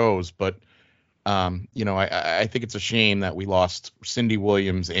world goes. But, I think it's a shame that we lost Cindy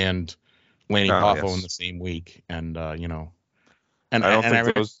Williams and Lanny Poffo in the same week. And, and I don't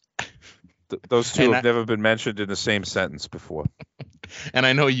think those two have never been mentioned in the same sentence before. And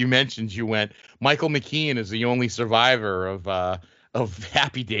I know you went, Michael McKean is the only survivor of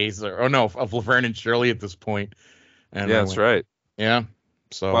Happy Days, of Laverne and Shirley at this point. And yeah, that's right. Yeah.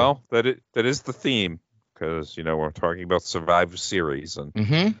 So well, that is the theme, because we're talking about Survivor Series, and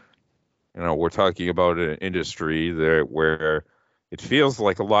we're talking about an industry where it feels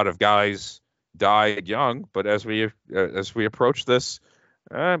like a lot of guys died young, but as we approach this,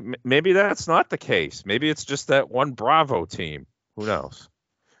 maybe that's not the case. Maybe it's just that one Bravo team. Who knows?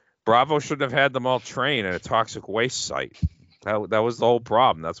 Bravo shouldn't have had them all train at a toxic waste site. That was the whole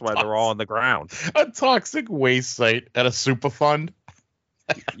problem. That's why they're all on the ground. A toxic waste site at a Superfund.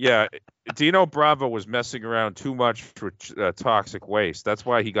 Yeah. Dino Bravo was messing around too much with toxic waste. That's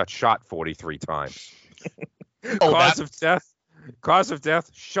why he got shot 43 times. Cause of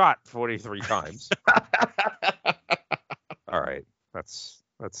death, shot 43 times. All right. That's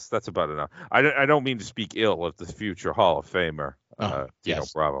about enough. I don't mean to speak ill of the future Hall of Famer, Dino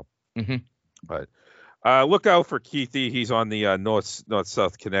Bravo. Mm-hmm. But look out for Keithy. He's on the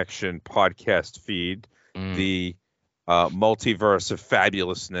North-South Connection podcast feed. The Multiverse of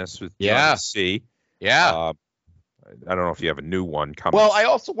Fabulousness with John C. Yeah. I don't know if you have a new one coming. Well, I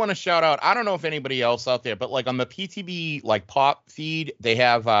also want to shout out, I don't know if anybody else out there, but like on the PTB like pop feed, they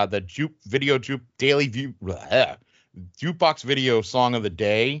have the daily view jukebox video song of the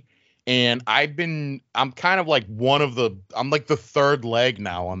day. And I'm kind of like I'm like the third leg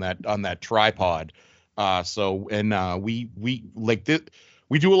now on that tripod.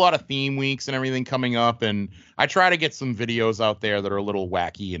 We do a lot of theme weeks and everything coming up, and I try to get some videos out there that are a little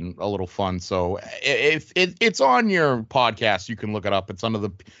wacky and a little fun. So if it's on your podcast, you can look it up. It's under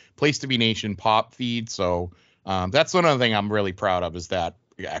the Place to Be Nation pop feed. So that's another thing I'm really proud of, is that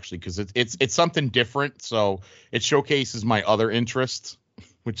actually, because it's something different. So it showcases my other interests,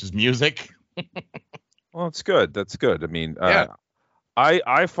 which is music. Well, it's good. That's good. I mean,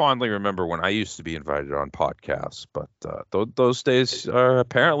 I fondly remember when I used to be invited on podcasts, but those days are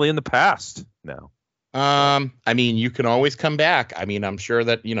apparently in the past now. I mean, you can always come back. I mean, I'm sure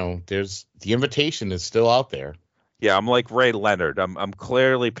that, there's the invitation is still out there. Yeah, I'm like Ray Leonard. I'm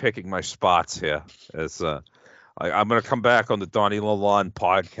clearly picking my spots here. As I'm going to come back on the Donnie Lalonde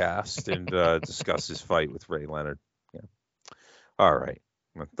podcast and discuss his fight with Ray Leonard. Yeah. All right.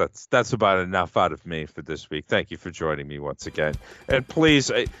 That's about enough out of me for this week. Thank you for joining me once again. And please,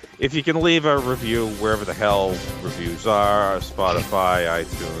 if you can leave a review wherever the hell reviews are, Spotify,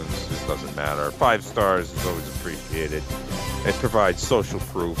 iTunes, it doesn't matter. 5 stars is always appreciated. It provides social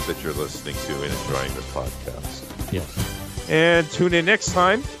proof that you're listening to and enjoying this podcast. Yes. And tune in next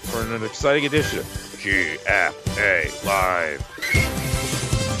time for an exciting edition of GFA Live.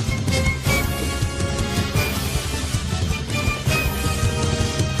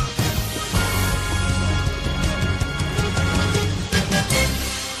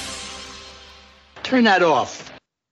 Turn that off.